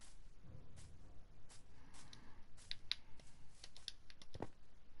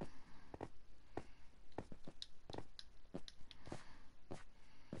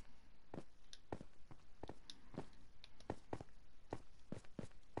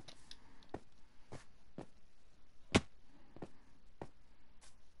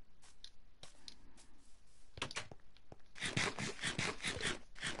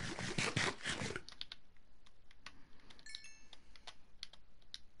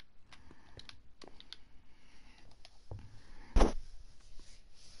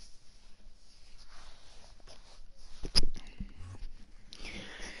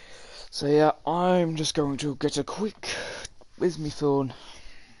 So yeah, I'm just going to get a quick. Where's my phone?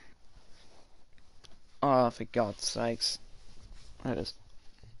 Oh, for God's sakes! There it is.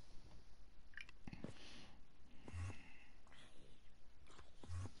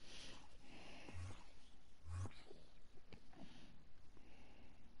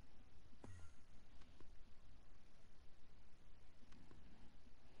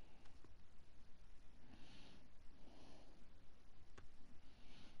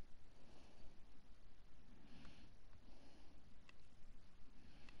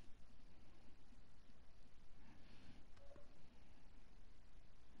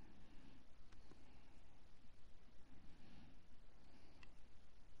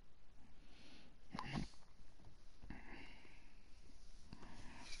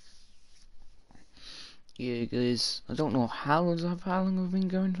 Yeah, guys. I don't know how long I've been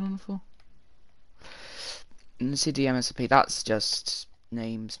going on for. And the CDMT, that's just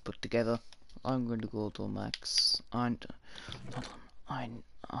names put together. I'm going to go to max. And hold on,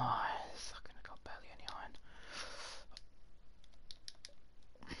 fucking I got barely any iron.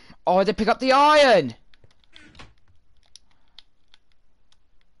 Oh, I did pick up the iron.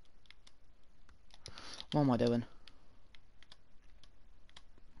 What am I doing?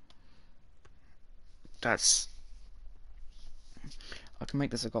 That's. I can make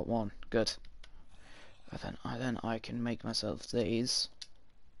this. I got one. Good. And then I can make myself these.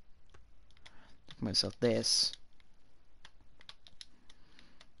 Make myself this.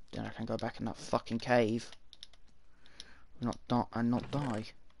 Then I can go back in that fucking cave. And not die.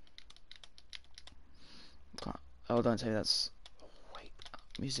 Oh, don't say that's. Wait,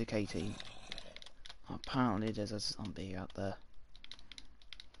 music 18. Apparently there's a zombie out there.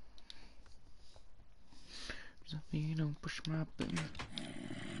 You don't push my button.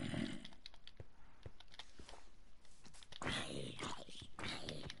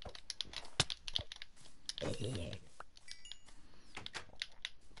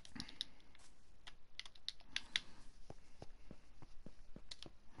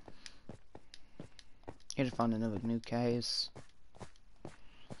 Need to find another new caves.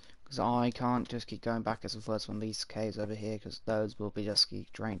 Because I can't just keep going back as the first one of these caves over here, because those will be just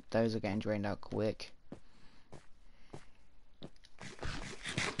keep drained. Those are getting drained out quick.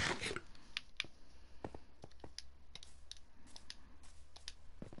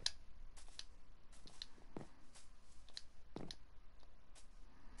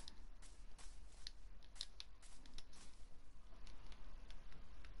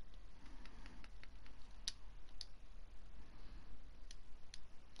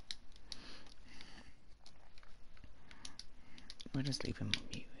 We'll just leave him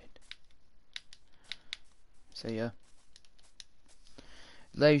muted. So yeah.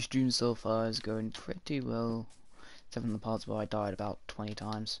 Live stream so far is going pretty well. Except in the parts where I died about 20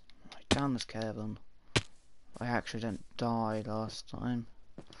 times. Right, down this cavern. I actually didn't die last time.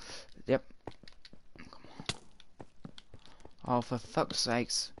 Yep. Oh, for fuck's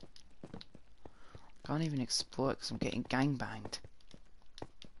sakes. Can't even explore it because I'm getting gangbanged.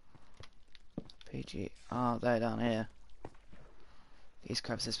 PG. Oh, they're down here. These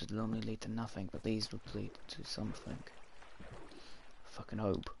crevices would normally lead to nothing, but these would lead to something. Fucking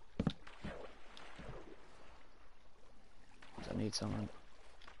hope. I need someone.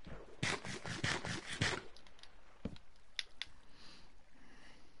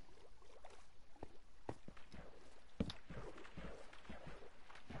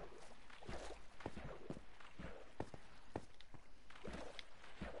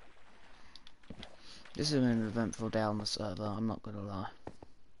 This has been an eventful day on the server, I'm not gonna lie.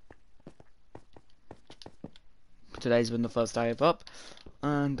 Today's been the first day of up,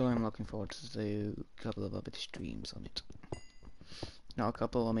 and I'm looking forward to do a couple of other streams on it. Not a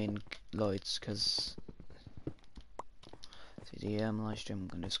couple, I mean loads, because CDM live stream,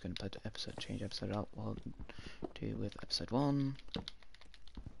 I'm just gonna put change episode out, we'll do with episode 1.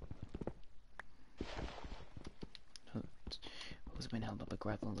 Oh, it was been held up a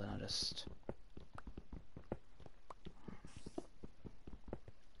gravel, then I just...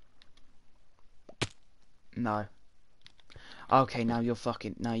 No. Okay, now you're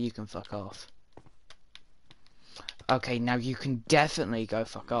fucking... Now you can fuck off. Okay, now you can definitely go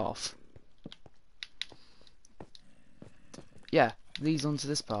fuck off. Yeah, these onto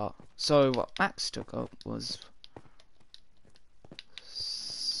this part. So, what Max took up was...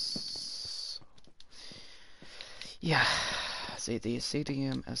 Yeah, see the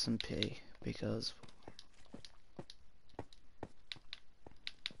CDM SMP, because...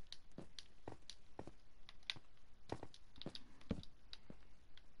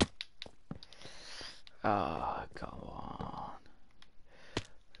 Ah, come on.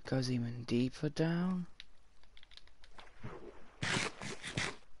 It goes even deeper down.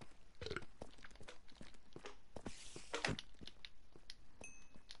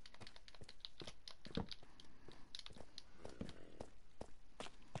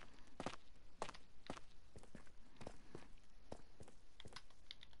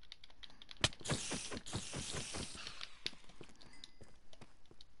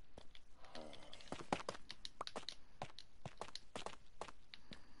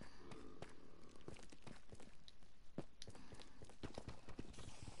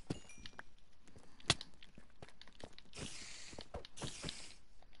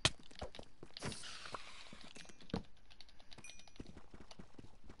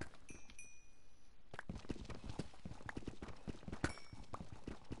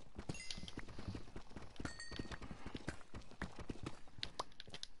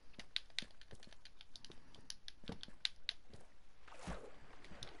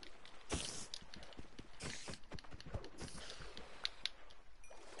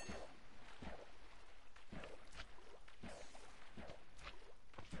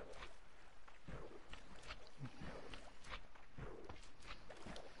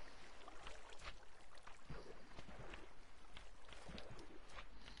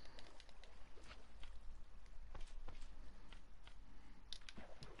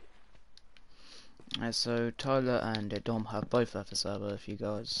 So Tyler and Dom have both left the server. If you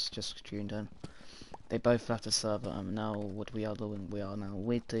guys just tuned in, they both left the server, and now what we are doing, we are now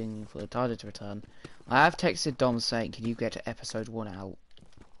waiting for Tyler to return. I have texted Dom saying, "Can you get to episode 1 out,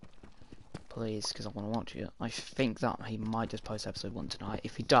 please?" Because I want to watch it. I think that he might just post episode 1 tonight.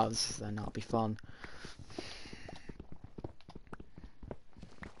 If he does, then that'll be fun.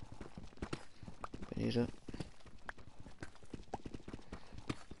 But need it.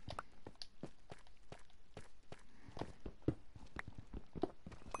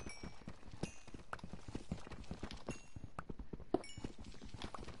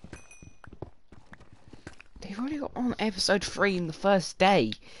 They've already got on episode 3 in the first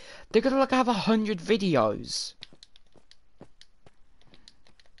day. They're gonna like have 100 videos.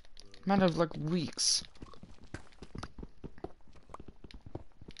 Matter of like weeks.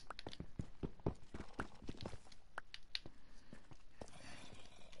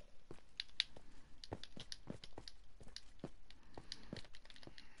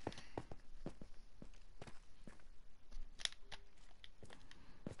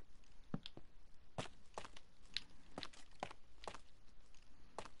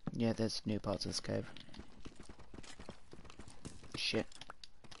 Yeah, there's new parts of this cave. Shit.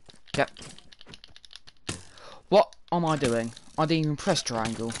 Yep. What am I doing? I didn't even press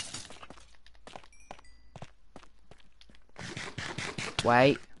triangle.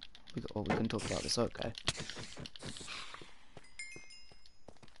 Wait. We can talk about this, okay.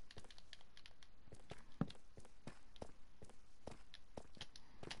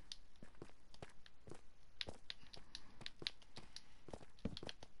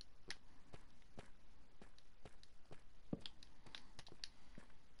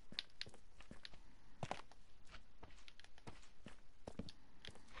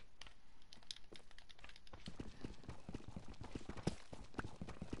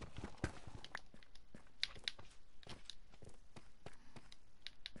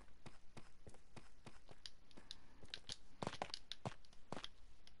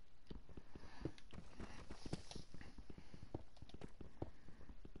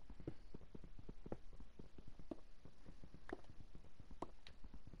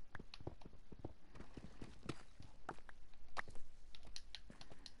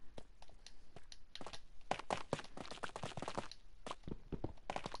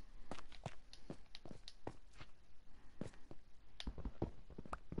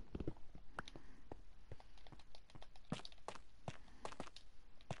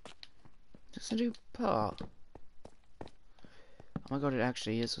 It's a new part. Oh my god, it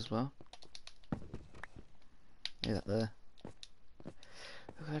actually is as well. Is that there?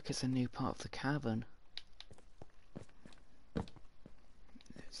 Looks like it's a new part of the cavern.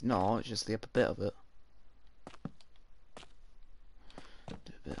 It's not, it's just the upper bit of it.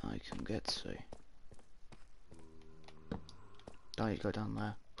 The bit I can get to. Don't you go down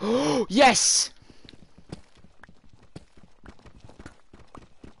there. Oh, yes!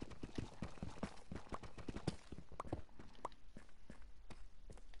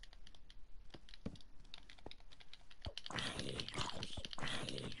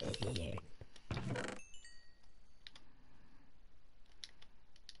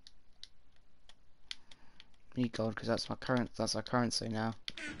 Need gold because that's our currency now.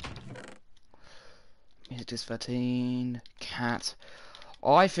 Music is 13. Cat.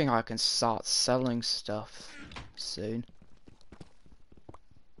 I think I can start selling stuff soon.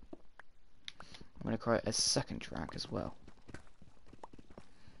 I'm gonna create a second track as well.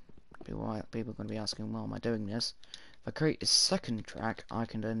 People are going to be asking, why am I doing this? If I create a second track, I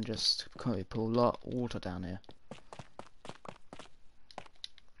can then just pull a lot of water down here.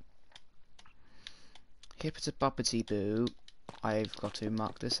 Hippity boppity boo. I've got to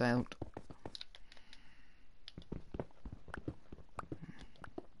mark this out.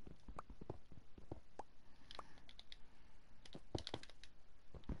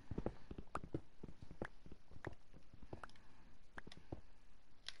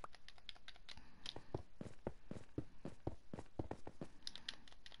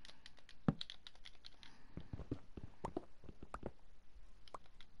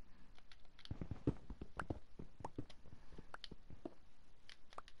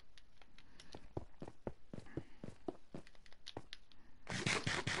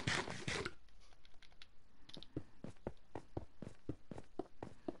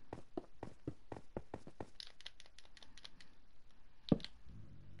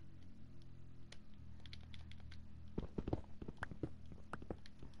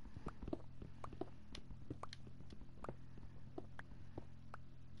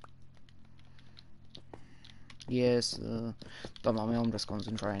 Yes, don't mind me, I'm just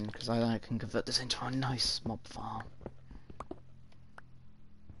concentrating because I can convert this into a nice mob farm.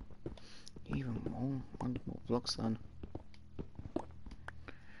 Even more, 100 more blocks then.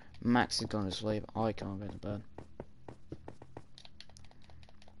 Max is gone to sleep, I can't go to bed.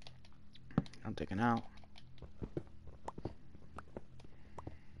 I'm digging out.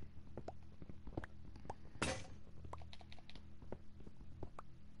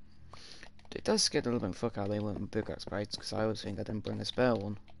 It does get a little bit fuck out of me with big upgrades because I always think I didn't bring a spare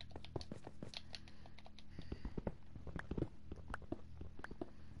one.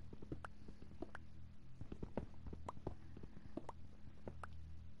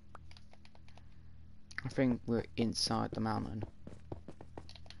 I think we're inside the mountain.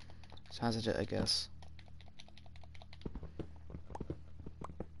 So how's it, I guess.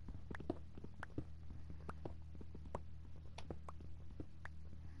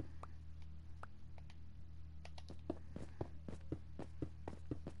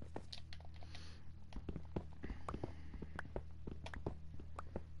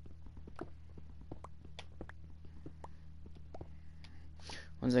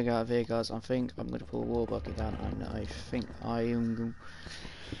 Once I get out of here, guys, I think I'm going to pull a wall bucket down, and I think I am going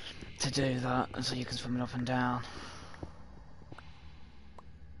to do that so you can swim it up and down.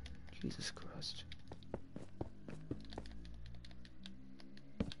 Jesus Christ.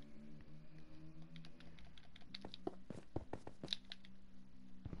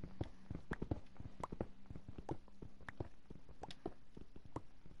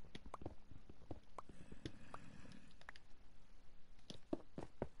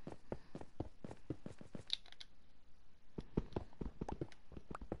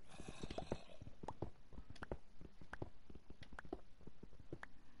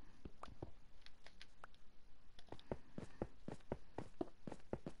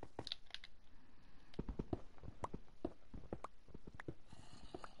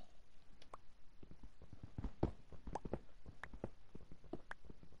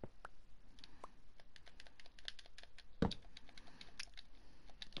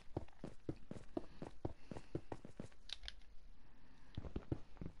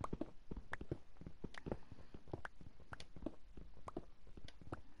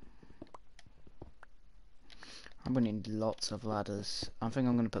 I'm going to need lots of ladders. I think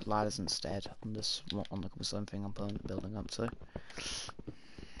I'm going to put ladders instead on this, on the cobblestone thing I'm building up to.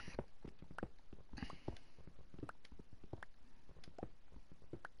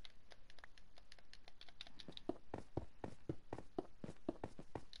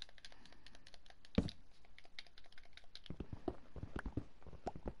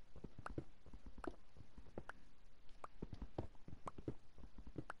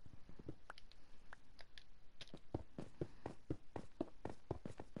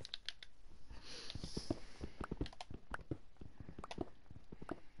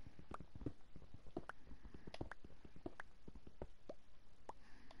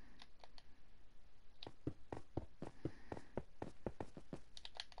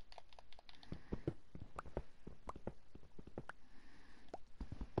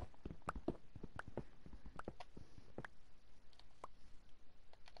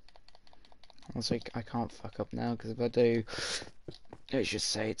 Honestly, I can't fuck up now, because if I do, let's just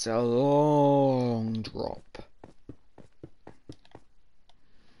say it's a long drop.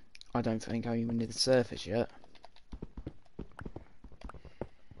 I don't think I'm even near the surface yet.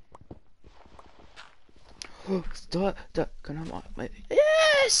 Can I maybe?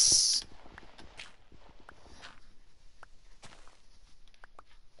 Yes!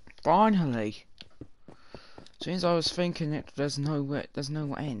 Finally! Since I was thinking it, there's no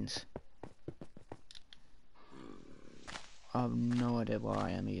end. I have no idea where I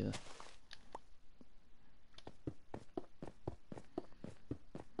am either.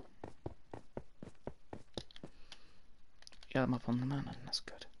 Yeah, I'm up on the mountain, that's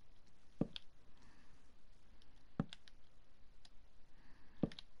good.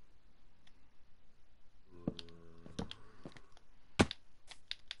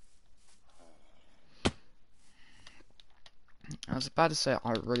 I was about to say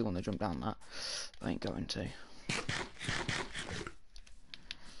I really want to jump down that, but I ain't going to.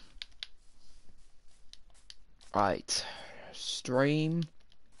 Right, stream.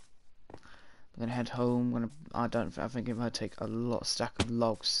 I'm gonna head home. I think it might take a lot stack of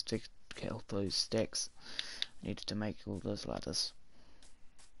logs to kill those sticks. I needed to make all those ladders.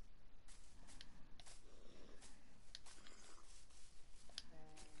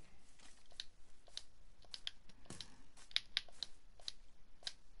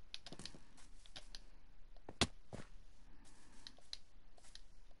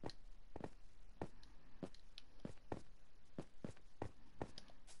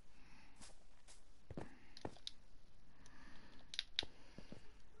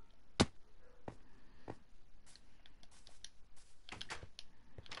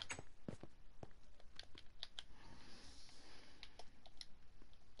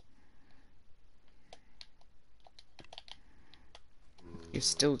 It's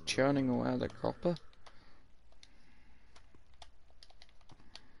still churning away the copper.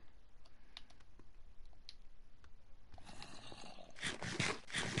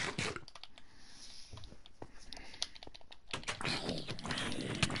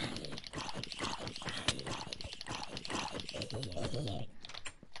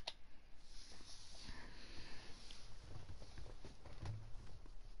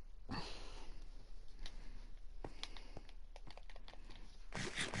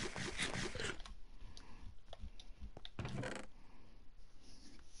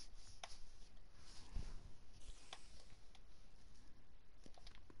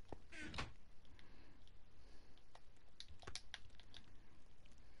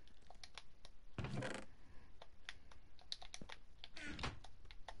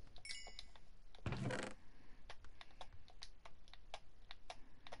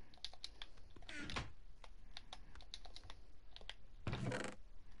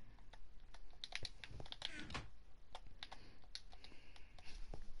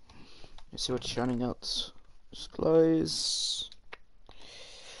 Let's see what's shining out. Disclose.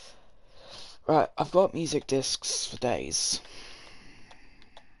 Right, I've got music discs for days.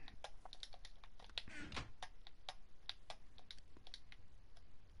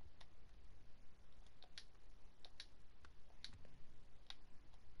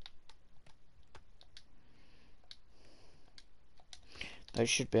 Those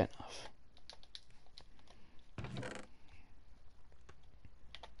should be enough.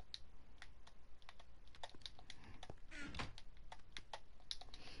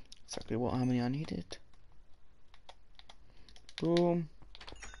 Exactly how many I needed. Boom.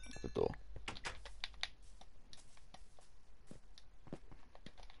 The door.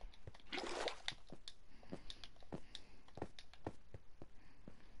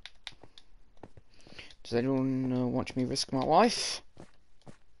 Does anyone want me to risk my life?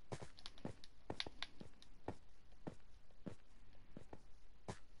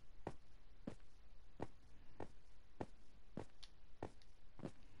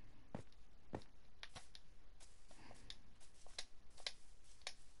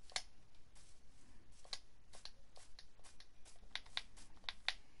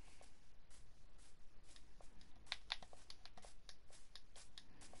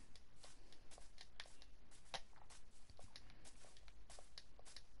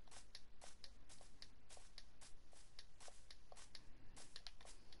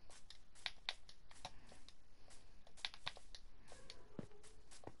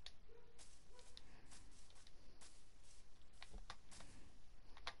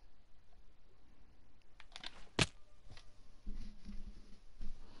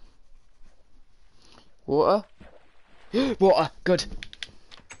 Water? Water! Good!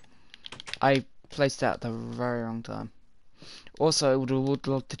 I placed that at the very wrong time. Also, I would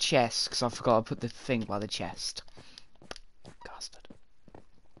love the chest, because I forgot to put the thing by the chest. Bastard.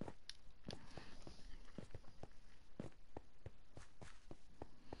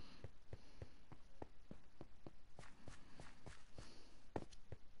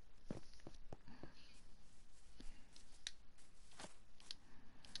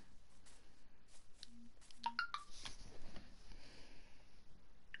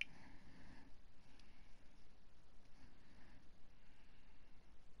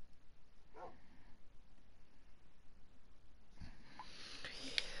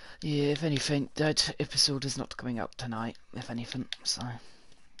 Yeah, if anything, that episode is not coming out tonight, if anything, so...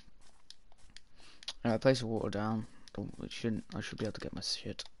 Alright, place the water down. I should be able to get my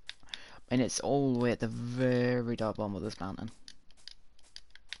shit. And it's all the way at the very dark bottom of this mountain.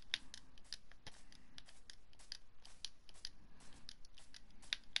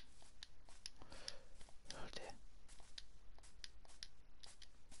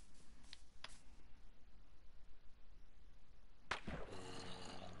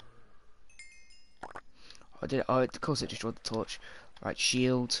 Oh dear. Oh, of course it destroyed the torch. Right,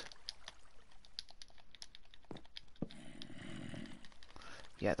 shield.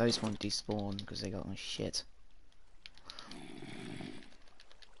 Yeah, those won't despawn because they got my shit.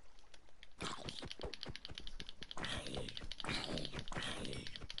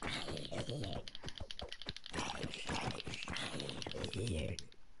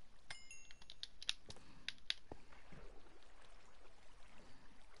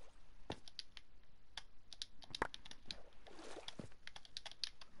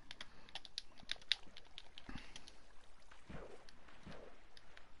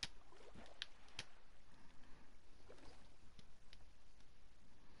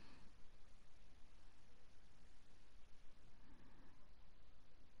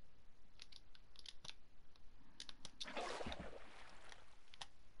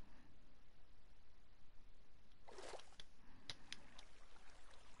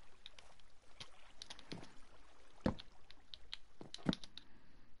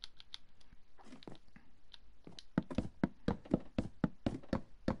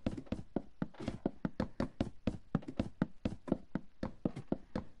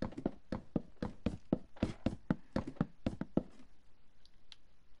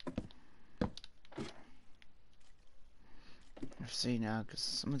 see now, because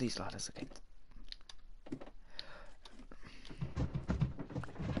some of these ladders are getting...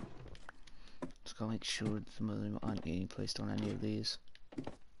 Just gotta make sure some of them aren't getting placed on any of these.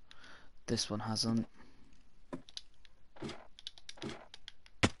 This one hasn't.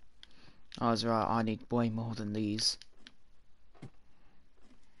 I was right, I need way more than these.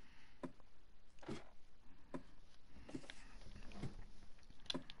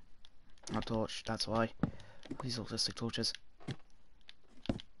 A torch, that's why. These autistic torches.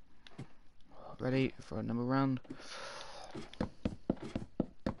 Ready for another round.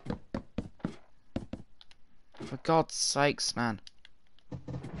 For God's sakes, man.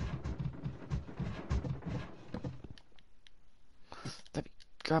 Let me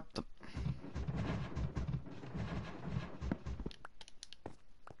grab them.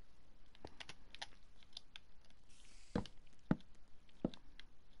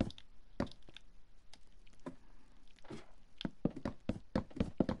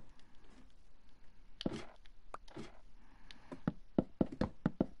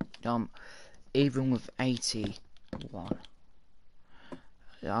 Even with 81,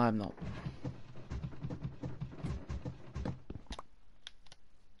 I'm not.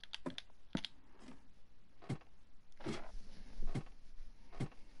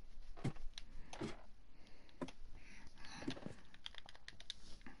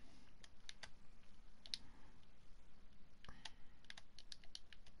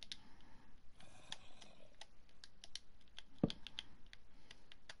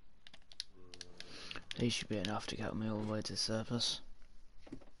 These should be enough to get me all the way to the surface.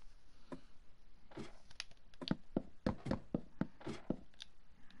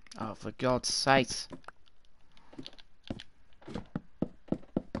 Oh, for God's sake!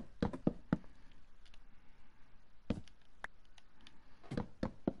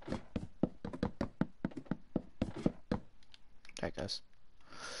 There it goes.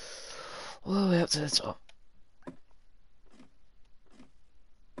 All the way up to the top.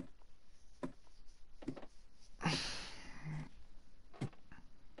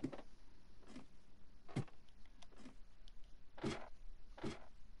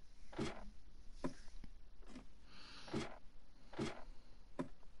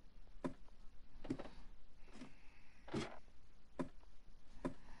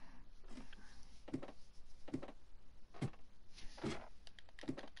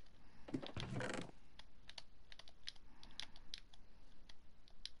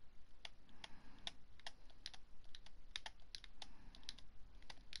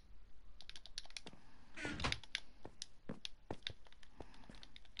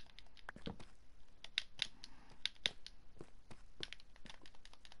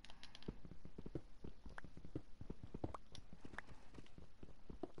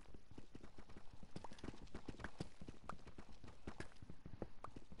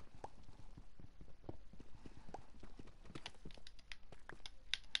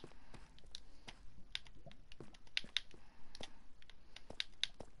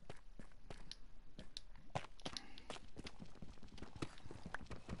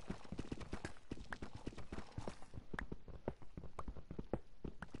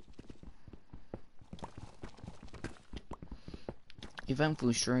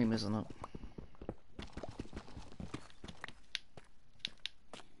 Eventful stream, isn't it?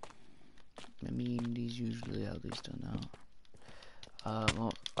 I mean, these usually how these done out.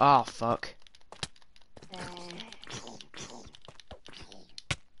 Well, oh fuck.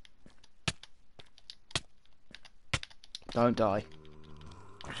 Don't die.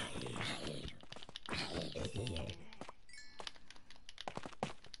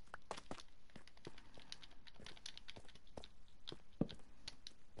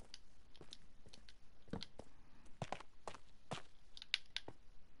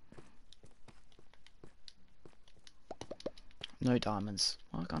 No diamonds.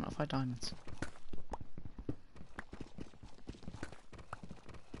 Why can't I find diamonds?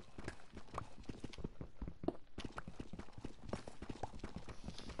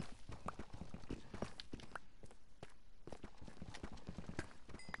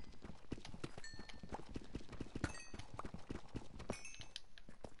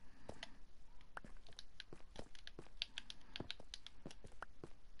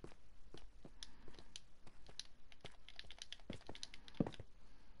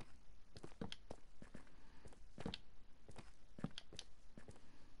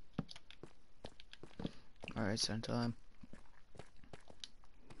 Alright, same time.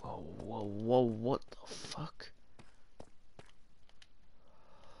 Whoa, whoa, whoa, what the fuck?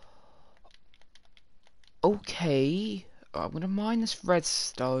 Okay, I'm gonna mine this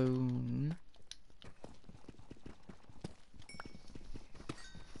redstone.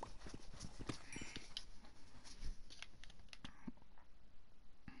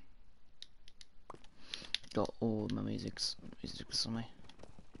 Got all my music's on me.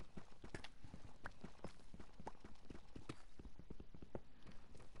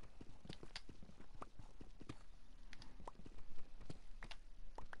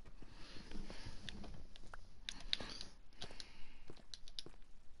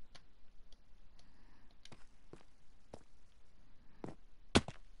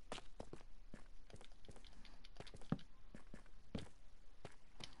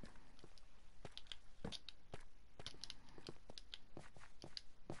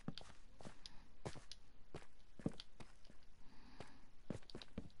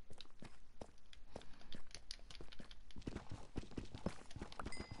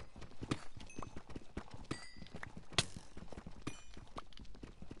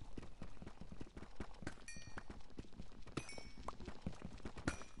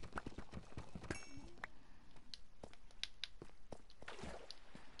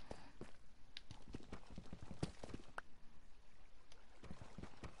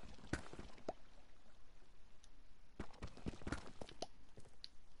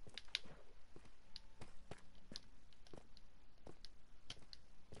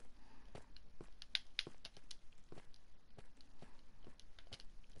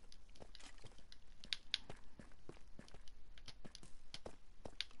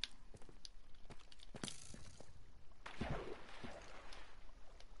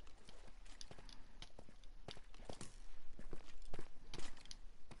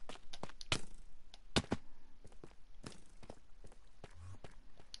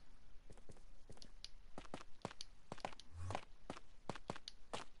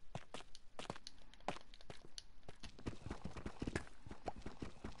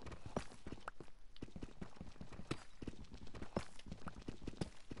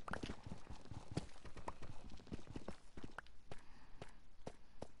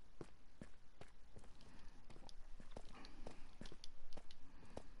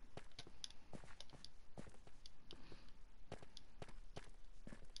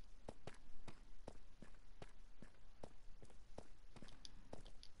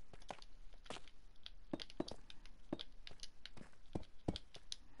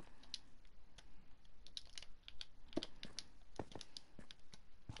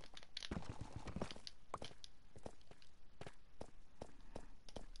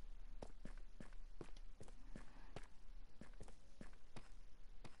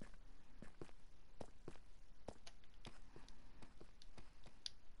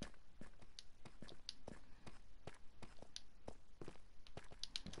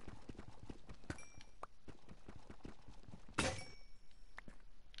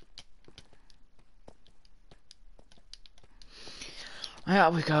 There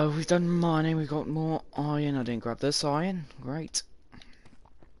we go, we've done mining, we got more iron. I didn't grab this iron, great.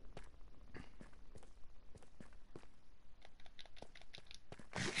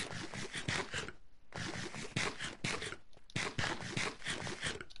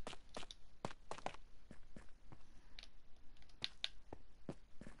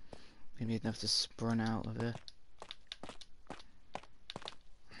 Maybe you'd have to sprint out of it.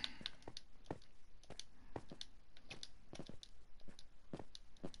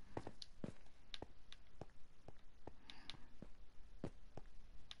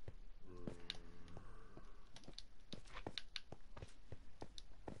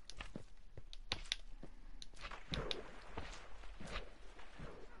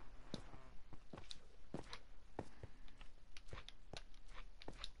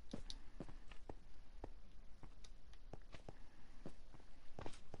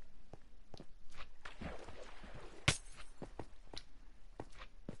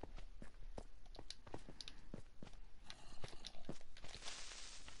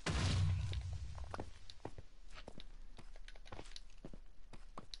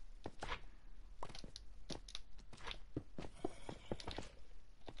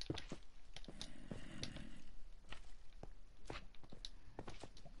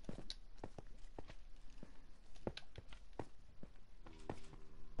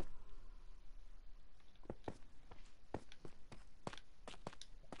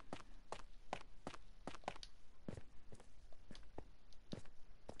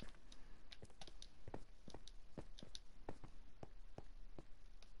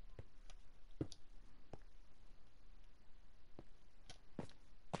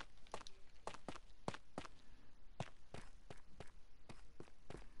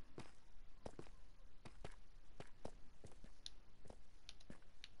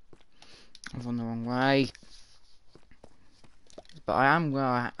 I've gone the wrong way. But I am where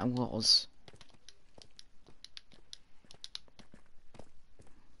I was.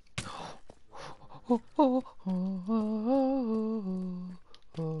 oh, oh, oh,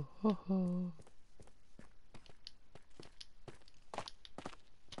 oh, oh, oh.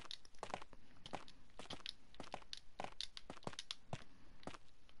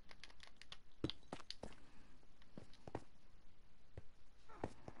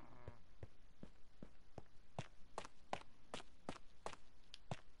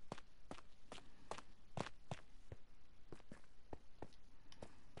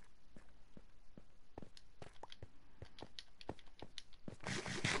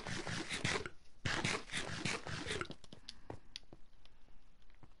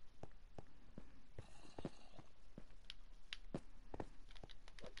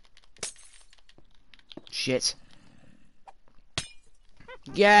 Shit.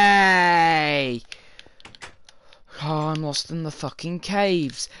 Yay! Oh, I'm lost in the fucking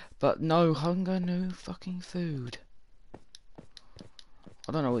caves. But no hunger, no fucking food.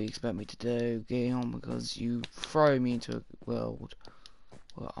 I don't know what you expect me to do, getting on, because you throw me into a world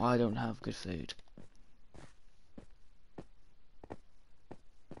where I don't have good food.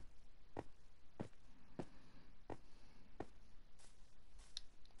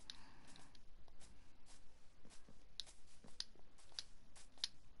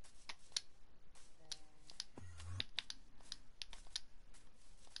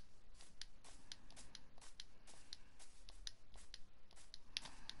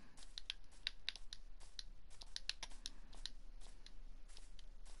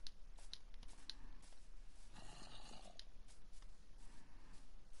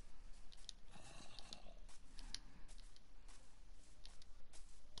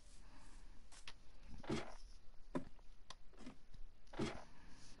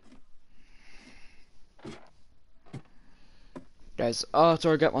 Guys,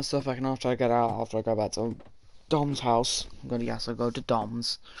 after I get my stuff back and after I get out, after I go back to Dom's house, I'm gonna go to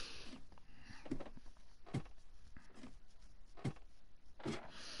Dom's.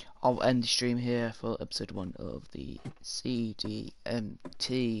 I'll end the stream here for episode 1 of the CDMT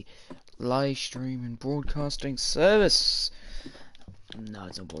live stream and broadcasting service. No,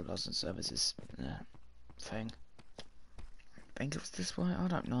 it's not broadcasting service, it's thing. I think it was this way, I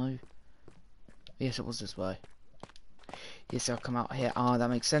don't know. Yes, it was this way. Yes, I'll come out here. Ah, that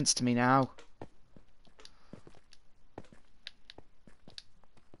makes sense to me now.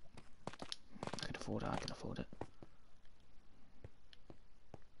 I can afford it, I can afford it.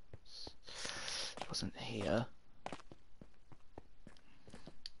 It wasn't here. I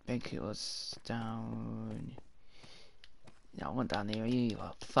think it was down... No, I went down here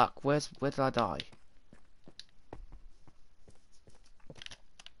either. Fuck, where did I die?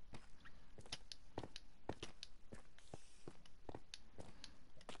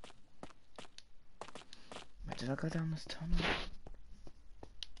 Where did I go down this tunnel?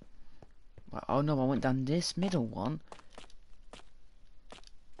 Well, oh no, I went down this middle one.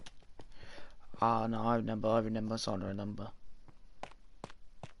 Ah, no, I remember, so I remember.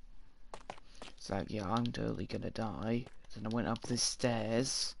 So, yeah, I'm totally gonna die. Then I went up the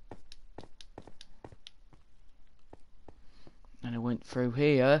stairs. And I went through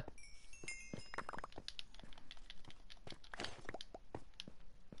here.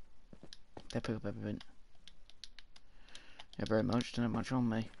 They pick up everything. Yeah, very much, don't have much on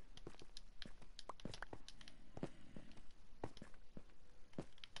me.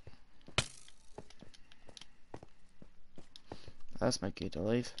 That's my key to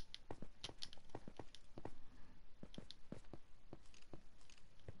leave.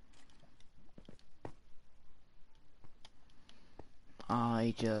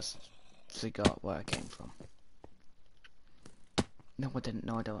 I just forgot where I came from. No, I didn't.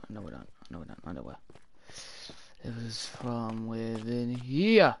 No, I don't. No, I don't. No, I don't. I know where. It was from within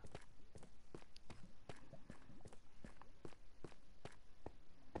here.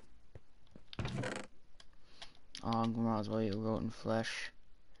 Oh, I'm gonna might as well eat rotten flesh.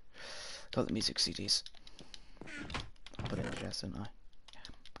 Got the music CDs. I'll put it in the chest, didn't I?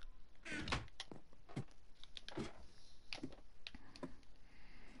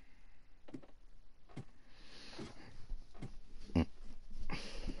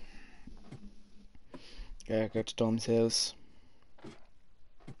 Yeah, go to Dom's house.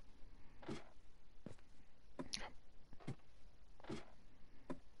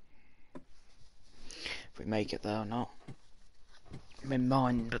 If we make it there or not. I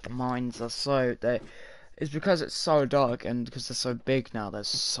mean, but the mines are so... It's because it's so dark and because they're so big now, there's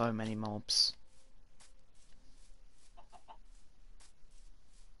so many mobs.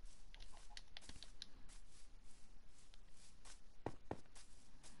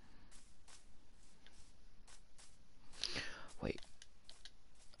 Wait.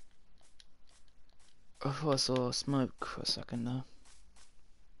 Oh, I saw smoke for a second there.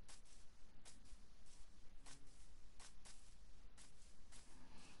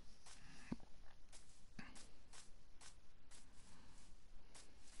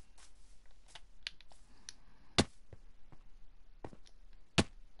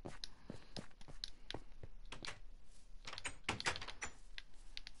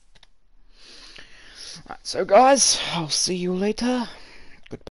 Right, so guys, I'll see you later.